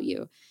know about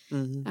you.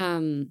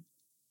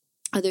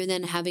 Other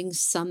than having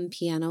some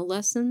piano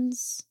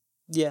lessons.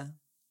 Yeah.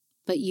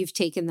 But you've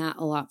taken that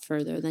a lot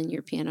further than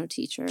your piano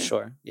teacher.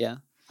 Sure. Yeah.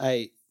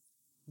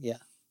 Yeah.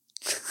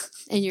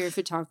 And you're a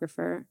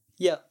photographer.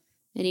 Yeah.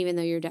 And even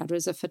though your dad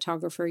was a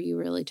photographer, you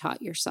really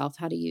taught yourself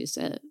how to use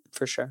it.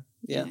 For sure.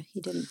 Yeah. He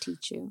didn't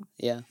teach you.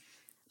 Yeah.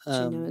 Which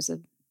I know is a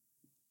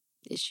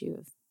issue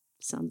of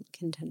some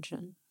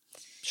contention.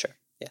 Sure.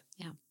 Yeah.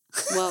 Yeah.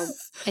 Well,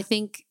 I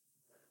think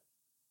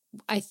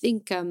I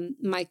think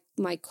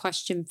my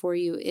question for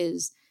you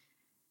is,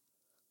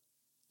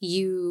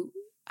 you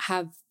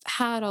have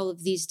had all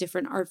of these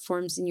different art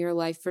forms in your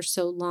life for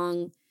so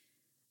long.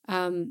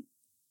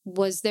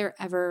 Was there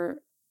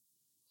ever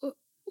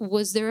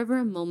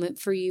a moment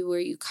for you where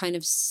you kind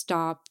of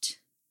stopped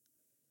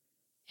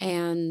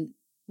and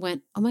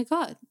went, oh my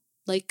God,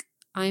 like,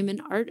 I'm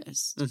an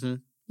artist, Mm-hmm.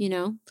 you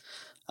know?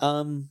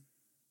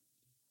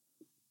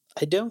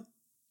 I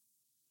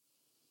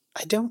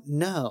don't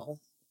know.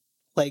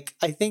 Like,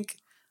 I think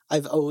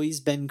I've always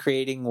been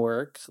creating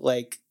work.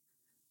 Like,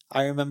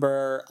 I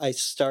remember I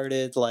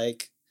started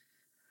like,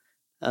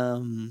 I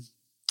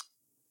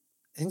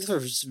think the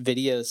first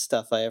video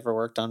stuff I ever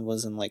worked on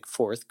was in like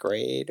 4th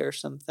grade or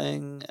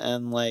something.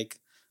 And like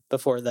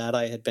before that,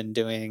 I had been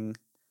doing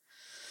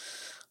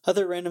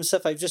other random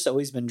stuff. I've just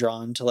always been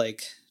drawn to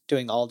like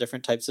doing all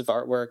different types of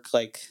artwork.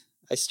 Like,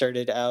 I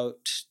started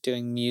out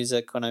doing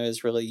music when I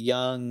was really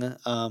young.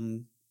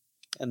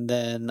 And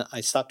then I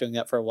stopped doing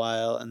that for a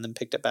while and then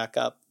picked it back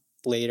up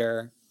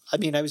later. I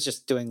mean, I was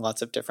just doing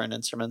lots of different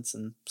instruments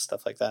and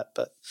stuff like that.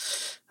 But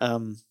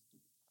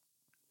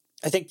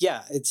I think,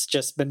 yeah, it's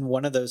just been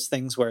one of those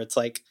things where it's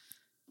like,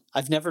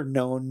 I've never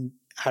known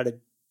how to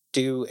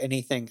do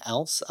anything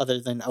else other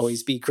than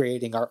always be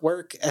creating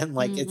artwork. And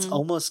like, it's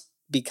almost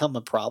become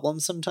a problem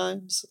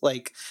sometimes.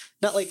 Like,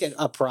 not like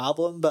a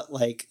problem, but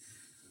like,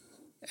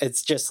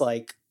 it's just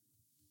like,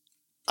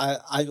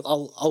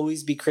 I'll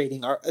always be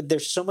creating art.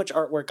 There's so much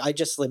artwork I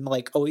just am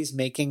like always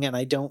making, and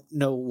I don't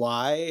know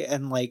why.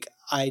 And like,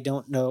 I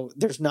don't know,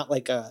 there's not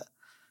like a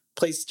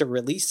place to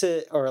release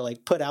it or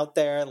like put out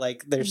there.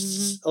 Like,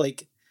 there's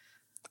like,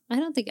 I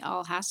don't think it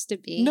all has to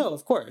be. no,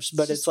 of course,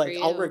 but it's like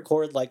I'll you.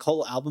 record like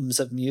whole albums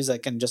of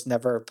music and just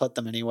never put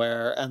them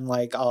anywhere. And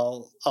like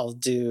I'll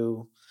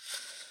do,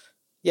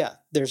 yeah,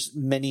 there's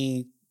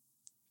many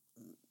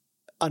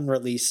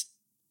unreleased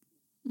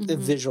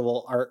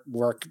visual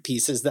artwork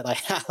pieces that I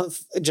have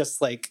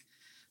just like,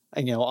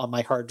 you know, on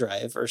my hard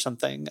drive or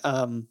something.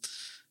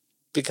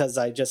 Because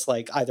I just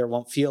like either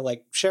won't feel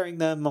like sharing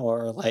them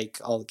or like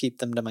I'll keep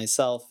them to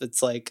myself.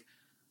 It's like,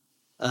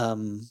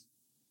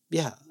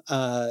 yeah.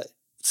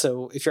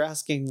 So if you're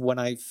asking when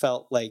I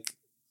felt like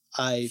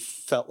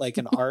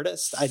an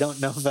artist, I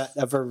don't know if that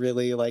ever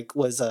really like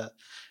was a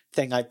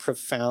thing I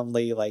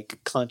profoundly like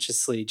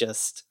consciously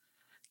just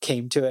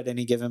came to at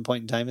any given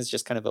point in time. It's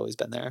just kind of always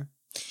been there.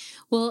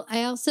 Well,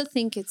 I also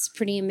think it's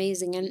pretty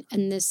amazing.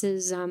 And this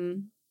is,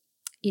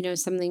 you know,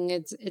 something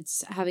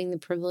it's having the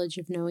privilege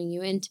of knowing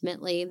you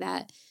intimately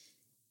that,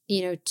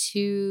 you know,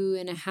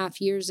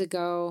 2.5 years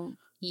ago,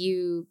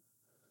 you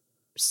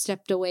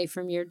stepped away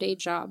from your day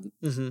job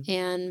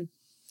and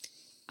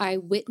I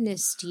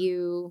witnessed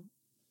you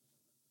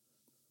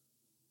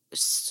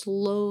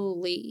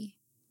slowly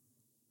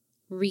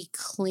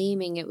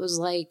reclaiming. It was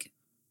like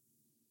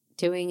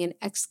doing an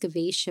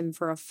excavation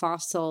for a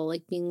fossil,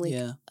 like being like,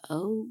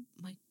 oh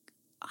my,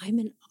 I'm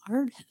an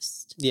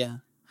artist. Yeah.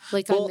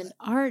 Like, well, I'm an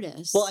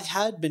artist. Well, I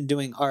had been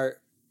doing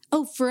art.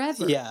 Oh,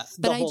 forever. Yeah.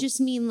 But I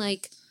just mean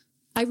like,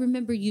 I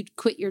remember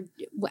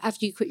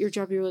after you quit your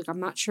job, you were like,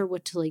 I'm not sure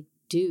what to like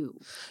do.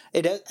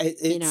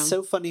 It's you know?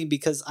 So funny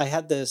because I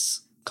had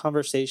this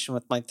conversation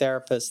with my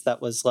therapist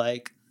that was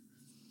like,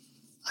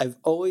 I've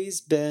always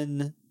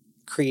been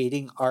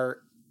creating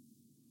art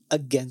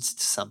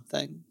against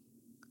something.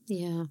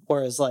 Yeah.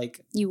 Whereas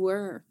like, you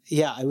were.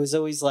 Yeah. I was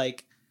always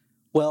like,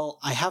 well,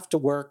 I have to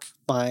work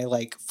my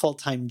like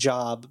full-time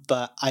job,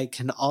 but I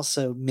can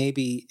also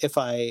maybe if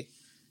I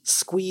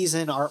squeeze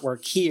in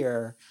artwork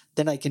here,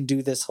 then I can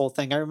do this whole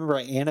thing. I remember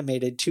I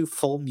animated 2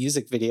 full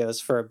music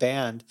videos for a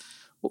band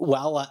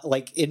while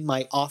like in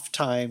my off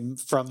time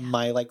from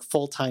my like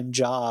full-time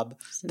job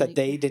that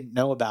they didn't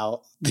know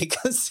about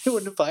because they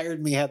wouldn't have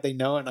hired me had they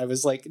known. I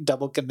was like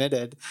double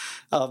committed.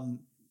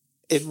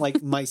 In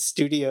like my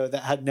studio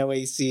that had no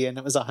AC and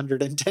it was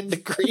 110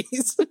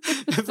 degrees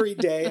every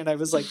day. And I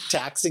was like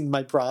taxing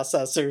my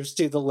processors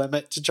to the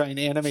limit to try and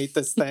animate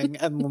this thing.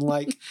 And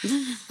like,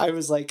 I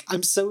was like,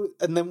 and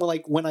then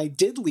like when I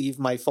did leave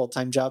my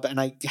full-time job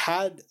and I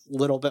had a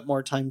little bit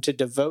more time to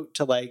devote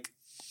to like,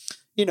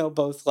 you know,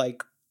 both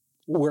like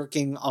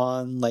working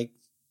on like,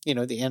 you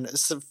know, the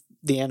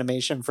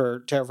animation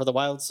for Terror for the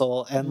Wild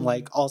Soul and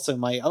like also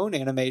my own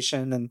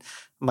animation and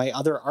my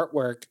other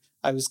artwork,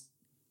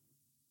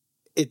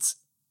 it's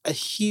a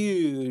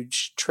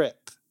huge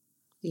trip.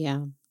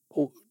 Yeah.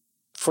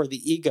 For the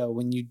ego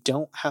when you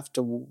don't have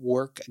to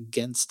work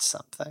against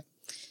something.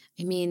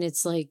 I mean,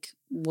 it's like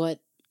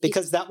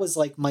because that was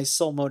like my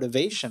sole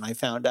motivation. I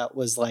found out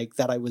was like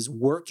that I was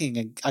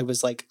working. I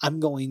was like,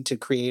 I'm going to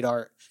create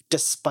art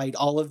despite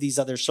all of these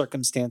other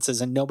circumstances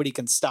and nobody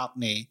can stop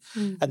me.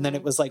 And then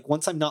it was like,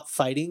 once I'm not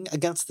fighting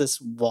against this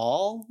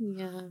wall,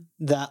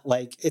 that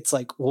like, it's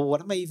like, well,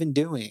 what am I even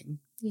doing?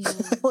 Yeah.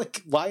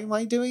 Like, why am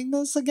I doing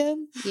this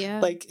again? Yeah.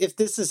 Like, if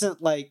this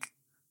isn't like,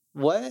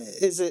 what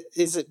is it?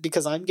 Is it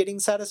because I'm getting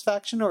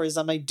satisfaction or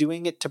am I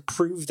doing it to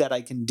prove that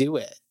I can do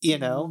it? You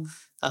know?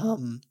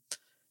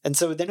 And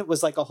so then it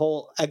was like a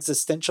whole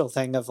existential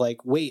thing of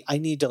like, wait, I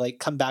need to like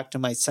come back to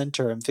my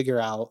center and figure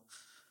out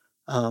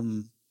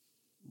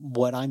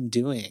what I'm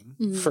doing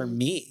for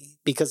me,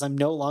 because I'm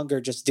no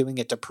longer just doing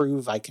it to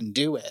prove I can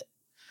do it,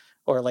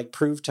 or like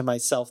prove to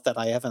myself that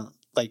I haven't,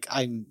 like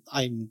I'm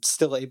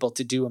still able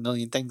to do a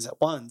million things at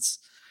once.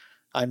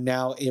 I'm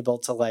now able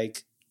to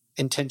like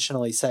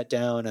intentionally sit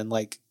down and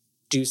like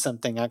do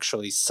something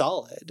actually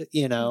solid,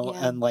 you know,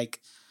 Yeah. and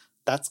like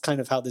that's kind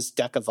of how this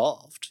deck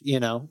evolved, you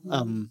know,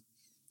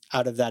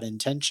 out of that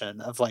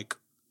intention of like,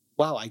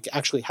 wow, I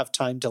actually have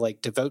time to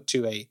like devote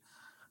to a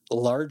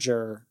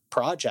larger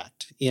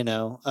project, you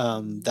know,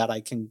 that I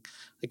can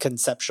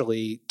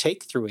conceptually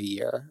take through a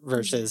year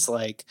versus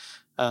like,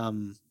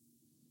 you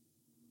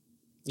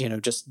know,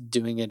 just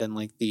doing it in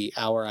like the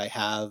hour I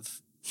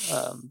have,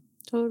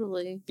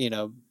 Totally. you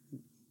know,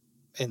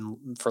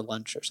 for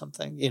lunch or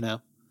something, you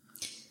know?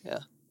 Yeah.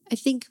 I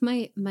think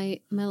my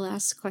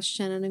last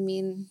question,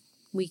 and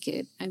we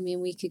could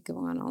go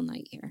on all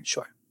night here.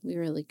 Sure. We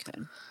really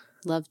could.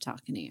 Love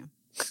talking to you.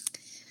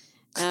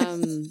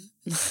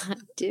 I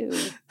do.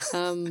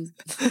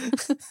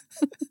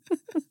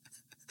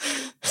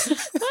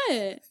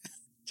 What?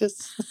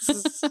 Just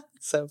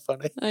so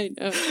funny. I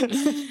know.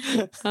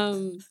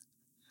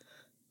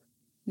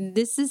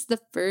 This is the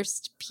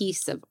first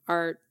piece of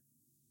art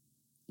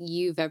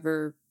you've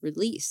ever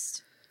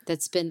released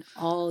that's been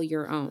all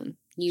your own.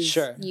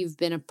 You've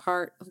been a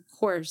part, of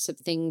course, of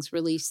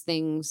released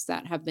things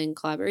that have been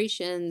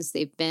collaborations.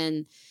 They've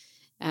been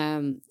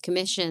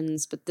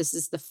commissions, but this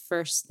is the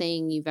first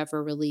thing you've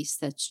ever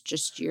released that's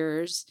just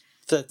yours.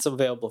 That's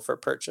available for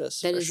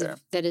purchase.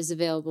 That is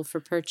available for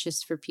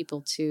purchase for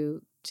people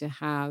to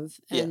have.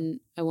 And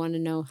I want to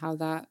know how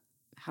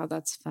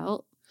that's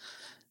felt.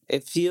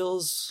 It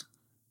feels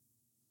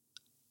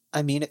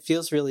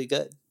really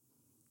good,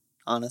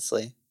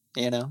 honestly,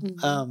 you know,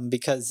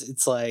 because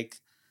it's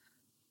like,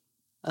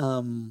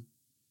 I'm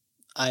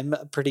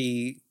a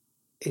pretty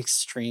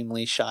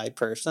extremely shy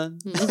person.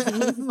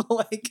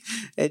 Like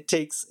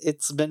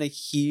it's been a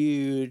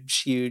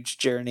huge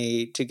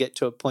journey to get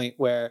to a point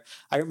where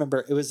I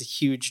remember it was a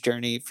huge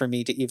journey for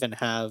me to even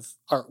have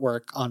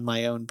artwork on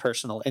my own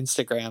personal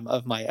Instagram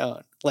of my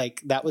own.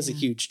 Like that was a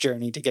huge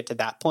journey to get to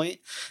that point.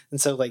 And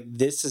so like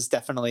this is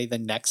definitely the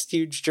next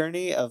huge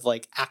journey of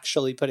like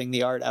actually putting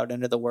the art out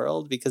into the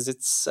world, because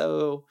it's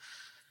so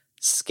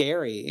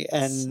scary.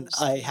 And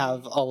I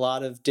have a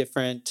lot of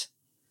different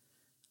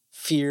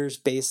fears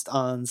based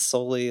on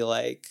solely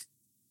like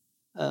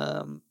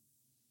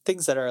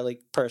things that are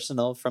like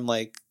personal from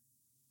like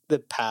the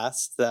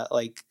past that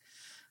like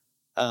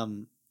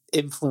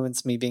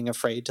influence me being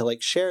afraid to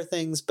like share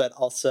things, but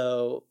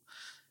also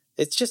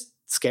it's just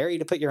scary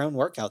to put your own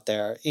work out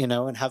there, you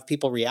know, and have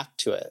people react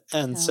to it.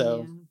 And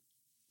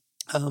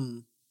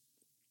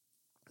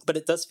but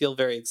it does feel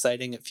very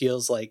exciting. It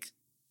feels like,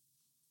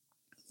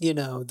 you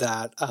know,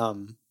 that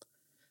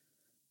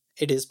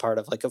it is part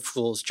of like a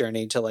fool's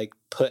journey to like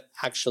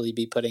actually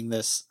be putting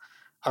this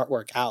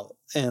artwork out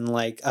and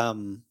like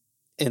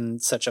in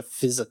such a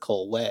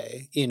physical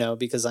way, you know,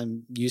 because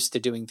I'm used to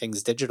doing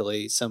things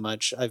digitally so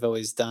much. I've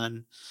always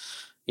done,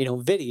 you know,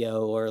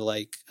 video or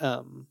like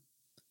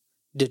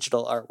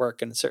digital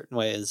artwork in certain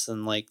ways,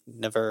 and like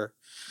never,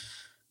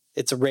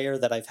 it's rare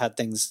that I've had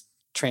things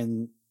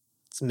transmit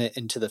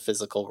into the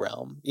physical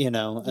realm, you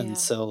know? And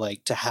so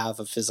like to have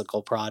a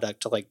physical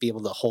product to like be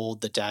able to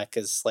hold the deck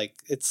is like,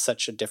 it's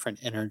such a different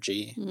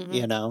energy,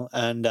 you know?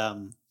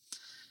 And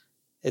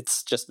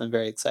it's just been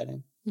very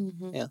exciting.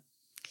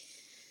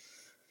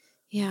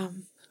 Yeah.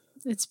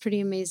 It's pretty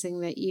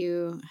amazing that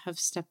you have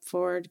stepped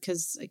forward,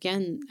 because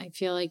again, I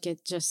feel like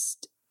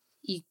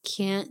you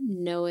can't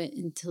know it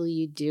until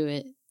you do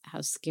it,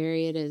 how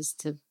scary it is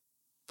to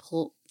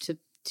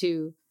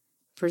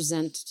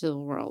present to the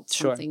world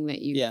something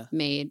that you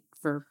made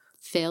for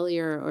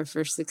failure or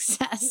for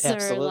success.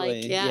 Absolutely. Or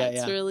like,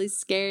 it's really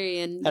scary.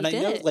 And I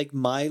know like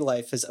my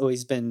life has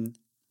always been,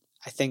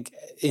 I think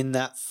in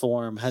that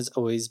form has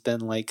always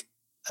been like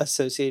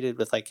associated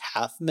with like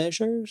half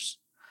measures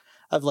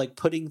of like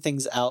putting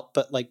things out,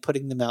 but like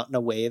putting them out in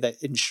a way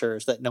that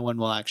ensures that no one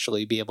will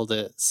actually be able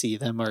to see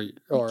them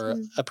or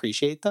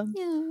appreciate them.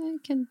 Yeah, I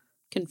can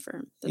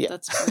confirm that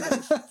that's part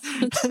of,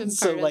 that's been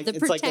so part like of the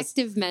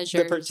protective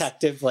measures. The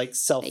protective like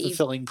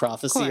self-fulfilling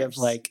prophecy of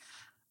like,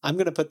 I'm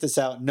going to put this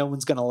out, no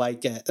one's going to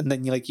like it. And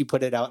then you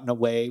put it out in a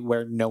way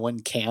where no one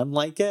can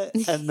like it.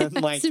 And then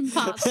like, it's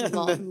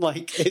impossible. And then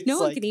like, it's no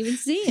one can even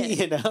see it,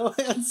 you know?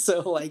 And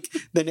so like,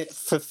 then it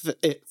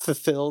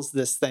fulfills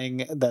this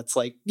thing that's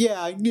like,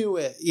 yeah, I knew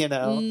it, you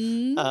know?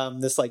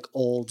 This like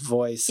old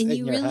voice and in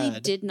you your really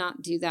head. Did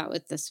not do that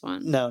with this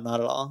one. No, not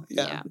at all.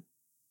 Yeah.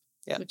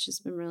 Which has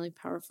been really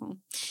powerful.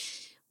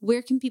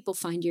 Where can people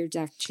find your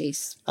deck,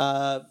 Chase?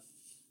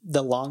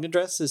 The long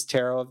address is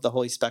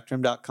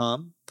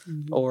tarotoftheholyspectrum.com,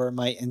 or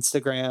my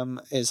Instagram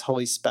is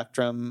Holy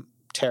Spectrum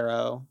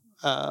Tarot,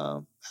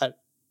 at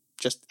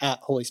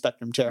Holy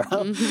Spectrum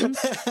Tarot.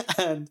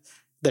 And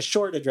the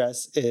short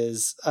address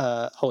is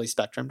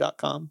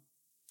holyspectrum.com.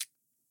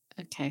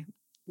 Okay.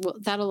 Well,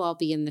 that'll all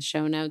be in the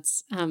show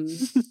notes.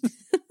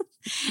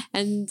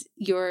 And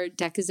your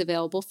deck is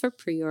available for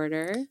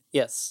pre-order.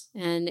 Yes.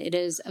 And it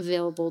is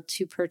available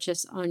to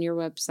purchase on your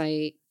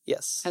website.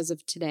 Yes. As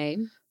of today.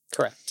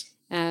 Correct.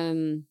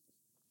 And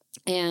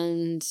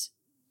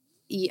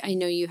I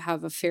know you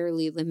have a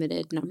fairly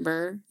limited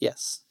number.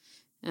 Yes.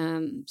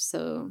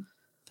 So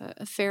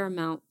a fair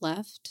amount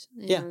left.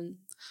 And,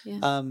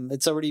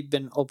 it's already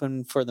been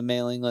open for the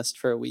mailing list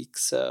for a week,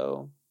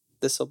 so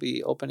this will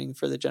be opening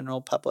for the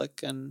general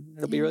public, and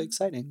it'll be really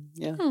exciting.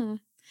 Yeah.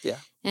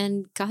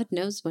 And God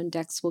knows when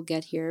decks will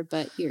get here,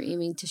 but you're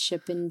aiming to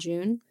ship in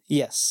June.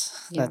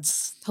 Yes. Yeah.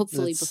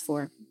 Hopefully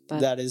before.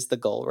 But that is the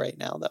goal right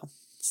now, though.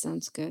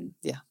 Sounds good.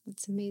 Yeah.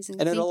 That's amazing.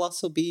 And it'll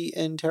also be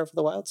in Terror for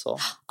the Wild Soul.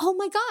 Oh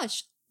my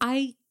gosh.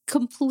 I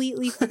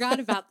completely forgot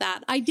about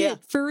that. I did,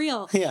 for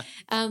real. Yeah.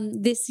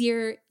 This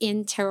year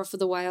in Terror for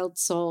the Wild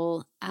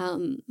Soul,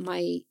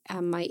 my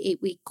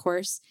 8-week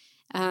course,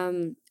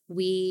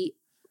 we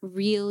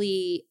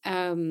really,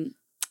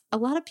 a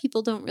lot of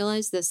people don't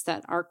realize this,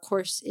 that our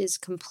course is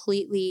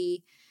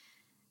completely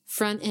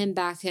front end,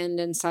 back end,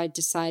 and side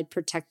to side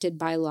protected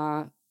by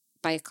law,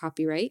 by a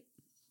copyright.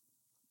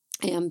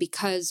 And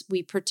because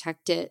we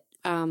protect it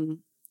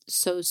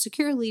so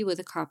securely with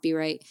a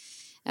copyright,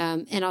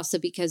 and also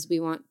because we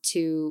want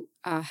to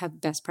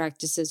have best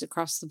practices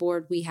across the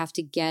board, we have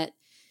to get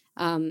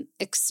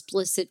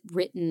explicit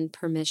written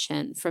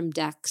permission from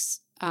decks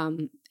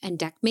and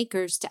deck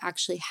makers to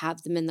actually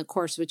have them in the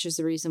course, which is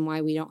the reason why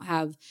we don't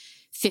have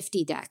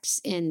 50 decks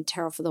in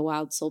Terror for the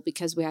Wild Soul,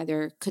 because we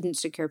either couldn't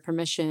secure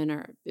permission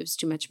or it was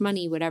too much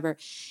money, whatever.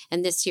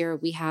 And this year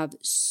we have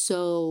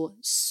so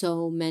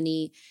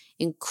many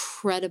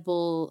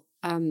incredible,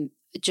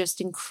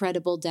 just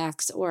incredible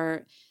decks,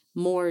 or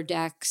more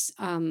decks,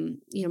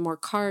 more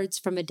cards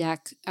from a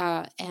deck.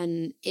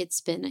 And it's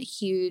been a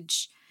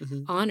huge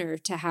honor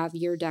to have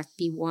your deck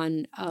be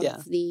one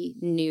of the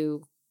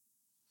new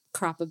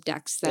crop of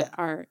decks that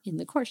are in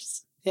the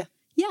course.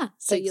 Yeah.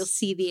 So You'll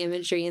see the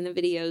imagery in the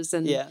videos,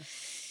 and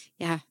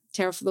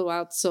Terror for the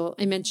Wild Soul.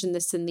 I mentioned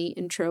this in the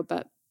intro,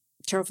 but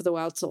Terror for the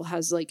Wild Soul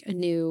has like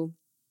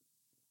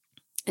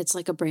it's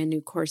like a brand new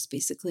course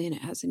basically. And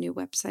it has a new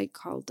website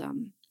called,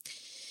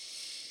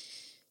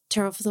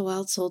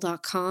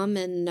 terrorforthewildsoul.com,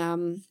 and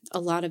a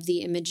lot of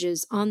the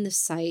images on the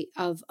site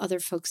of other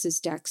folks'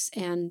 decks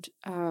and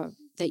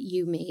that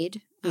you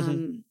made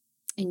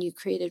and you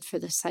created for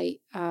the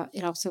site.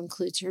 It also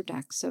includes your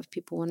deck. So if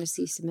people want to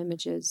see some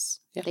images,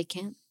 they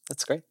can.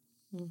 That's great.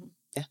 Mm-hmm.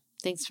 Yeah.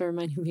 Thanks for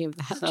reminding me of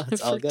that. Oh,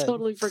 it's all good.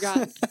 Totally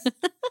forgot.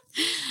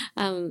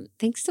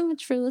 Thanks so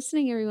much for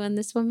listening, everyone.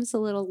 This one was a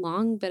little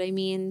long, but I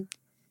mean,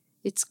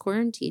 it's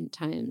quarantine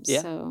time.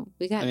 Yeah. So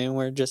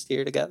we're just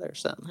here together.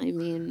 So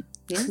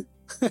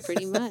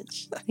pretty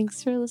much.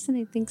 Thanks for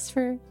listening. Thanks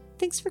for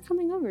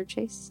coming over,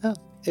 Chase. Oh,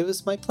 it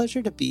was my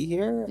pleasure to be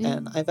here. Yeah.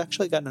 And I've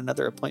actually got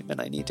another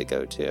appointment I need to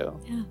go to.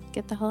 Yeah.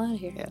 Get the hell out of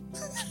here. Yeah.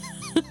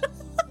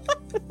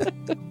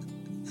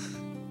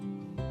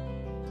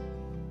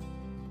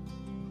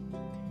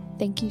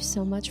 Thank you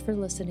so much for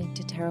listening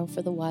to Tarot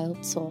for the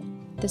Wild Soul.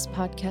 This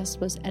podcast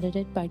was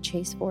edited by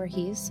Chase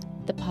Voorhees.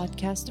 The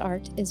podcast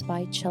art is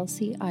by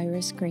Chelsea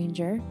Iris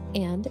Granger,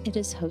 and it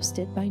is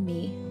hosted by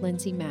me,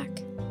 Lindsay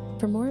Mack.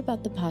 For more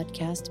about the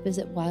podcast,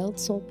 visit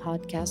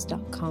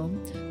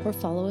wildsoulpodcast.com or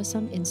follow us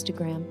on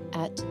Instagram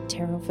at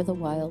Tarot for the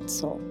Wild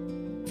Soul.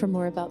 For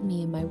more about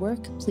me and my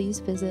work, please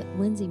visit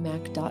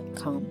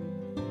lindsaymack.com.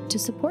 To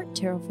support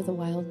Tarot for the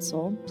Wild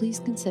Soul, please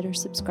consider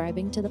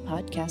subscribing to the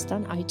podcast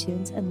on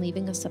iTunes and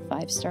leaving us a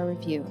 5-star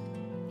review.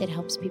 It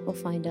helps people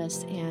find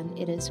us, and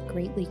it is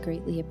greatly,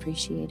 greatly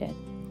appreciated.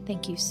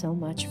 Thank you so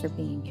much for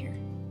being here.